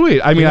 Yeah.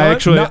 sweet. I mean, know I what?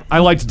 actually I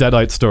liked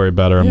Deadite's story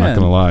better. I'm not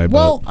gonna lie.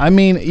 Well, I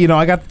mean,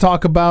 I got to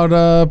talk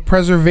about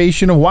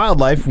preservation of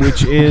wildlife,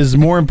 which is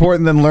more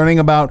important than learning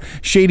about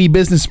shady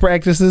business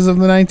practices of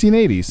the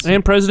 1980s.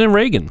 And President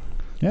Reagan.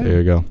 but there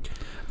you go.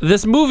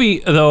 This movie,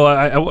 though,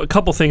 a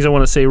couple things I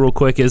want to say real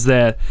quick is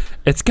that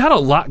it's got a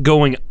lot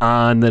going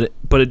on,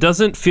 but it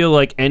doesn't feel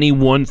like any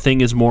one thing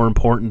is more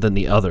important than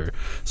the other.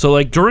 So,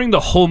 like, during the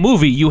whole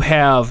movie, you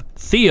have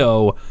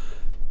Theo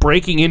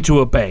breaking into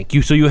a bank.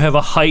 So you have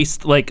a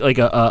heist, like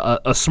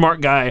a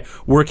smart guy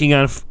working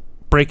on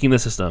breaking the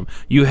system.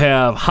 You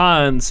have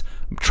Hans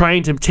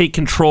trying to take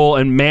control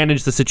and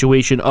manage the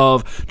situation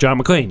of John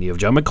McClane. You have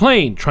John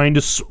McClane trying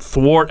to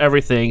thwart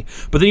everything,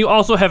 but then you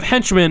also have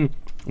henchmen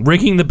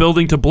rigging the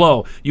building to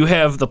blow. You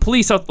have the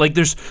police out. Like,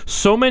 there's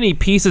so many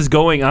pieces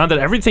going on that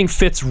everything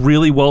fits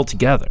really well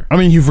together. I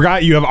mean, you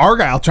forgot you have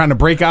Argyle trying to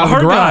break out of the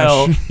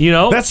Argyle,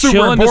 garage. that's super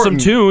chilling to some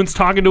important. tunes,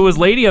 talking to his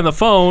lady on the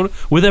phone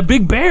with a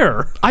big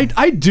bear.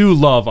 I do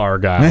love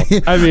Argyle.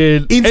 I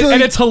mean,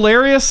 and it's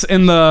hilarious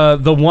in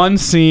the one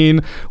scene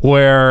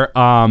where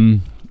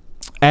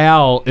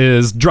Al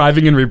is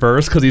driving in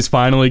reverse because he's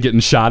finally getting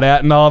shot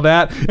at and all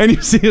that, and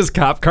you see his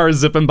cop car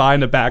zipping by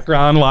in the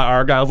background while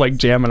Argyle's like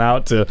jamming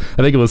out to, I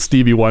think it was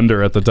Stevie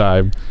Wonder at the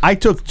time. I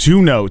took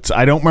 2 notes.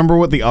 I don't remember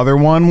what the other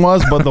one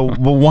was, but the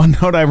one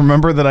note I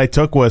remember that I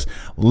took was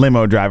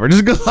limo driver,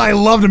 just because I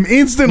loved him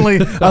instantly.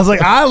 I was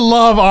like, I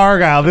love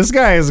Argyle. This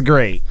guy is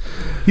great.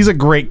 He's a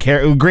great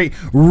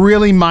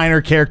really minor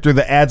character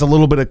that adds a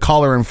little bit of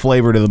color and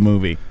flavor to the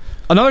movie.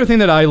 Another thing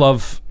that I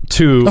love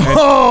too.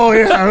 Oh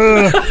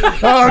yeah,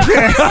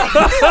 okay.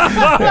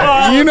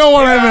 You know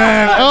what I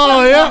meant.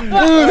 Oh yeah,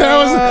 ooh,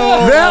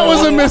 that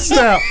was a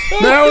misstep.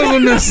 That was a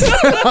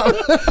misstep.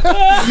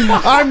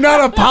 I'm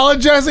not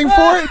apologizing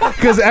for it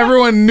because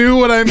everyone knew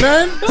what I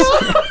meant.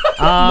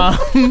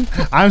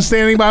 I'm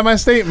standing by my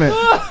statement.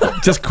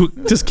 Just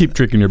keep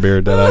drinking your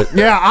beer, Deadite.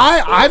 Yeah,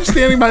 I'm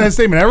standing by that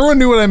statement. Everyone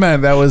knew what I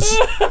meant. That was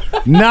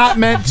not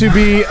meant to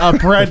be a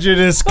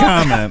prejudiced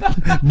comment,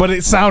 but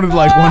it sounded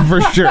like one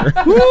for sure.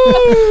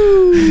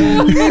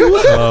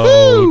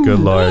 Oh, good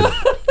Lord.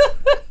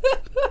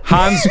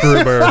 Hans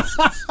Gruber.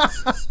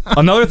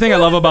 Another thing I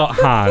love about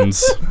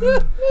Hans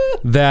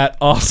that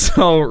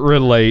also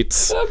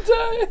relates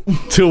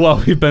to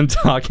what we've been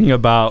talking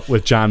about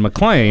with John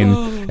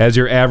McClane as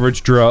your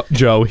average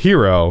Joe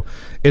hero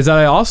is that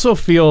I also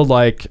feel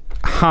like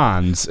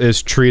Hans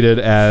is treated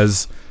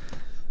as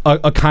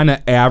a kind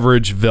of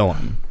average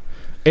villain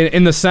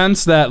in the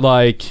sense that,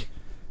 like,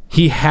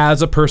 he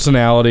has a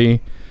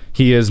personality.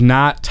 He is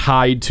not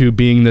tied to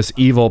being this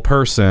evil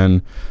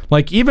person.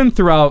 Like, even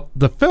throughout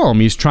the film,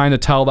 he's trying to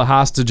tell the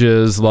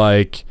hostages,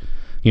 like,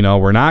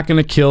 we're not going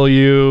to kill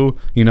you.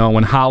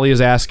 When Holly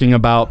is asking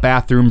about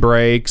bathroom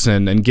breaks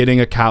and getting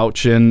a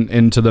couch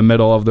into the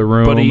middle of the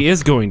room. But he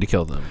is going to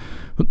kill them.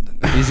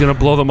 He's going to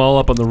blow them all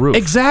up on the roof.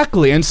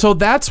 Exactly. And so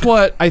that's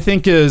what I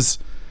think is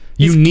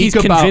unique he's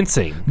about...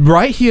 convincing.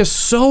 Right? He is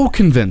so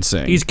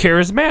convincing. He's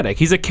charismatic.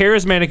 He's a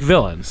charismatic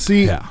villain.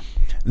 See... Yeah.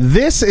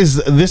 This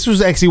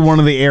was actually one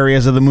of the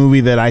areas of the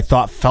movie that I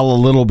thought fell a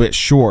little bit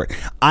short.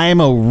 I am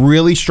a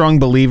really strong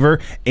believer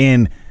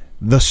in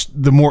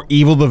the more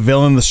evil the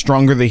villain, the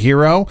stronger the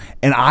hero,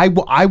 and I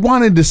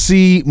wanted to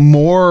see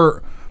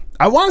more.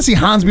 I want to see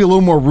Hans be a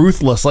little more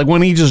ruthless. Like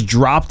when he just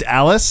dropped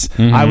Alice,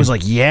 I was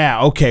like,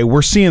 yeah, okay,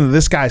 we're seeing that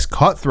this guy's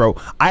cutthroat.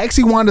 I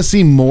actually wanted to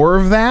see more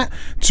of that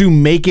to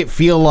make it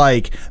feel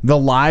like the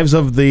lives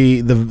of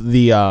the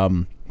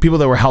people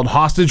that were held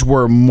hostage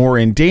were more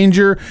in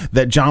danger,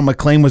 that John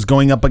McClane was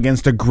going up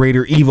against a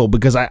greater evil,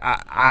 because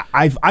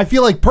I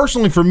feel like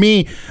personally for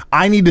me,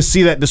 I need to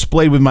see that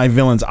displayed with my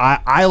villains.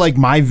 I like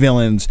my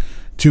villains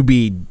to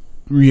be,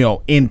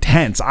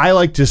 intense. I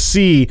like to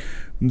see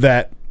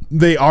that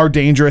they are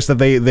dangerous, that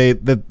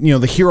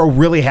the hero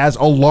really has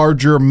a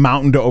larger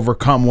mountain to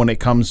overcome when it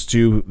comes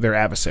to their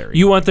adversary.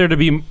 You want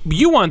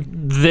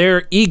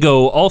their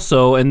ego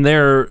also and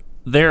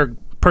their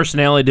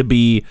personality to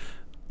be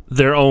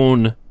their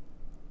own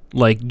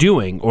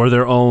doing, or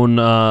their own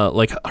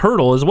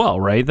hurdle as well,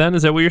 right? Then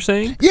is that what you're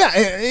saying? Yeah,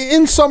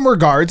 in some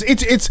regards,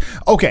 it's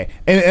okay.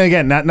 And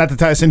again, not to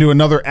tie us into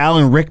another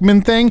Alan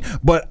Rickman thing,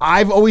 but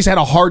I've always had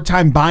a hard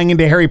time buying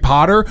into Harry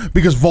Potter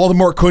because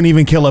Voldemort couldn't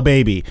even kill a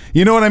baby.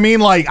 You know what I mean?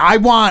 Like I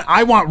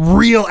want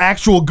real,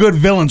 actual good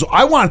villains.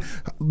 I want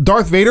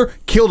Darth Vader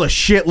killed a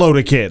shitload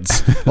of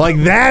kids. Like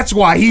that's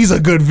why he's a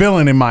good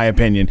villain, in my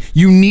opinion.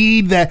 You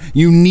need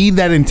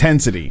that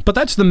intensity. But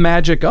that's the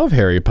magic of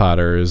Harry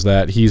Potter, is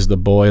that he's the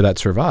boy that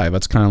survived.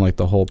 That's kind of like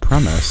the whole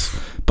premise.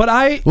 But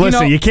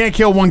listen, you can't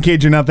kill one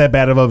kid. You're not that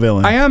bad of a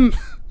villain. I am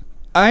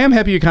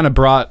happy you kind of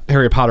brought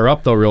Harry Potter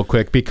up though, real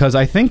quick, because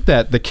I think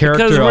that the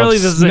character because really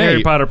of this is a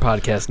Harry Potter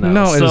podcast now.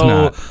 No, it is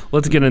not.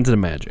 Let's get into the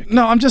magic.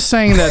 No, I'm just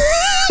saying that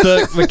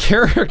the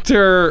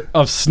character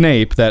of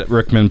Snape that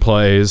Rickman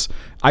plays,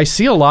 I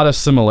see a lot of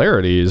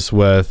similarities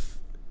with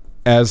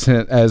as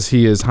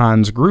he is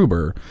Hans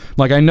Gruber.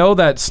 Like, I know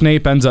that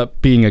Snape ends up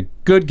being a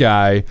good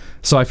guy,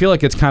 so I feel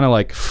like it's kind of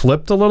like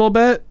flipped a little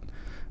bit,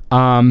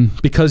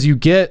 because you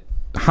get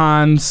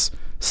Hans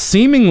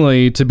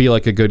seemingly to be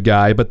like a good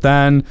guy, but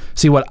then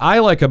see what I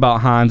like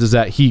about Hans is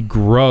that he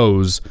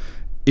grows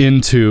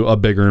into a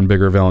bigger and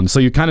bigger villain. So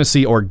you kind of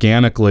see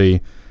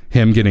organically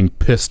him getting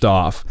pissed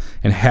off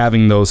and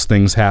having those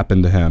things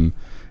happen to him,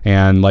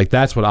 and like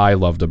that's what I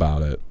loved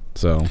about it.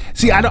 So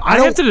see, I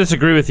I have to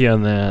disagree with you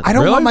on that. I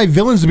don't want my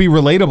villains to be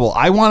relatable.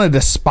 I want to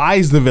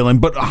despise the villain,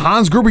 but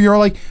Hans Gruber, you're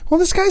like, well,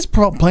 this guy's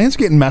plan's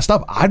getting messed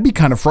up. I'd be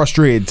kind of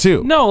frustrated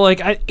too. No, like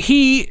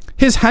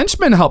his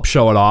henchmen help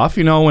show it off.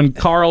 You know, when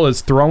Carl is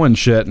throwing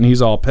shit and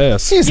he's all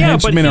pissed. His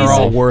henchmen are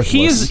all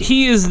worthless.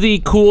 He is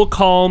the cool,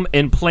 calm,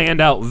 and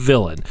planned out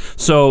villain.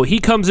 So he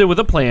comes in with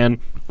a plan,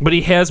 but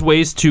he has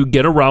ways to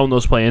get around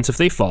those plans if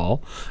they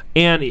fall,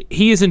 and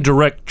he is in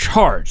direct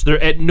charge.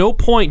 There, at no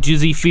point do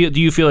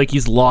you feel like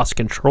he's lost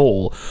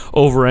control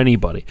over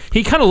anybody.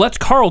 He kind of lets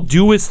Carl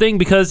do his thing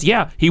because,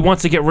 he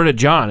wants to get rid of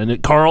John,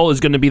 and Carl is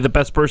going to be the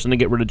best person to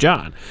get rid of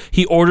John.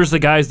 He orders the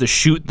guys to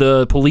shoot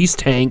the police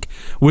tank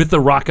with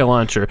the rocket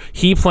launcher.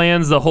 He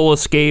plans the whole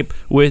escape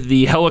with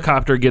the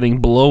helicopter getting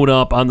blown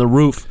up on the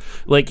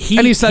roof. Like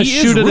and he says,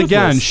 "Shoot it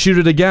again, shoot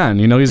it again."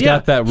 You know, he's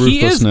got that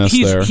ruthlessness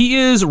there. He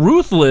is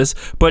ruthless,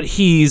 but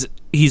he's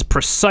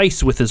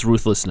precise with his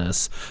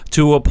ruthlessness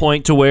to a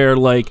point to where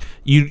like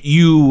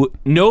you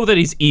know that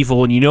he's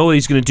evil and you know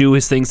he's going to do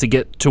his things to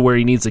get to where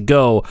he needs to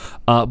go,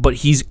 but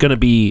he's going to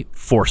be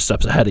 4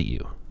 steps ahead of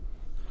you.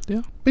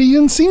 Yeah, but he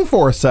didn't seem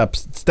 4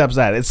 steps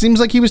at it. It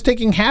seems like he was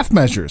taking half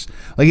measures.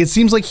 Like it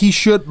seems like he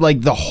should,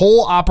 like the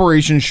whole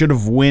operation should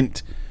have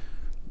went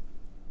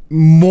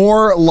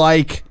more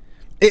like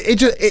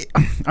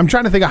I'm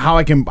trying to think of how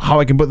I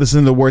can put this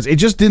into words. It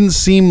just didn't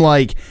seem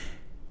like.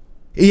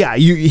 Yeah,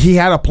 he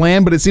had a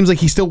plan, but it seems like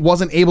he still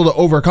wasn't able to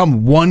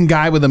overcome one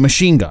guy with a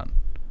machine gun.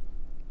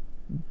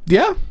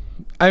 Yeah,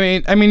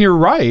 I mean, you're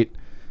right.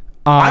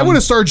 I would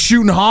have started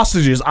shooting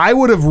hostages. I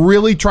would have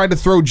really tried to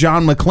throw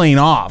John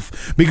McClane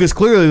off because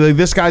clearly, like,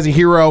 this guy's a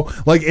hero.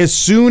 Like as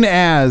soon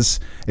as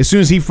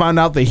he found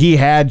out that he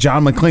had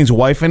John McClane's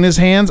wife in his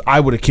hands,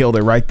 I would have killed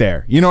her right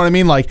there. You know what I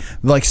mean? Like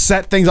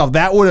set things off.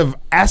 That would have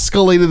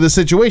escalated the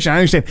situation. I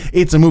understand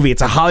it's a movie.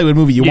 It's a Hollywood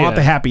movie. You want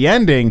the happy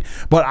ending,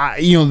 but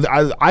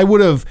I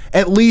would have,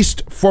 at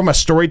least from a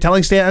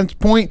storytelling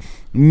standpoint,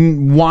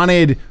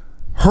 wanted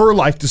her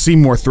life to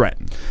seem more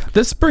threatened.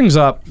 This brings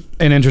up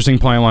an interesting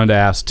point I wanted to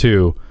ask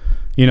too.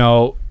 You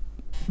know,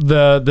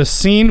 the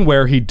scene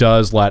where he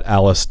does let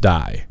Ellis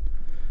die.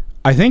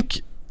 I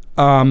think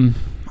I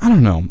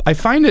don't know. I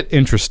find it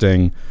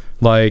interesting,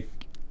 like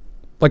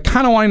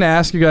kind of wanting to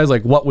ask you guys,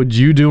 like, what would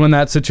you do in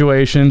that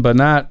situation? But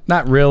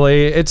not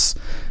really. I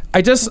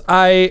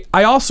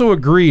also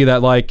agree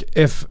that like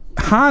if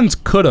Hans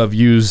could have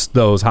used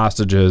those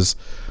hostages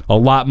a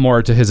lot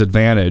more to his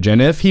advantage,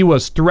 and if he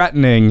was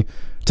threatening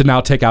to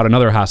now take out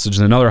another hostage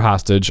and another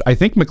hostage, I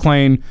think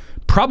McClane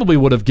probably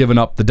would have given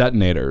up the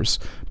detonators.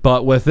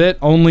 But with it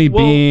only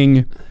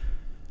being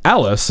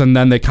Ellis, and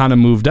then they kind of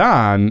moved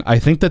on, I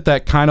think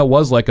that kind of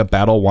was like a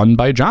battle won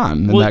by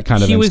John in that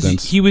kind of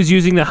instance. He was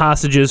using the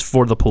hostages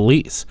for the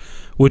police,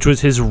 which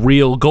was his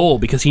real goal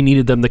because he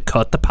needed them to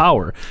cut the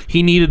power.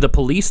 He needed the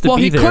police to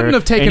be there. Well, he couldn't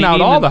have taken out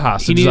all the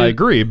hostages, I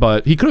agree,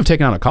 but he could have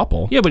taken out a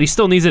couple. Yeah, but he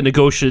still needs a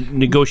negotiating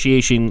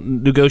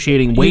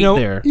weight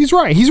there. He's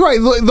right.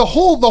 The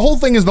whole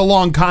thing is the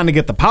long con to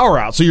get the power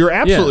out, so you're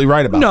absolutely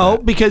right about that. No,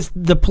 because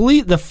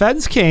the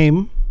feds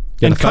came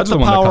and cut the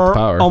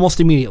power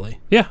almost immediately.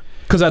 Yeah.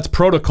 Because that's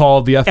protocol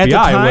of the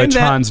FBI, which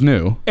Hans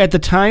knew. At the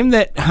time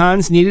that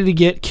Hans needed to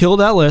get killed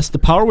Ellis, the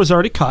power was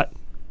already cut.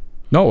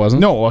 No, it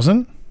wasn't. No, it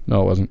wasn't.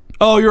 No, it wasn't.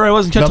 Oh, you're right. It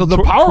wasn't cut till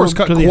the power was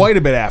cut quite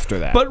a bit after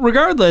that. But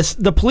regardless,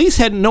 the police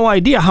had no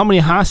idea how many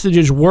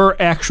hostages were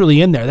actually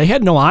in there. They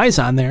had no eyes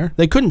on there.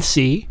 They couldn't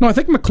see. No, I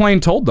think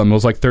McClane told them it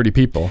was like 30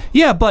 people.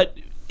 Yeah, but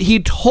he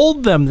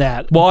told them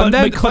that. Well, but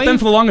then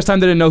for the longest time,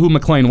 they didn't know who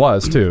McClane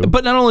was, too.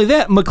 But not only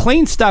that,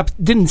 McClane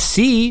didn't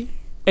see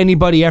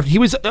anybody after. He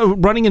was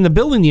running in the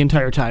building the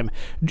entire time.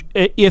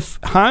 If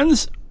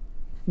Hans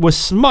was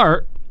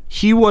smart,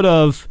 he would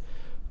have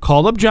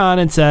called up John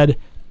and said,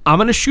 I'm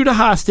going to shoot a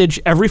hostage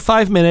every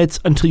 5 minutes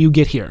until you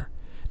get here.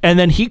 And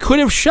then he could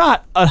have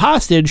shot a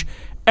hostage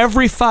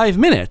every 5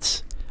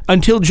 minutes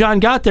until John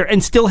got there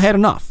and still had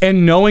enough.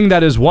 And knowing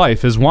that his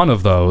wife is one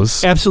of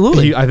those,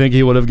 absolutely, I think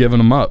he would have given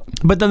him up.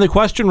 But then the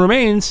question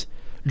remains,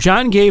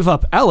 John gave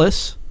up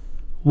Ellis.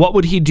 What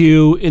would he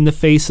do in the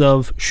face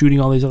of shooting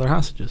all these other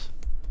hostages?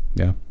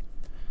 Yeah.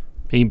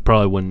 He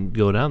probably wouldn't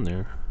go down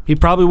there. He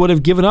probably would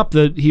have given up.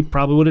 He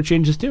probably would have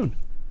changed his tune.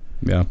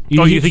 Yeah.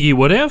 You think he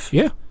would have?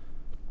 Yeah.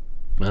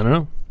 I don't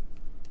know.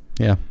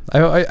 Yeah.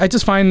 I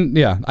just find,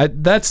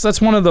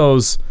 that's one of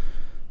those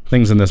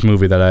things in this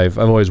movie that I've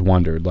always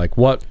wondered,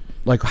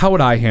 how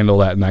would I handle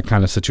that in that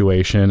kind of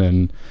situation?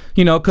 And,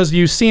 because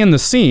you see in the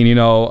scene,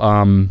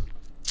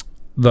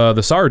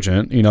 the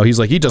sergeant, he's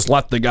like, he just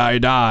let the guy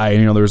die.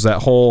 And, there's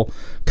that whole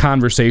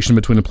conversation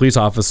between the police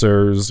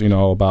officers,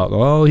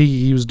 about,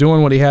 he was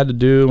doing what he had to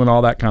do and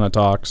all that kind of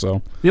talk.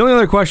 So the only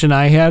other question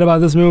I had about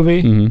this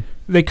movie,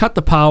 they cut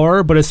the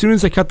power, but as soon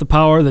as they cut the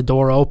power, the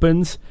door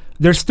opens.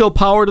 There's still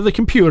power to the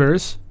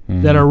computers.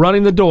 that are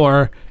running the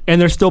door,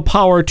 and there's still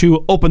power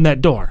to open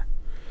that door.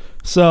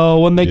 So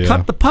when they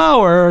cut the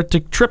power to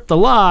trip the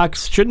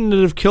locks, shouldn't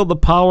it have killed the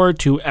power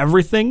to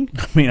everything?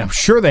 I mean, I'm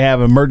sure they have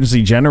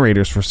emergency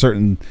generators for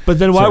certain. But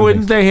then why certain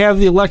wouldn't things. they have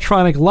the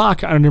electronic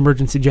lock on an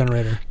emergency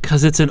generator?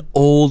 Because it's an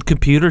old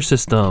computer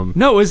system.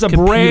 No, it's a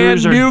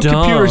Computers brand are new dumb.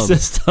 computer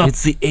system.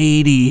 It's the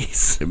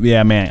 80s.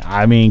 Yeah, man.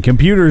 I mean,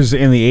 computers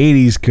in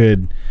the 80s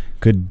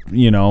could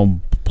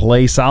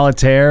play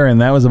solitaire,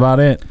 and that was about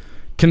it.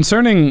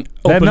 Concerning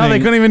No, opening, they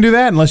couldn't even do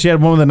that unless you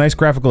had one with a nice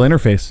graphical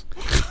interface.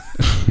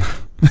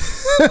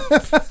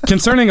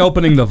 concerning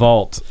opening the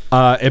vault,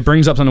 it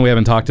brings up something we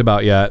haven't talked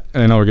about yet,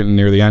 and I know we're getting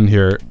near the end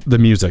here. The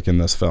music in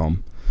this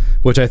film,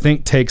 which I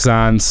think takes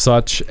on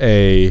such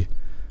a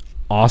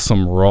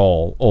awesome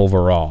role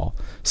overall.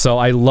 So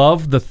I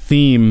love the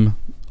theme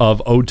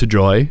of "Ode to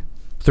Joy"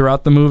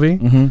 throughout the movie.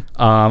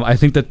 I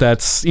think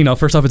that's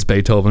first off, it's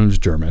Beethoven, who's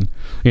German,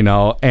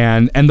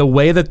 and the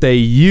way that they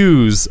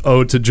use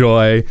 "Ode to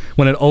Joy"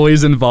 when it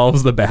always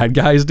involves the bad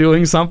guys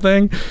doing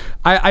something,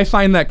 I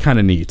find that kind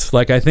of neat.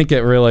 Like, I think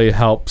it really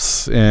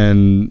helps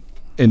in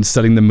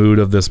setting the mood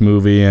of this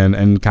movie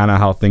and kind of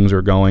how things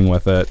are going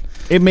with it.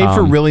 It made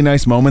for really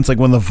nice moments, like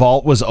when the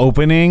vault was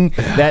opening.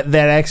 That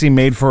actually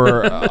made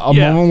for a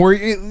moment where,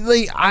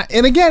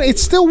 and again,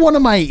 it's still one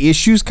of my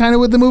issues kind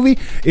of with the movie.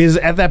 Is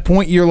at that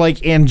point you're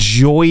like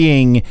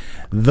enjoying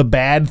the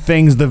bad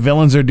things the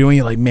villains are doing.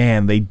 You're like,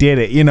 man, they did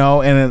it,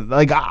 And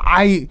like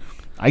I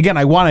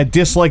want to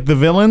dislike the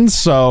villains,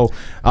 so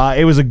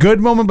it was a good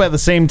moment, but at the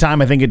same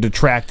time, I think it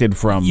detracted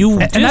from.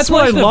 And that's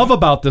what I love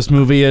about this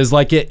movie is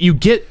like it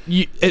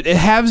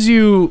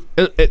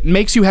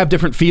makes you have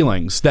different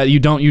feelings that you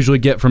don't usually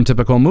get from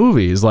typical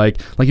movies. Like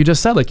you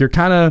just said, you're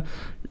kind of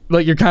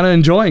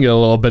enjoying it a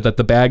little bit that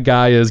the bad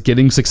guy is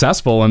getting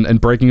successful and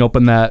breaking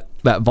open that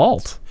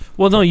vault.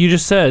 Well, no, you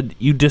just said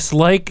you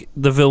dislike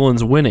the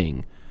villains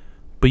winning,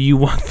 but you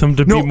want them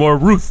to be more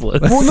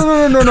ruthless.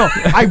 Well, no.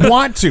 I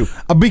want to,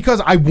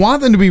 because I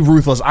want them to be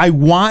ruthless. I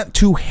want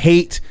to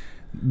hate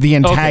the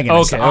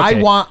antagonist. Okay.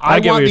 I want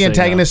the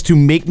antagonist to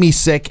make me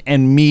sick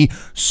and me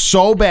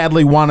so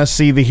badly want to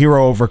see the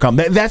hero overcome.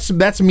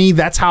 That's me.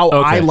 That's how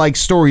I like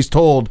stories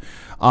told.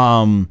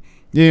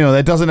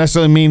 That doesn't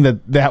necessarily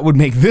mean that would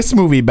make this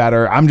movie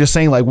better. I'm just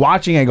saying, like,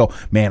 watching, I go,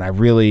 man, I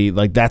really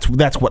like that's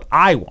what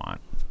I want.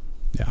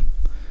 Yeah.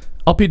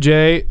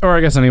 LPJ, or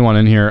I guess anyone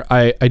in here,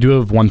 I do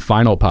have one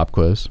final pop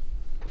quiz.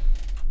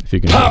 If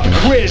you can. Pop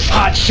quiz,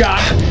 hot shot.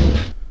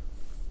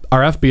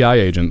 Our FBI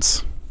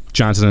agents,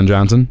 Johnson &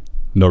 Johnson,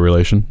 no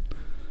relation.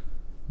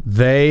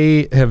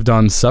 They have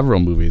done several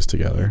movies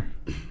together.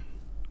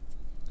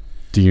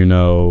 Do you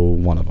know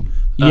one of them?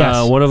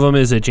 Yes. One of them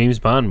is a James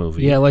Bond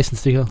movie. Yeah,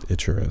 License to Kill. It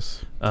sure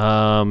is.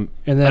 And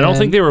then I don't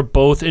think they were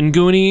both in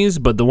Goonies,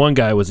 but the one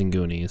guy was in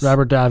Goonies.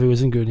 Robert Davi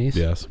was in Goonies.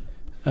 Yes.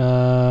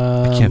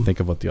 I can't think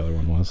of what the other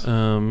one was.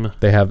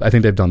 I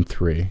think they've done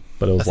 3,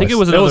 but it was. I think it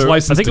was another.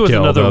 License I think to it was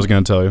Kill, another. I was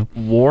going to tell you.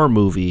 War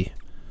movie.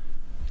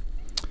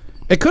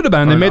 It could have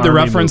been. They Or made an the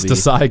army reference movie.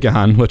 to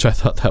Saigon, which I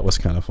thought that was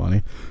kind of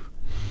funny.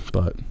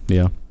 But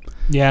yeah.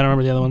 Yeah, I don't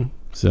remember the other one.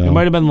 So It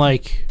might have been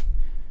like,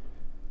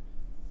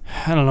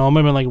 I don't know, it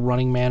might have been like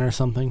Running Man or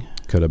something.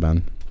 could have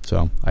been.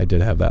 So I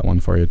did have that one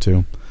for you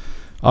too.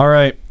 All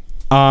right.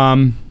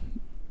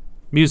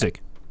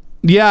 Music.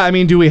 Yeah, I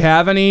mean, do we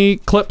have any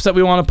clips that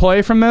we want to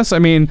play from this? I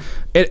mean,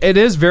 it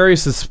is very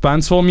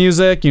suspenseful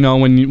music.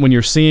 When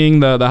you're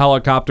seeing the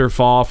helicopter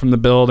fall from the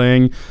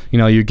building,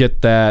 you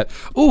get that.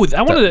 Ooh,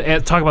 I wanted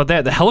to talk about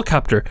that. The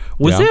helicopter,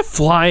 was Yeah. it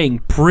flying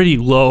pretty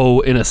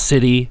low in a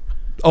city?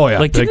 Oh yeah,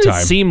 Like, big didn't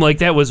time. it seem like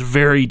that was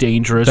very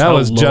dangerous? That how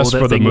was low just that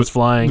for the thing was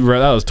flying.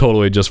 That was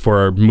totally just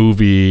for a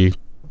movie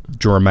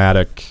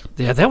dramatic.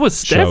 Yeah, that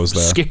shows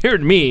there.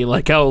 scared me.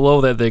 Like how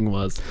low that thing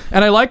was.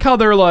 And I like how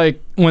they're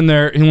like when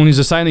he's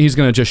deciding he's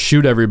going to just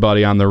shoot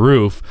everybody on the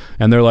roof,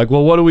 and they're like,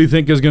 well, what do we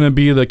think is going to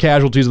be the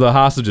casualties of the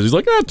hostages? He's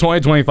like,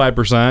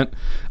 20-25%.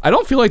 I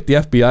don't feel like the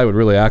FBI would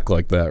really act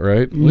like that,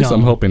 right? At least No,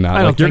 I'm hoping not.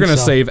 I Like, don't you're think going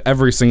to so. save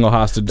every single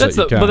hostage that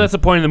you can. But that's the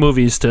point of the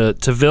movie, is to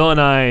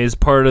villainize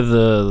part of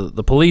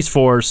the police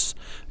force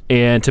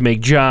and to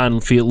make John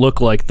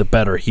look like the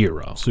better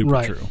hero.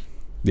 Right.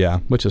 Yeah,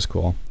 which is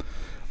cool.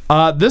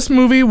 This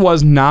movie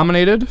was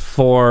nominated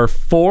for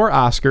 4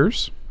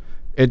 Oscars.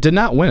 It did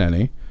not win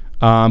any,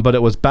 but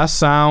it was Best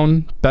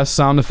Sound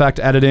Effect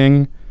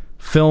Editing,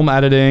 Film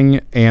Editing,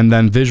 and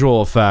then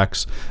Visual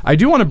Effects. I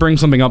do want to bring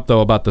something up,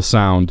 though, about the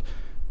sound,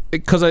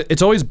 because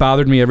it's always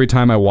bothered me every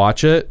time I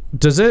watch it.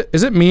 Is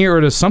it me, or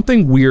does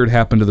something weird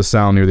happen to the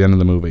sound near the end of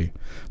the movie?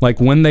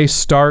 Like when they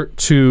start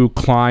to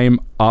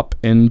climb up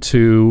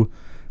into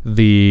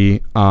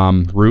the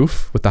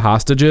roof with the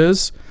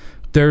hostages,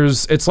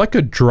 it's like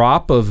a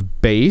drop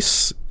of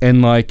bass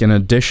and like an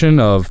addition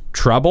of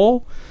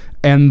treble,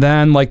 and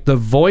then like the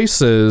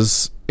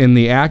voices in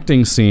the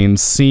acting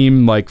scenes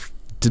seem like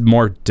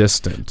more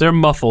distant. They're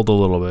muffled a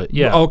little bit.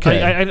 Yeah.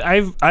 Okay.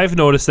 I've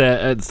noticed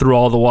that through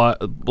all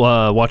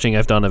the watching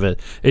I've done of it.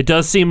 It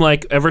does seem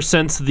like ever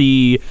since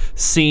the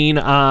scene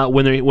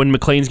when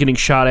McClane's getting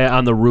shot at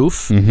on the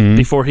roof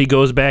before he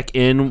goes back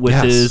in with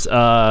his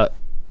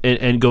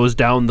and goes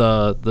down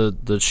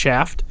the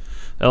shaft,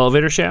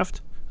 elevator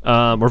shaft.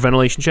 Or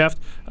ventilation shaft.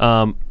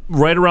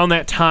 Right around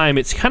that time,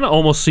 it's kind of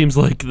almost seems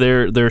like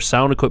their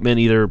sound equipment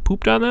either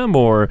pooped on them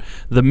or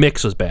the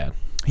mix was bad.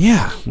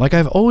 Yeah, like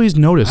I've always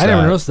noticed. I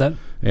never noticed that.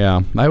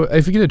 Yeah,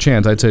 if you get a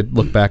chance, I'd say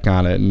look back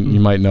on it, and you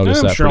might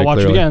notice that. I'm sure I'll watch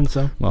clearly. it again.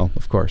 So, well,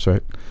 of course,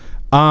 right?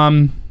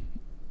 I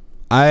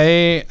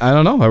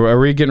don't know. Are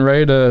we getting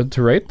ready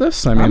to rate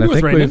this? I mean, I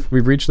think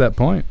we've reached that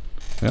point.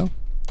 Yeah.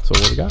 So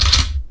what do we got?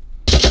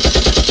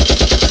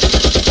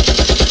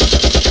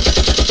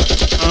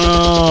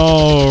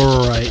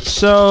 All right.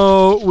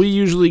 So we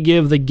usually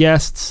give the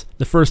guests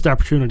the first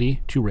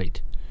opportunity to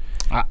rate.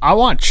 I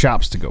want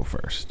Chops to go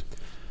first.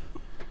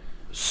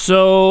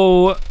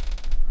 So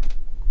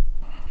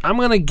I'm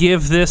going to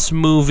give this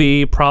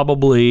movie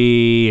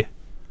probably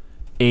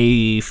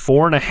a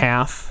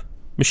 4.5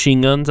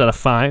 machine guns out of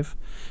 5.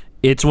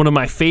 It's one of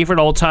my favorite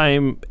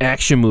all-time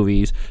action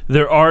movies.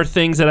 There are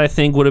things that I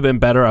think would have been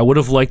better. I would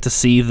have liked to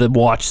see the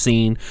watch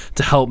scene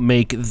to help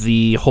make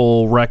the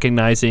whole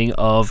recognizing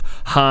of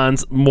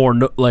Hans more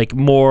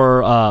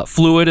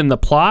fluid in the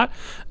plot.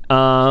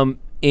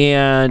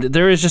 And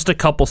there is just a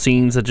couple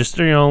scenes that just,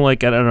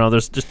 like, I don't know,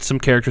 there's just some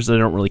characters that I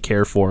don't really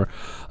care for.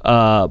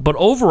 But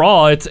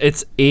overall,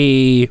 it's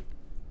a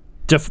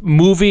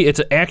movie. It's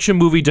an action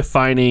movie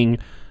defining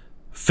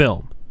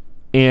film.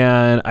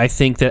 And I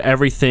think that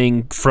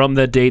everything from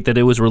the date that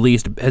it was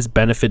released has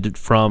benefited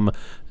from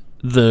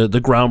the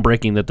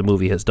groundbreaking that the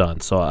movie has done.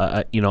 So,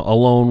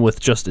 alone with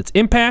just its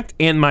impact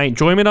and my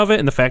enjoyment of it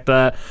and the fact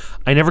that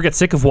I never get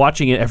sick of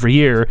watching it every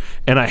year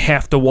and I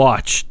have to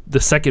watch the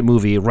second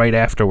movie right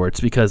afterwards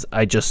because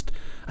I don't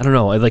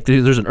know,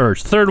 there's an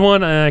urge. Third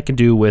one I can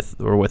do with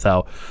or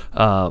without.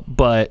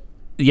 But,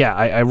 yeah,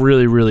 I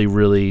really, really,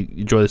 really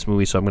enjoy this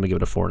movie, so I'm going to give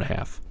it a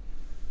 4.5.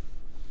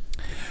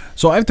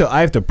 So I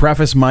have to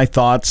preface my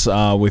thoughts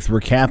with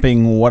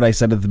recapping what I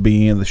said at the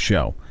beginning of the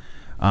show.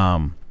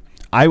 I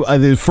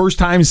the first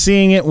time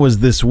seeing it was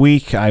this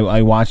week.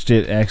 I watched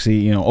it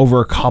actually,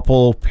 over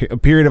a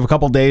period of a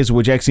couple days,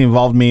 which actually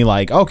involved me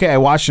I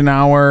watched an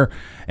hour,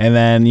 and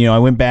then I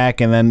went back,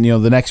 and then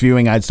the next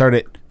viewing I'd start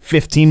it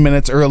 15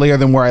 minutes earlier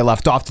than where I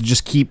left off to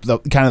just keep the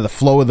kind of the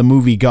flow of the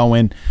movie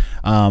going.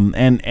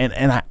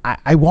 And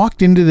I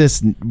walked into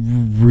this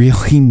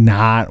really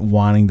not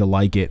wanting to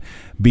like it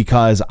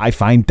because I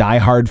find Die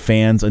Hard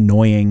fans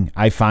annoying.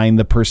 I find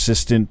the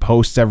persistent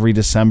posts every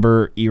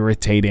December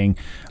irritating.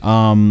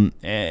 And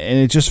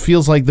it just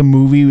feels like the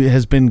movie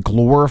has been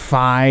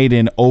glorified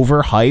and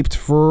overhyped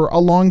for a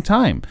long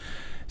time.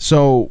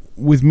 So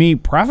with me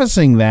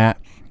prefacing that,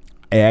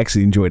 I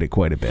actually enjoyed it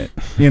quite a bit,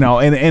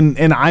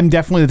 and I'm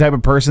definitely the type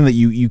of person that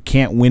you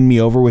can't win me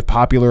over with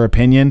popular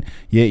opinion.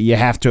 You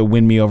have to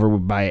win me over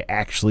by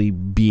actually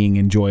being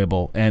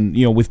enjoyable. And,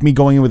 with me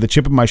going in with a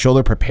chip on my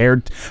shoulder,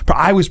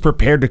 I was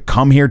prepared to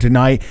come here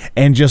tonight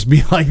and just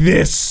be like,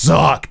 this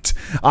sucked.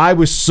 I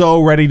was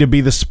so ready to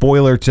be the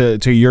spoiler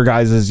to your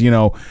guys'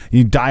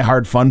 Die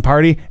Hard fun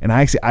party. And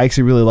I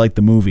actually really liked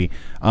the movie.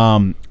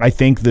 I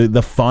think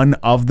the fun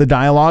of the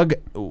dialogue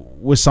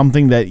was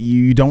something that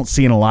you don't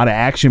see in a lot of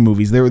action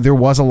movies. There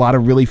was a lot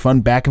of really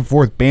fun back and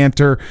forth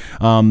banter.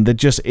 That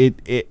just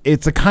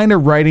it's a kind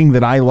of writing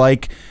that I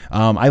like.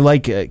 I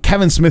like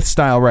Kevin Smith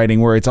style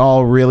writing where it's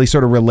all really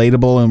sort of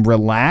relatable and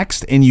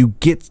relaxed, and you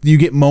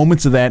get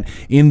moments of that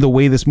in the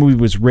way this movie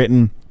was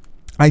written.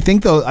 I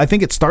think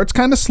it starts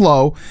kind of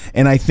slow,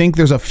 and I think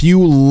there's a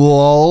few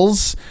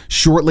lulls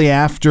shortly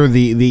after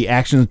the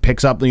action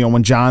picks up.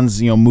 When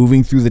John's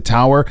moving through the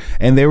tower,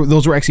 and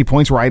those were actually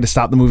points where I had to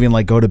stop the movie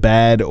and go to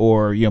bed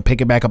or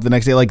pick it back up the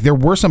next day. There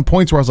were some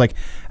points where I was like,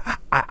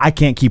 I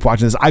can't keep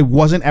watching this. I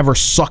wasn't ever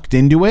sucked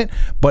into it,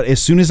 but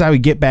as soon as I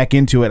would get back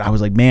into it, I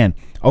was like, man,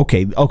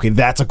 okay,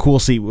 that's a cool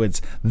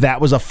sequence. That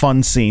was a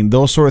fun scene.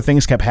 Those sort of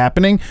things kept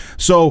happening.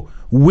 So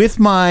with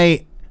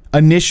my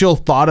initial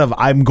thought of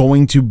I'm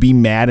going to be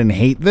mad and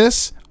hate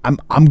this,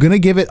 I'm gonna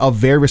give it a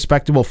very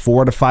respectable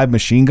 4 to 5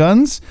 machine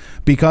guns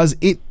because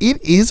it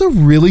is a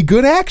really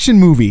good action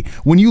movie.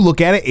 When you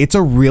look at it, it's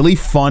a really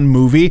fun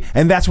movie,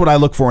 and that's what I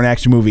look for in an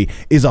action movie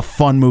is a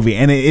fun movie.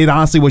 And it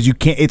honestly was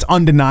it's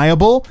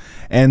undeniable.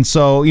 And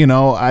so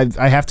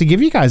I have to give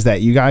you guys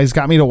that. You guys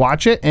got me to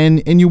watch it,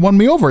 and you won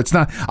me over.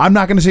 I'm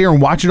not gonna sit here and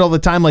watch it all the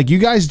time like you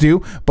guys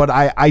do, but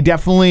I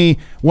definitely,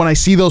 when I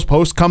see those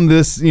posts come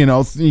this here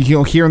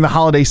in the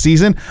holiday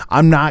season,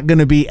 I'm not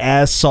gonna be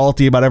as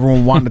salty about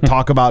everyone wanting to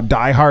talk about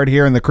Die Hard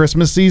here in the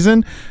Christmas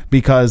season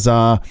because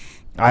I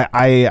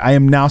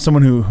am now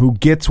someone who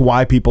gets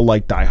why people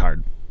like Die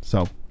Hard.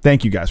 So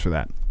thank you guys for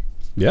that.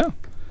 Yeah.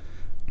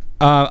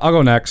 I'll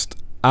go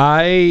next.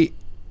 You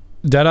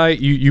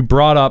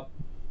brought up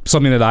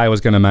something that I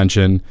was going to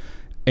mention,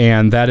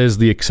 and that is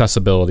the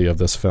accessibility of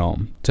this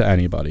film to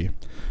anybody.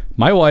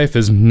 My wife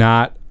is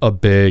not a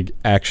big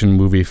action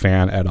movie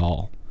fan at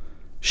all.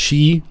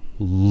 she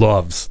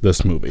loves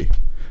this movie.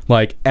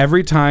 Like,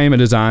 every time it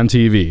is on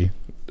TV,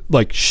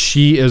 like,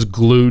 she is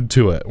glued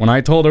to it. When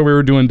I told her we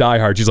were doing Die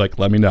Hard, she's like,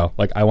 let me know.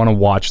 Like, I want to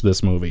watch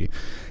this movie.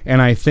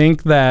 And I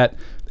think that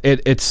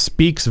it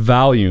speaks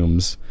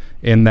volumes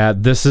in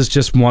that this is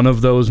just one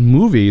of those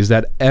movies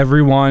that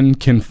everyone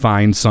can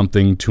find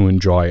something to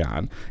enjoy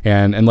on.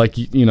 And like,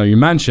 you know, you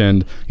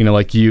mentioned, you know,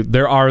 like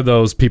there are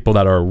those people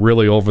that are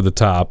really over the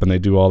top and they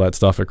do all that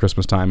stuff at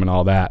Christmas time and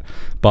all that.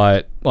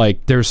 But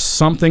like, there's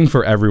something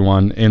for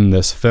everyone in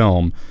this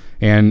film.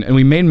 And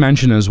we made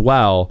mention as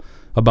well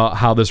about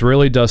how this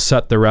really does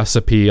set the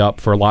recipe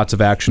up for lots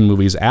of action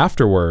movies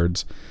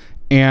afterwards.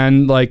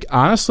 And like,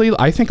 honestly,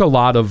 I think a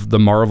lot of the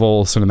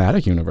Marvel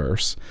Cinematic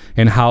Universe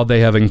and how they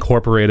have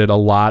incorporated a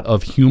lot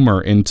of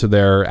humor into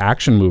their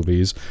action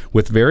movies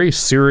with very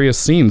serious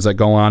scenes that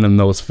go on in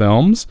those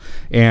films.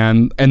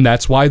 And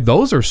that's why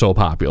those are so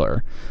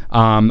popular.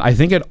 I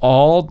think it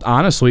all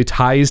honestly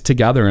ties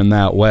together in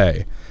that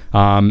way.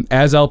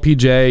 As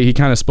LPJ, he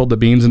kind of spilled the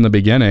beans in the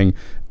beginning.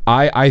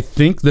 I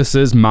think this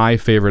is my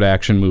favorite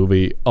action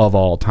movie of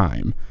all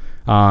time.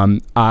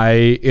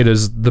 It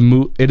is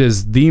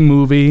the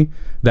movie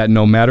that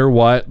no matter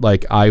what,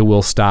 like, I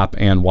will stop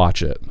and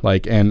watch it.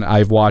 Like, and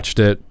I've watched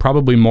it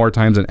probably more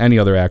times than any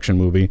other action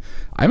movie.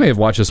 I may have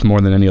watched this more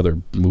than any other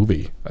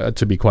movie,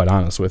 to be quite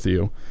honest with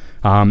you.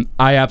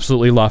 I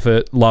absolutely love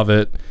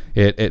it.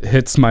 It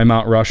hits my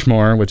Mount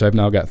Rushmore, which I've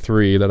now got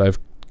 3 that I've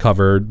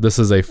covered. This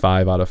is a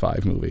 5 out of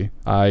 5 movie.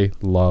 I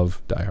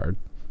love Die Hard.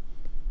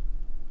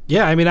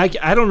 Yeah, I mean, I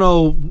don't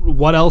know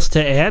what else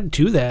to add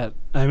to that.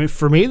 I mean,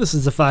 for me, this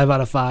is a 5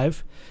 out of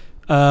 5.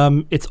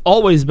 It's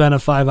always been a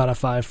 5 out of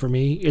 5 for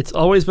me. It's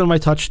always been my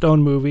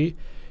touchstone movie.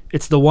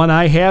 It's the one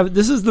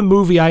this is the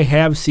movie I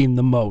have seen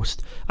the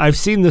most. I've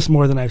seen this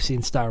more than I've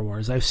seen Star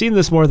Wars. I've seen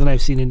this more than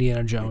I've seen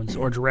Indiana Jones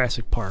or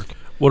Jurassic Park.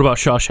 What about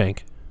Shawshank?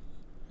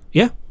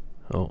 Yeah.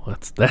 Oh,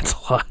 that's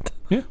a lot.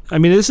 Yeah. I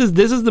mean, this is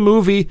the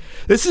movie.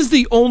 This is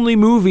the only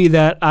movie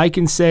that I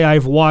can say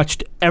I've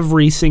watched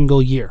every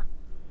single year.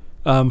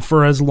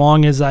 For as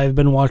long as I've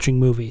been watching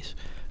movies.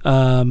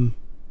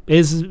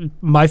 Is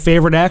my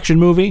favorite action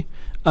movie.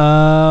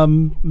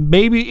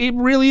 Maybe it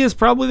really is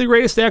probably the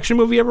greatest action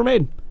movie ever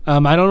made.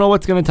 I don't know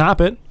what's going to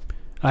top it.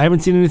 I haven't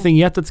seen anything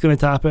yet that's going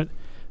to top it.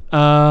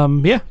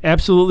 Yeah,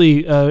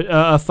 absolutely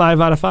a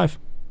 5 out of 5.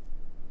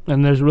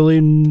 And there's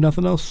really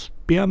nothing else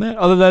beyond that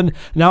other than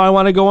now I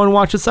want to go and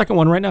watch the second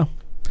one right now.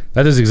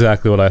 That is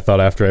exactly what I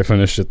thought after I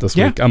finished it this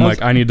week. I'm like,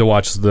 I need to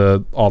watch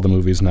all the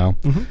movies now.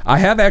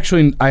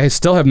 Mm-hmm. I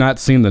still have not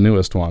seen the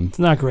newest one. It's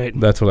not great.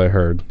 That's what I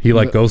heard. He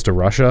goes to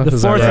Russia. The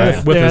fourth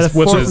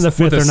and the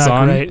fifth are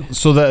not great.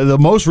 So the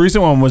most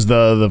recent one was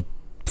the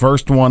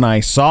first one I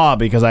saw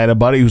because I had a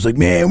buddy who was like,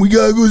 man, we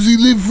gotta go see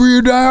Live Free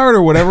or Die Hard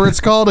or whatever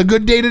it's called. A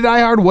Good Day to Die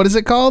Hard. What is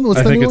it called?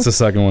 I think it's the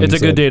second one. It's a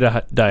Good Day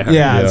to Die Hard.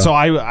 Yeah. So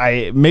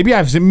I maybe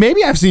I've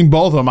seen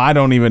both of them. I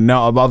don't even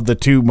know above the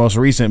 2 most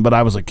recent, but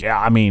I was like, yeah,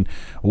 I mean,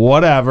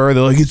 whatever.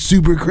 They're like, it's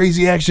super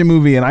crazy action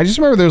movie, and I just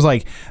remember there's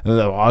like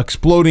the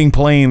exploding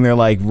plane they're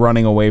like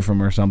running away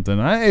from or something.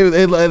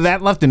 That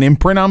left an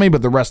imprint on me,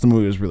 but the rest of the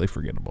movie was really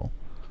forgettable.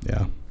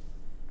 Yeah.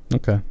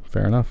 Okay.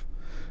 Fair enough.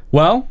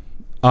 Well,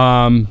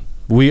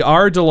 we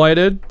are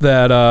delighted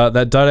that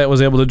Dudette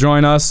was able to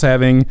join us,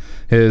 having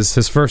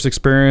his first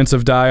experience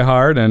of Die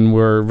Hard, and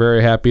we're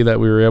very happy that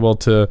we were able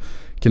to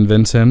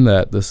convince him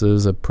that this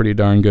is a pretty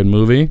darn good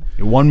movie.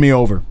 It won me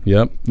over.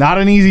 Yep. Not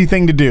an easy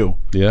thing to do.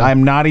 Yeah.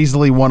 I'm not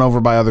easily won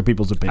over by other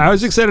people's opinions. I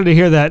was excited to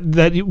hear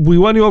that we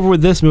won you over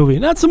with this movie.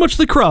 Not so much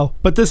The Crow,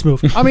 but this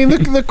movie. I mean,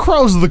 the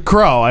Crow's The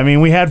Crow. I mean,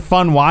 we had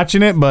fun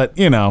watching it, but,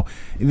 you know,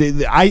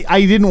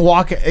 I didn't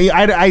walk...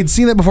 I'd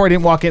seen it before. I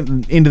didn't walk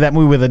into that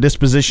movie with a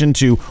disposition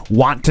to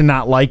want to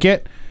not like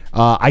it.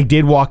 I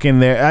did walk in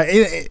there.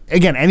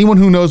 Again, anyone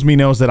who knows me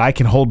knows that I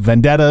can hold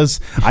vendettas.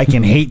 I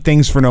can hate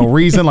things for no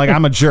reason. Like,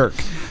 I'm a jerk.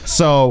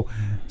 So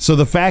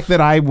the fact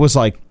that I was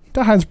like,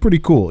 that's pretty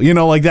cool. You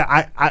know, like that.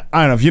 I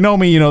don't know. If you know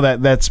me, you know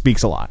that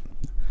speaks a lot.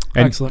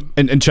 Excellent.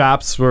 And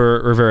Chops,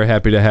 we're very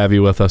happy to have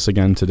you with us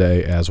again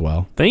today as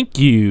well. Thank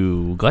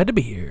you. Glad to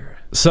be here.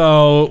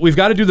 So we've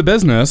got to do the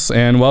business,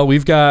 and well,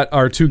 we've got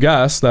our 2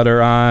 guests that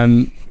are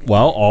on,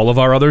 well, all of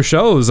our other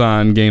shows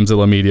on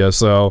Gamezilla Media.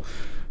 So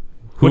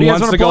who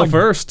wants to go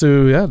first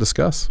to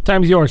discuss?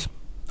 Time's yours.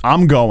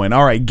 I'm going.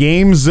 All right.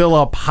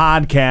 Gamezilla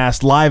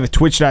podcast live at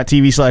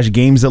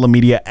twitch.tv/Gamezilla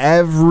Media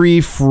every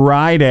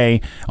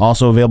Friday.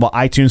 Also available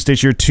iTunes,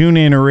 Stitcher,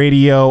 TuneIn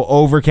Radio,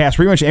 Overcast,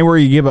 pretty much anywhere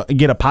you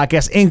get a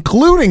podcast,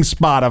 including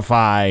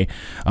Spotify.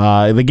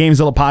 The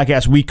Gamezilla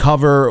podcast, we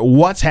cover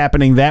what's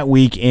happening that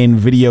week in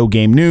video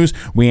game news.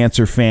 We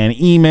answer fan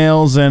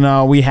emails,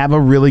 and we have a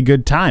really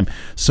good time.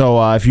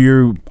 So if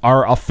you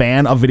are a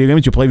fan of video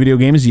games, you play video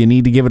games, you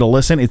need to give it a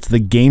listen. It's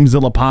the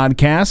Gamezilla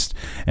podcast,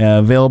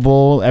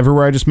 available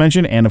everywhere I just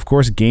mentioned, and of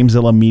course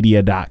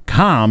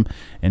GamezillaMedia.com.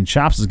 And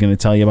Chops is going to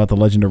tell you about the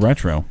Legend of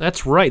Retro.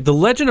 That's right, the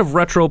Legend of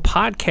Retro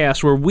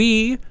podcast, where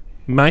we,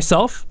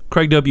 myself,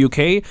 Craig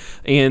WK,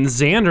 and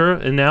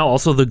Xander, and now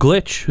also the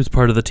Glitch, who's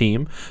part of the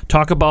team,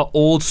 talk about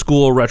old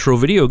school retro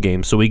video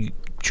games. So we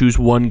choose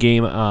one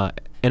game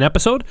an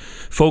episode,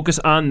 focus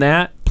on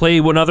that,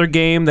 play one other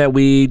game that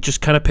we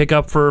just kind of pick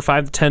up for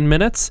 5 to 10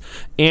 minutes,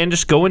 and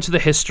just go into the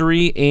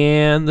history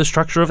and the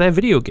structure of that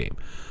video game.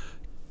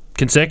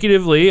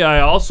 Consecutively,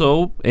 I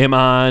also am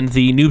on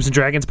the Noobs and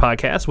Dragons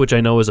podcast, which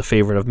I know is a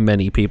favorite of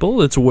many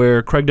people. It's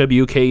where Craig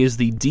WK is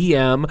the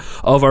DM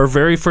of our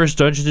very first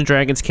Dungeons and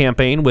Dragons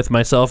campaign with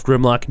myself,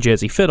 Grimlock, and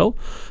Jazzy Fiddle,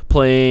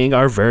 playing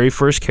our very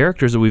first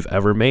characters that we've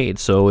ever made.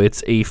 So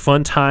it's a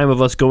fun time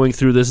of us going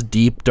through this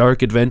deep,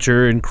 dark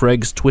adventure in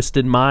Craig's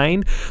twisted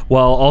mind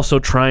while also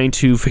trying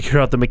to figure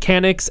out the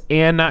mechanics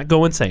and not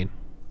go insane.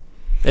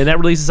 And that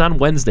releases on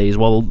Wednesdays,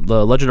 while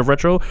the Legend of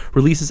Retro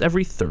releases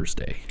every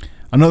Thursday.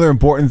 Another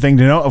important thing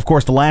to note, of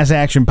course, the Last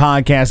Action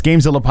Podcast,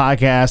 Gamezilla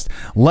Podcast,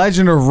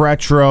 Legend of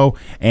Retro,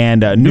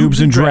 and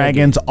Noobs and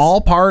Dragons, all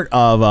part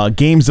of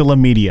Gamezilla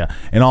Media,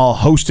 and all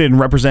hosted and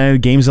represented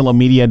at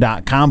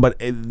GamezillaMedia.com. But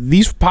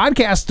these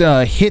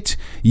podcasts hit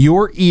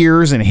your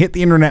ears and hit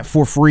the internet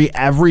for free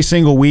every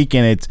single week,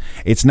 and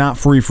it's not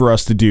free for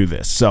us to do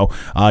this. So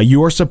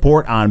your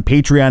support on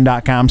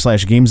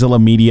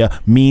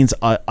Patreon.com/GamezillaMedia means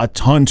a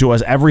ton to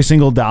us. Every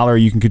single dollar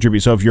you can contribute.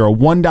 So if you're a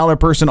 $1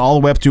 person, all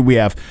the way up to, we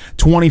have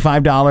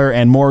 $25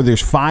 and more. There's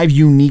 5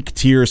 unique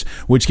tiers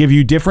which give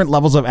you different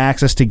levels of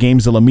access to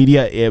Gamezilla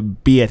Media,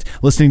 be it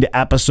listening to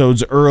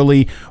episodes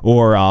early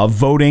or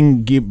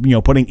voting,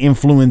 putting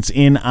influence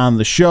in on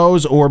the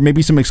shows, or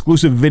maybe some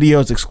exclusive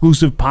videos,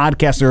 exclusive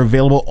podcasts are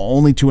available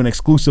only to an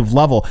exclusive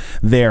level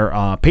there.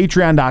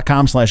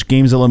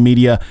 Patreon.com/Gamezilla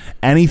Media.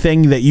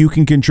 Anything that you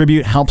can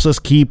contribute helps us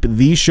keep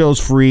these shows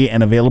free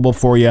and available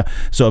for you.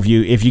 So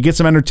if you get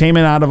some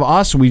entertainment out of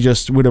us, we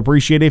just would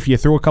appreciate it if you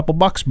throw a couple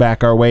bucks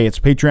back our way. It's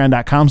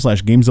patreon.com/Gamezilla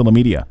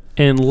Media.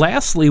 And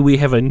lastly, we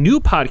have a new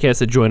podcast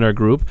that joined our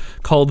group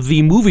called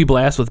The Movie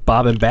Blast with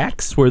Bob and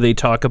Bax, where they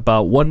talk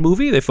about one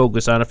movie. They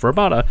focus on it for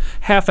about a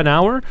half an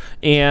hour,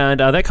 and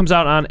that comes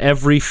out on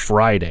every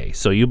Friday.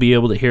 So you'll be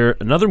able to hear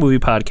another movie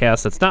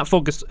podcast that's not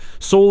focused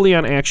solely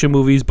on action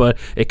movies, but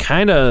it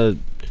kind of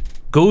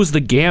goes the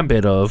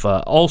gambit of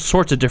all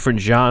sorts of different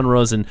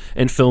genres and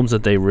films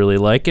that they really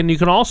like. And you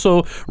can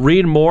also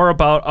read more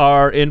about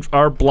our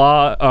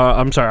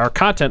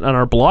content on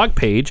our blog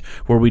page,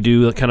 where we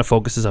do kind of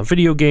focuses on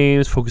video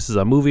games, focuses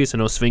on movies. I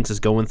know Sphinx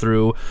is going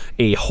through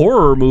a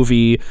horror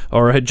movie,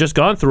 or had just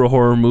gone through a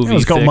horror movie. It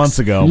was a couple months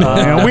ago. We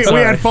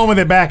had fun with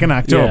it back in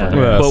October. Yeah.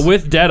 Yes. But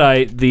with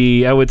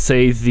Deadite, I would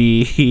say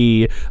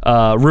the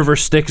River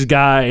Styx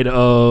guide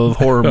of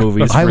horror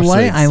movies. I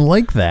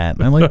like that.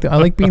 I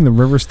like being the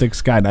River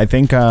Styx guide. I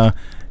think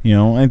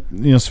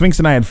Sphinx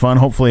and I had fun.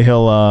 Hopefully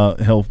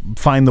he'll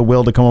find the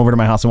will to come over to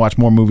my house and watch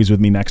more movies with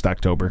me next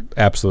October.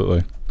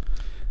 Absolutely.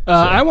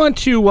 I want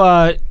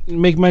to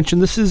make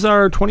mention, this is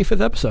our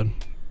 25th episode.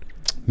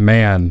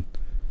 Man.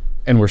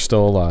 And we're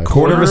still alive.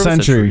 Quarter of a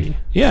century.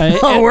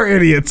 Yeah. We're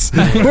idiots.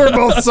 We're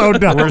both so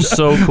dumb. We're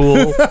so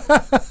cool.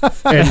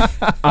 And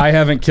I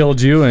haven't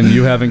killed you, and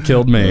you haven't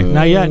killed me.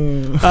 Not yet.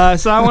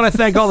 So I want to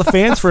thank all the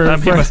fans for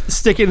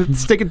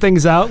sticking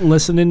things out and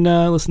listening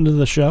to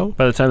the show.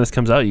 By the time this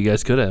comes out, you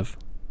guys could have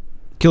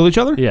killed each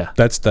other? Yeah.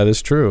 That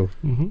is true.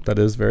 Mm-hmm. That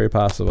is very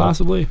possible.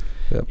 Possibly.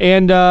 Yep.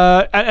 And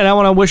I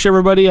want to wish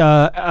everybody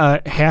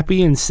a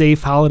happy and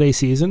safe holiday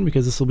season,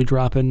 because this will be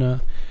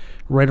dropping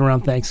right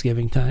around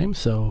Thanksgiving time.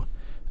 So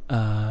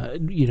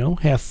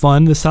have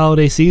fun this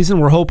holiday season.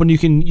 We're hoping you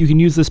can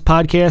use this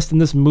podcast and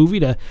this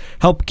movie to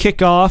help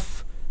kick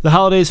off the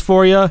holidays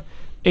for you,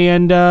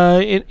 and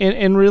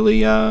really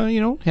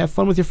have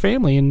fun with your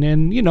family,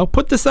 and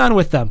put this on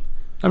with them.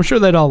 I'm sure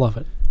they'd all love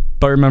it.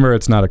 But remember,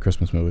 it's not a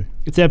Christmas movie.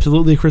 It's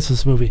absolutely a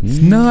Christmas movie. It's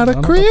not a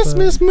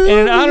Christmas movie. And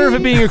in honor of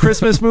it being a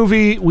Christmas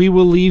movie, we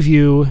will leave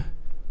you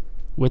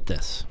with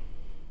this.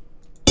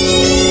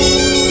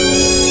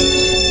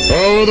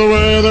 Oh, the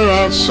weather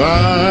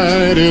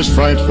outside is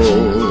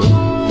frightful,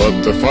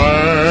 but the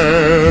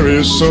fire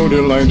is so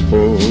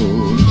delightful.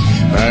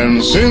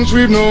 And since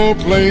we've no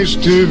place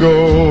to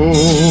go,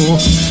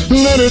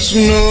 let it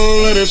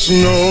snow, let it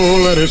snow,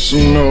 let it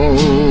snow.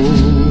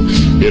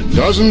 It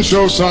doesn't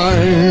show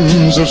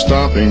signs of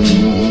stopping,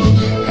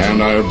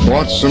 and I've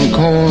bought some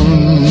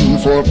corn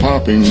for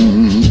popping.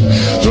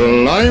 The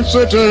lights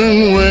are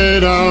turned way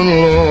down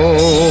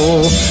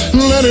low.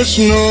 Let it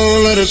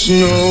snow, let it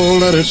snow,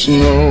 let it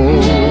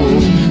snow.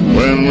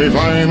 When we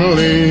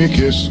finally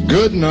kiss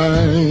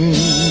goodnight,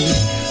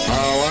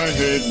 how I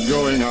hate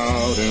going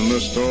out in the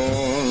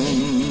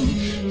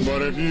storm.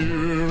 But if you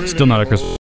really Still not a Christmas